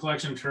 the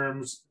collection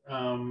terms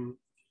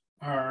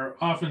are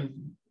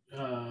often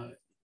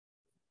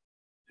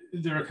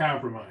they're a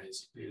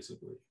compromise,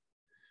 basically.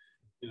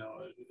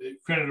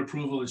 Credit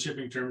approval and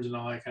shipping terms and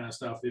all that kind of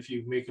stuff. If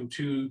you make them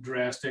too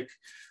drastic,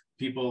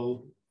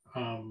 people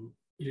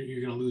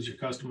you're going to lose your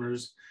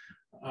customers.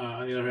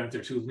 On the other hand, if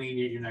they're too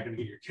lenient, you're not going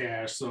to get your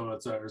cash. So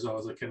there's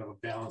always a kind of a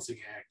balancing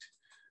act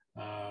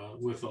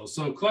with those.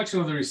 So collection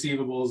of the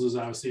receivables is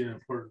obviously an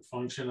important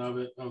function of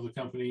the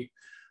company,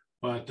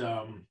 but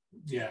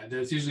yeah,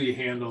 that's usually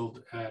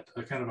handled at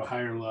a kind of a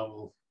higher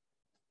level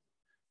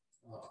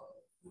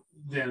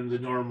than the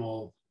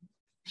normal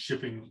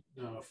shipping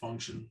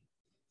function.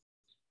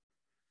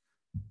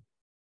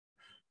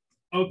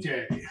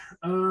 Okay.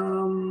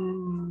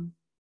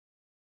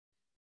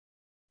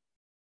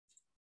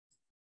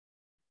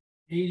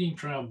 Aging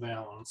trial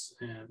balance,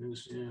 and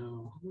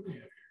what do we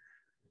have here?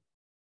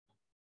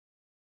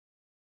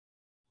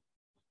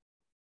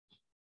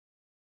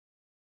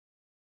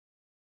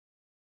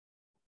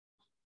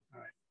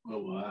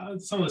 Well,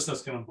 some of this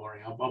stuff's kind of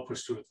boring. I'll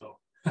push through it though.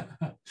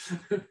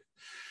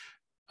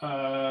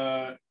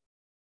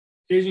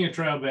 Aging a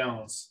trial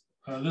balance.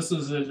 This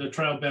is a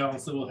trial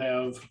balance that will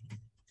have.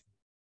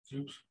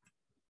 Oops.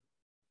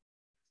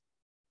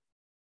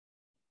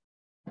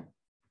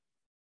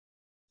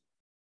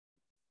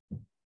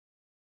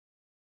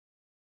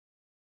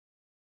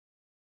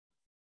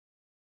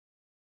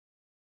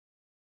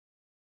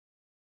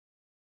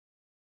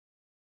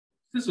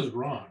 This is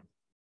wrong.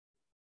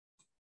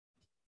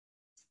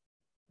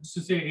 Let's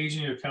just say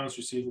aging of accounts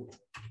receivable.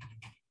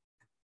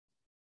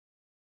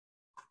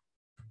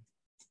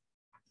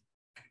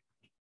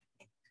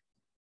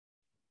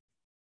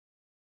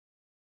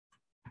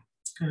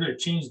 I'm going to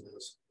change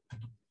this.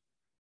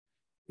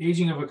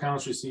 Aging of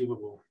accounts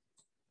receivable.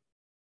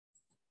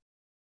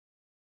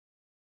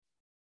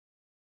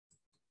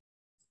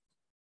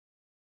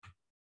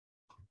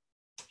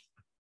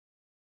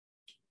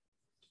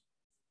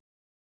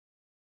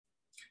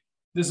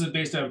 This is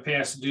based on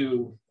past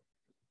due.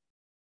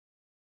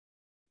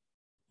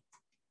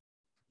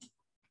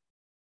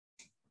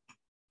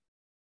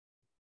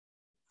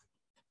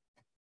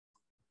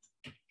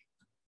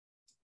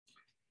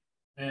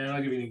 And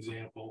I'll give you an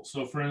example.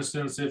 So for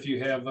instance, if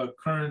you have a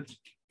current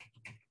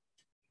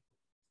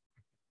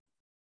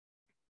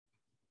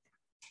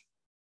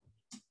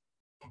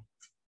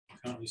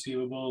account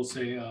receivable,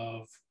 say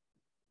of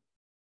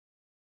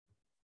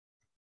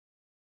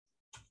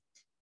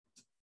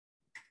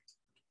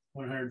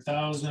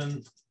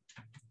 $100,000.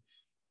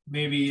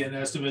 Maybe an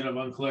estimate of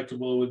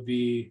uncollectible would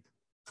be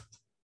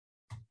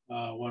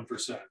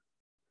 1%.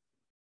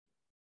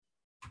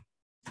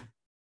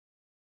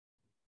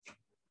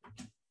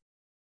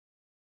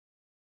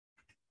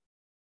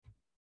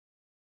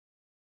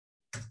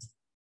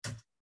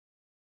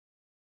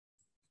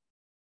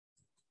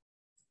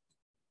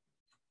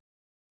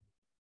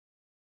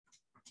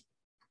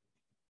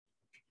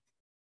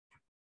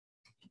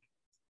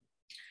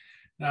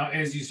 Now,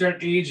 as you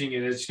start aging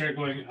it, as you start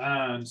going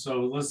on,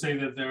 so let's say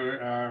that there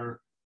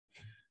are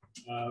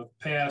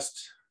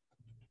past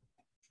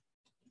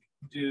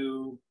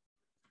due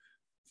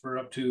for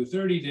up to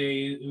 30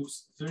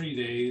 days, 30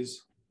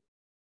 days.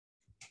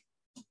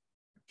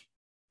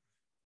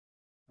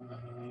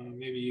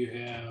 Maybe you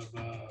have,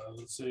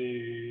 let's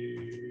say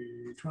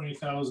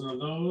 20,000 of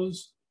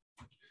those,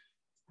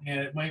 and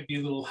it might be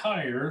a little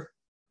higher.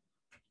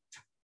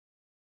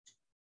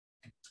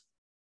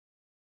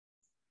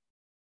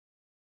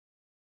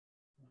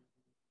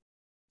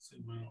 Say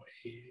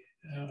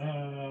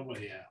 108, well,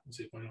 yeah, let's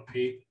say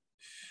 0.08.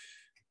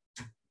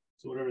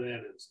 So whatever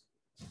that is,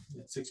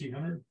 that's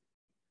 1,600.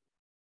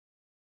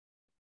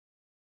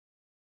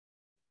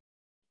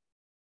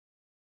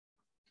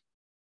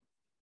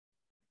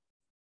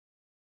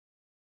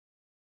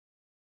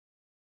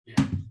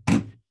 Yeah.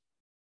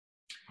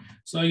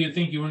 So you'd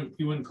think you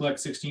wouldn't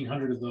collect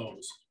 1,600 of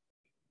those.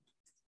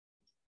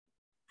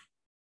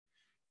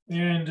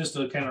 And just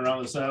to kind of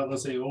round this out,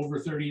 let's say over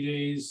 30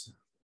 days.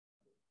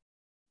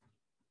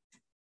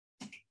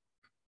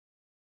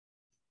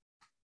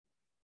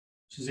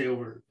 Should say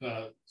over,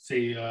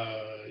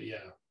 yeah.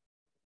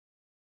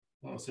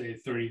 I'll say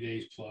 30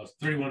 days plus,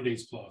 31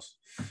 days plus.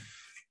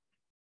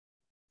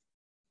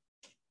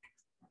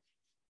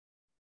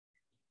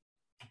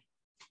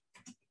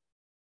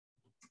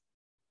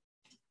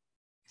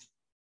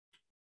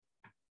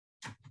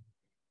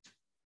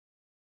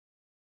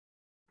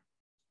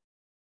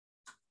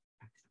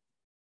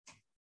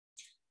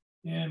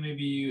 And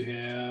maybe you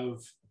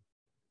have,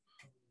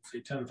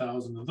 say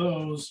 10,000 of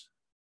those.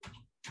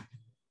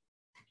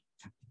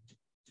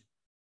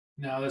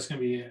 Now that's going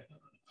to be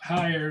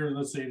higher.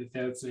 Let's say that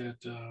that's at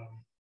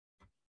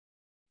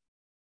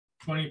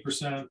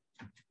 20%.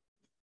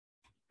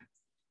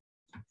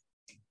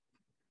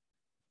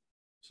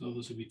 So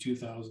this would be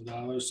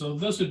 $2,000. So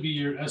this would be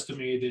your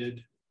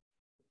estimated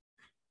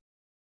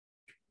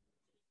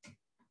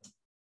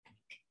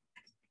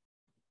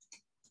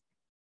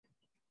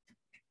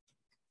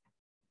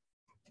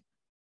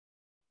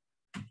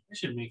I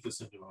should make this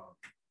into a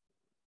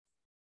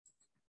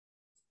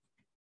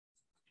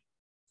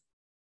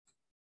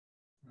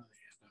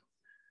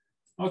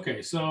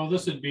okay, so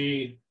this would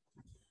be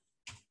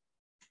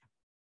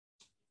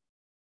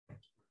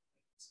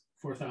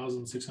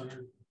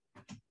 4,600.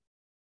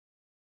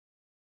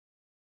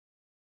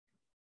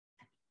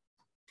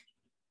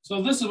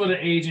 So this is what an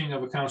aging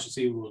of accounts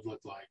receivable would look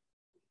like.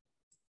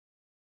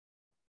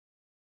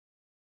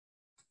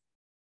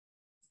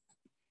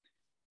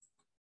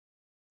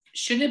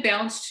 Shouldn't it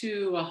bounce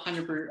to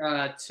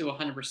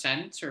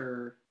 100%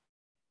 or?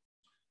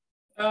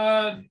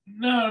 No,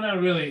 not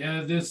really.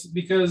 This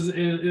because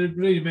it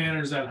really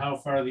matters on how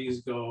far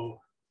these go.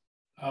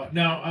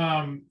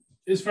 Now,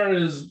 as far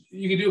as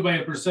you can do it by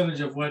a percentage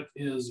of what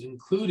is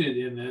included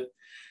in it.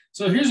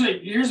 So here's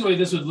the way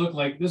this would look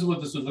like. This is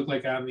what this would look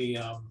like on the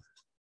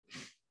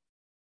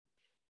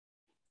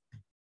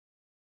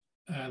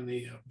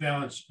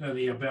balance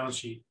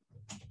sheet.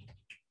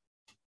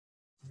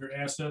 Your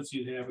assets,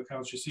 you'd have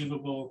accounts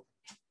receivable.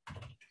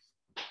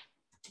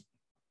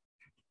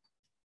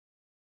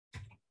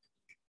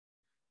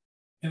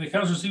 And the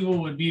accounts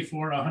receivable would be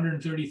for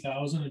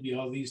 130,000. It'd be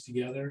all these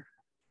together.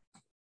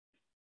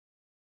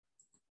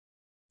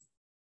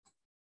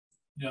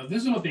 Now,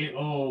 this is what they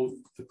owe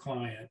the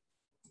client.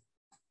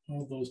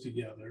 All those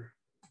together.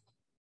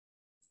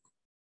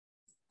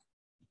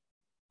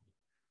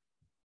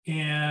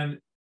 And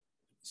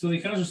so the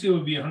accounts receivable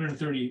would be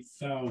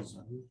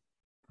 130,000.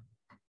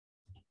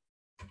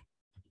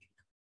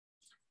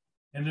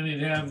 And then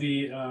they'd have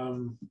the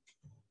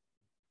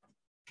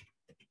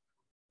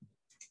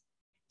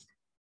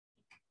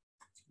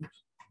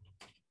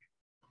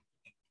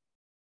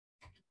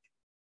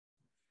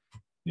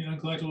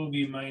uncollectible will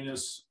be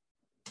minus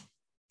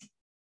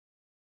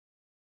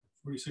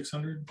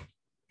 4,600.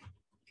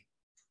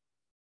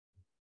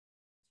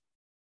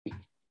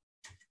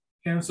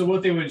 And so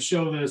what they would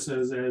show this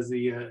as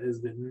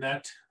the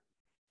net.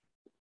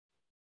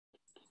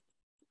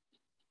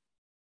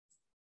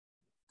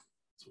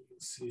 So we can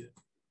see it.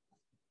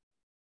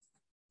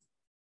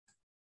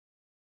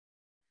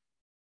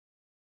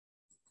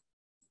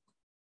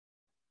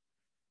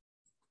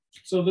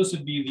 So this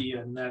would be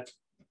the net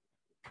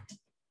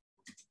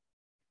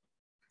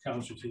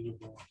accounts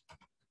receivable.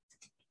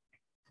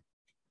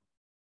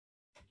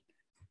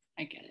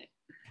 I get it.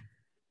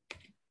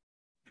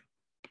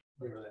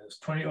 Whatever that is,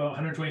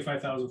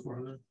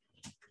 125,400.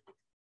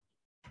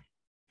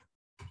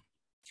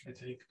 I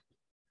think.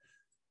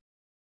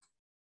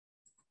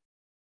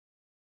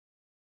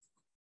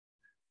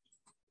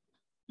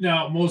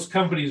 Now, most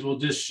companies will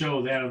just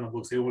show that in the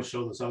books. They won't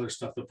show this other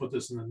stuff. They'll put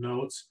this in the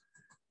notes.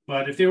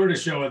 But if they were to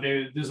show it,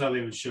 this is how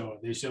they would show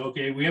it. They say,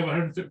 okay, we have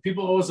 100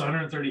 people owe us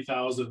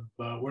 130,000,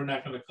 but we're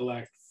not going to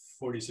collect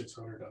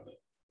 4,600 of it.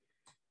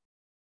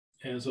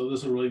 And so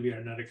this will really be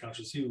our net accounts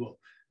receivable.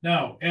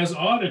 Now, as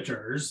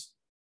auditors,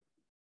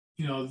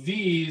 you know,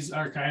 these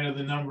are kind of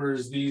the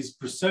numbers, these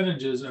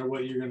percentages are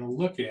what you're going to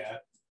look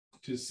at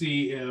to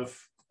see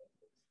if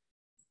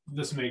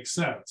this makes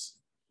sense.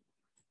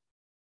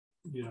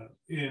 You know,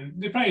 and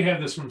they probably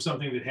have this from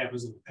something that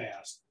happens in the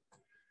past.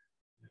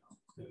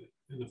 You know,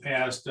 in the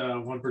past,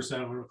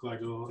 1% would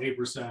collect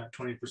 8%,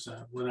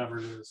 20%, whatever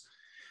it is.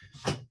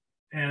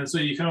 And so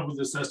you come up with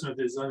this estimate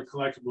that this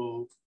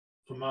uncollectible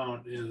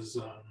amount is,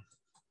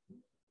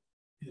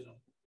 you know,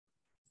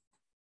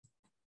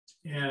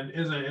 and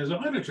as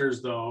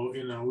auditors, though,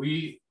 you know,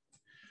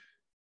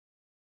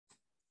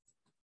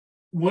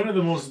 one of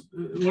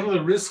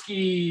the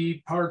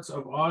risky parts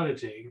of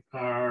auditing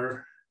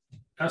are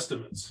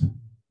estimates.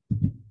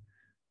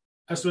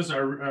 Estimates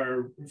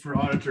are for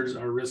auditors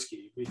are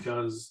risky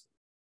because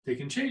they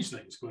can change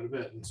things quite a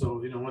bit. And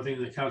so, you know, one thing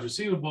in the accounts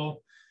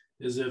receivable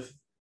is if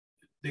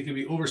they could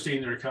be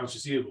overstating their accounts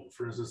receivable.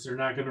 For instance, they're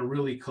not going to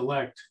really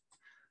collect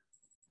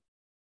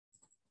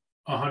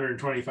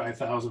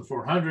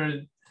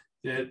 125,400.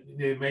 That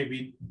they may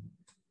be,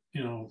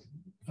 you know,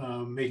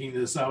 making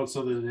this out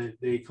so that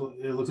it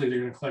looks like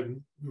they're going to collect,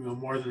 you know,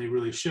 more than they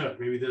really should.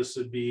 Maybe this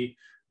would be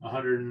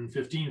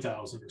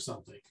 115,000 or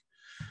something.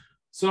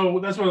 So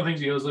that's one of the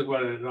things you always look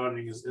at in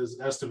auditing is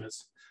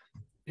estimates.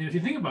 And if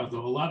you think about it,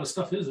 though, a lot of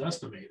stuff is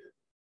estimated.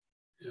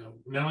 You know,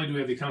 not only do we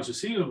have the accounts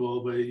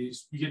receivable, but you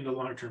get into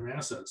long-term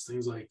assets,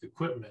 things like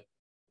equipment,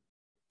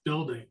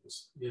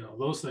 buildings, you know,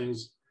 those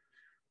things,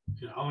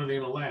 you know, how long are they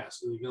going to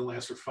last? Are they going to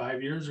last for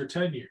 5 years or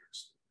 10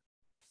 years?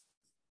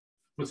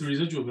 What's the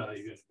residual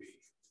value going to be?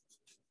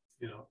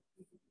 You know,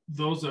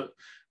 those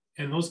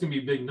can be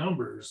big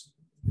numbers.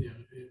 You know,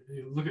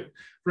 you look at,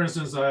 for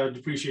instance,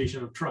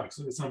 depreciation of trucks.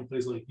 Look at some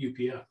place like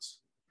UPS.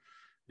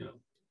 You know,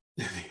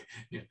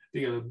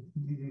 they got a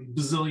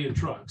bazillion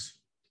trucks.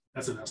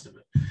 That's an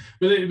estimate,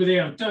 but they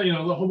have, you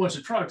know, a whole bunch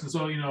of trucks, and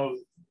so, you know,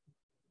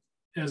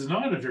 as an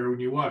auditor, when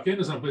you walk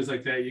into some place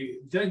like that,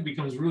 that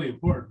becomes really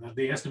important.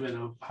 The estimate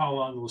of how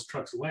long those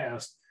trucks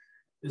last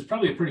is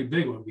probably a pretty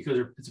big one because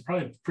it's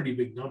probably a pretty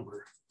big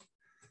number.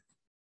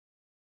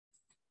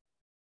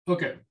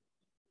 Okay.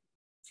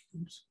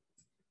 Oops.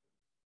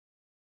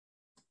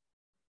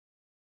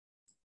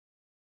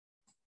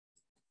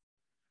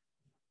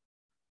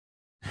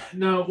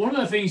 Now, one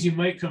of the things you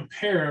might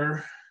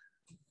compare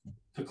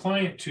the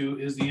client to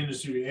is the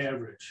industry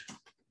average.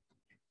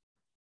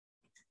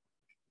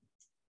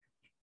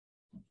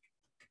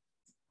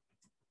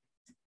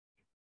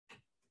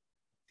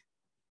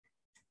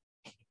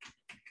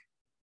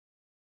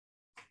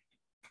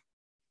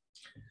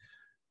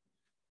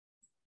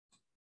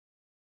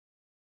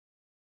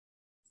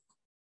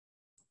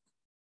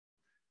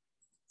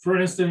 For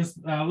instance,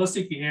 let's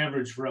take the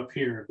average for up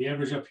here. The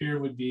average up here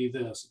would be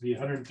this, it'd be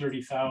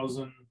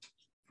 130,000.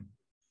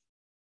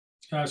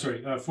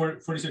 Sorry,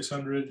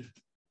 4,600.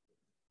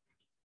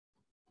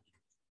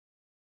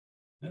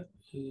 That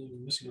is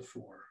missing a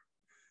 4.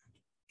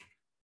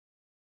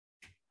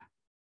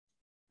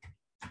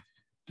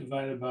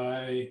 Divided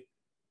by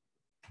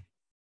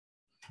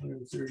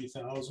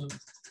 130,000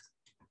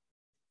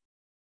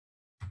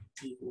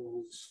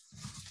 equals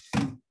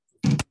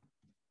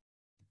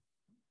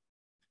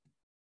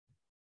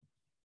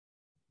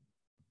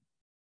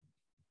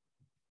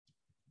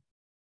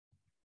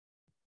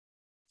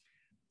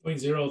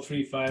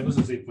 0.035.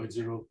 Let's say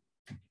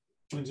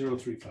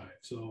 0.035.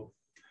 So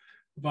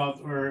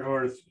about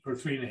or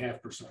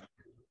 3.5%.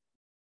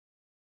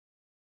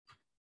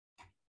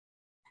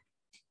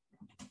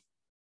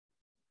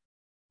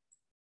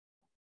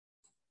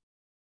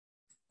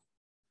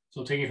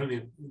 So taking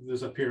from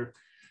this up here.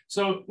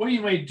 So what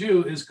you might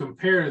do is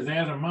compare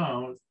that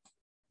amount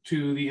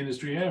to the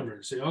industry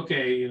average. Say,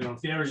 okay, you know, if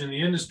the average in the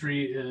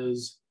industry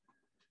is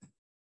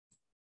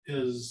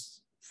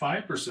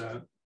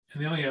 5%,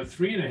 and they only have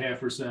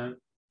 3.5%,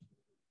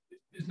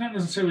 it's not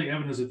necessarily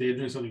evidence that they're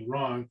doing something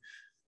wrong.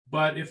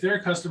 But if their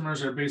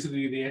customers are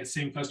basically the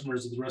same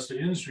customers that the rest of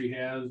the industry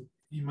has,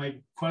 you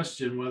might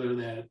question whether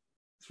that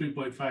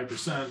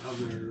 3.5%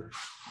 of their,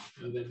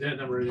 you know, that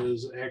number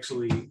is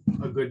actually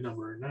a good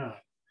number or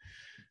not.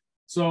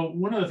 So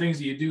one of the things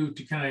that you do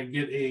to kind of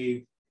get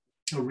a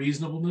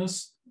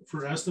reasonableness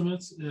for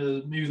estimates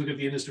is maybe look at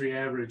the industry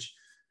average,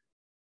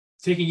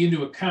 taking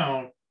into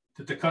account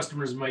that the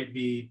customers might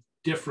be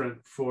different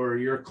for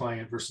your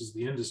client versus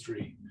the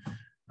industry.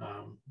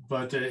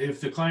 But if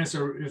the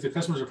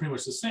customers are pretty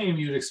much the same,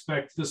 you'd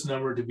expect this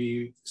number to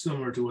be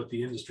similar to what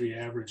the industry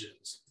average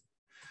is.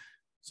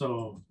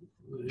 So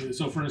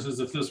for instance,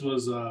 if this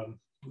was,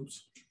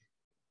 oops.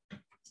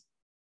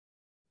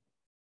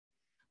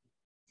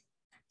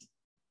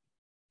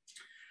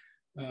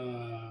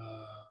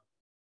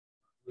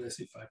 What did I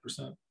say,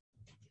 5%?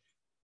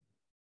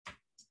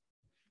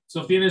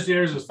 So if the industry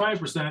errors was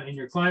 5% and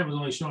your client was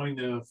only showing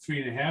the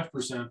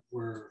 3.5%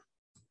 were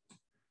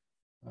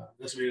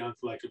estimated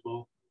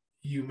uncollectible,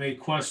 you may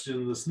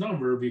question this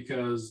number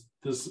because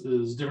this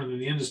is different than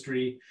the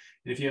industry.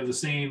 And if you have the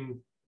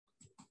same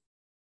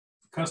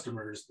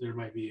customers, there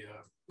might be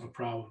a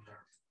problem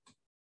there.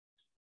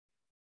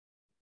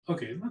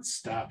 Okay, let's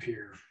stop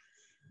here.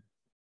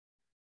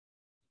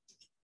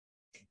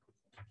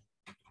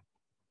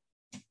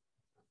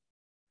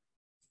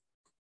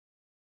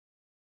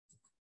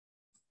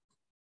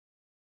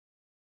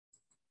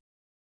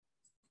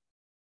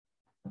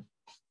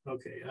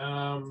 Okay,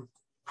 and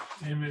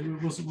maybe we'll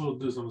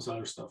do some of this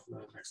other stuff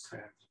next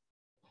time.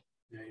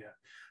 Yeah.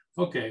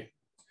 Okay,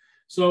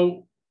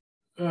 so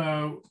what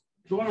I'm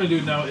going to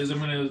do now is I'm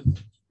going to,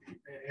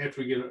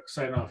 after we get a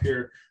sign off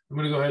here, I'm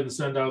going to go ahead and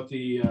send out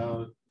the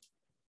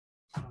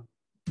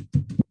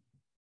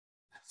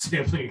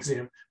sampling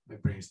exam. My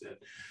brain's dead.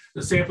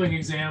 The sampling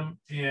exam,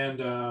 and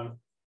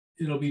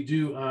it'll be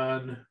due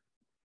on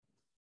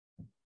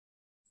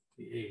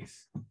the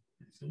 8th, I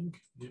think.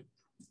 Yep.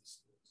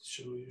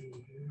 Show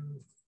you here.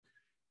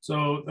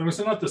 So I'm going to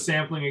send out the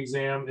sampling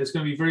exam. It's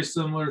going to be very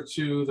similar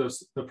to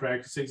the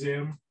practice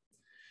exam,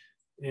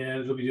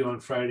 and it'll be due on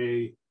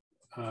Friday,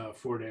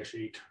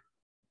 4-8.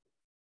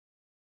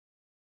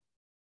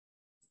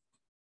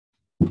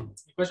 Any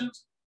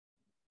questions?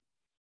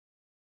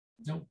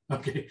 No.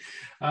 Okay.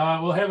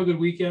 Well, have a good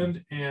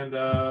weekend, and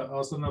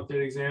I'll send an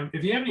updated exam.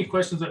 If you have any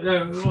questions,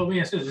 well, let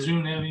me ask you: does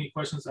anyone have any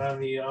questions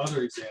on the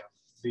other exam,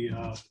 the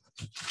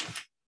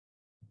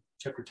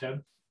chapter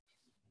 10?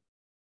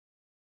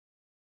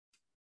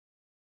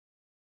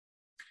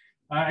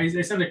 I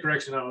sent a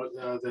correction out.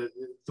 The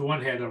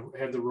one had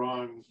the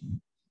wrong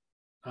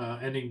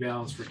ending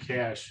balance for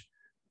cash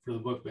for the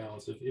book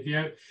balance. If you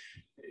have,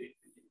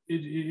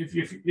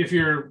 if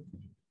your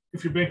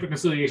bank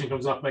reconciliation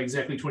comes off by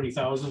exactly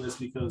 20,000, it's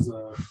because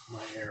of my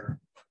error.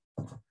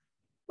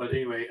 But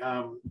anyway,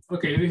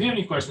 okay. If you have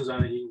any questions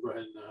on it, you can go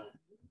ahead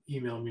and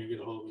email me or get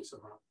a hold of me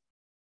somehow.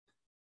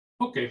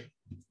 Okay.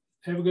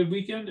 Have a good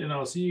weekend, and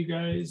I'll see you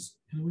guys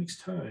in a week's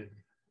time.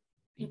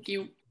 Thank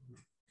you.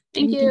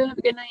 Thank you. Have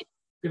a good night.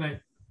 Good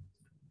night.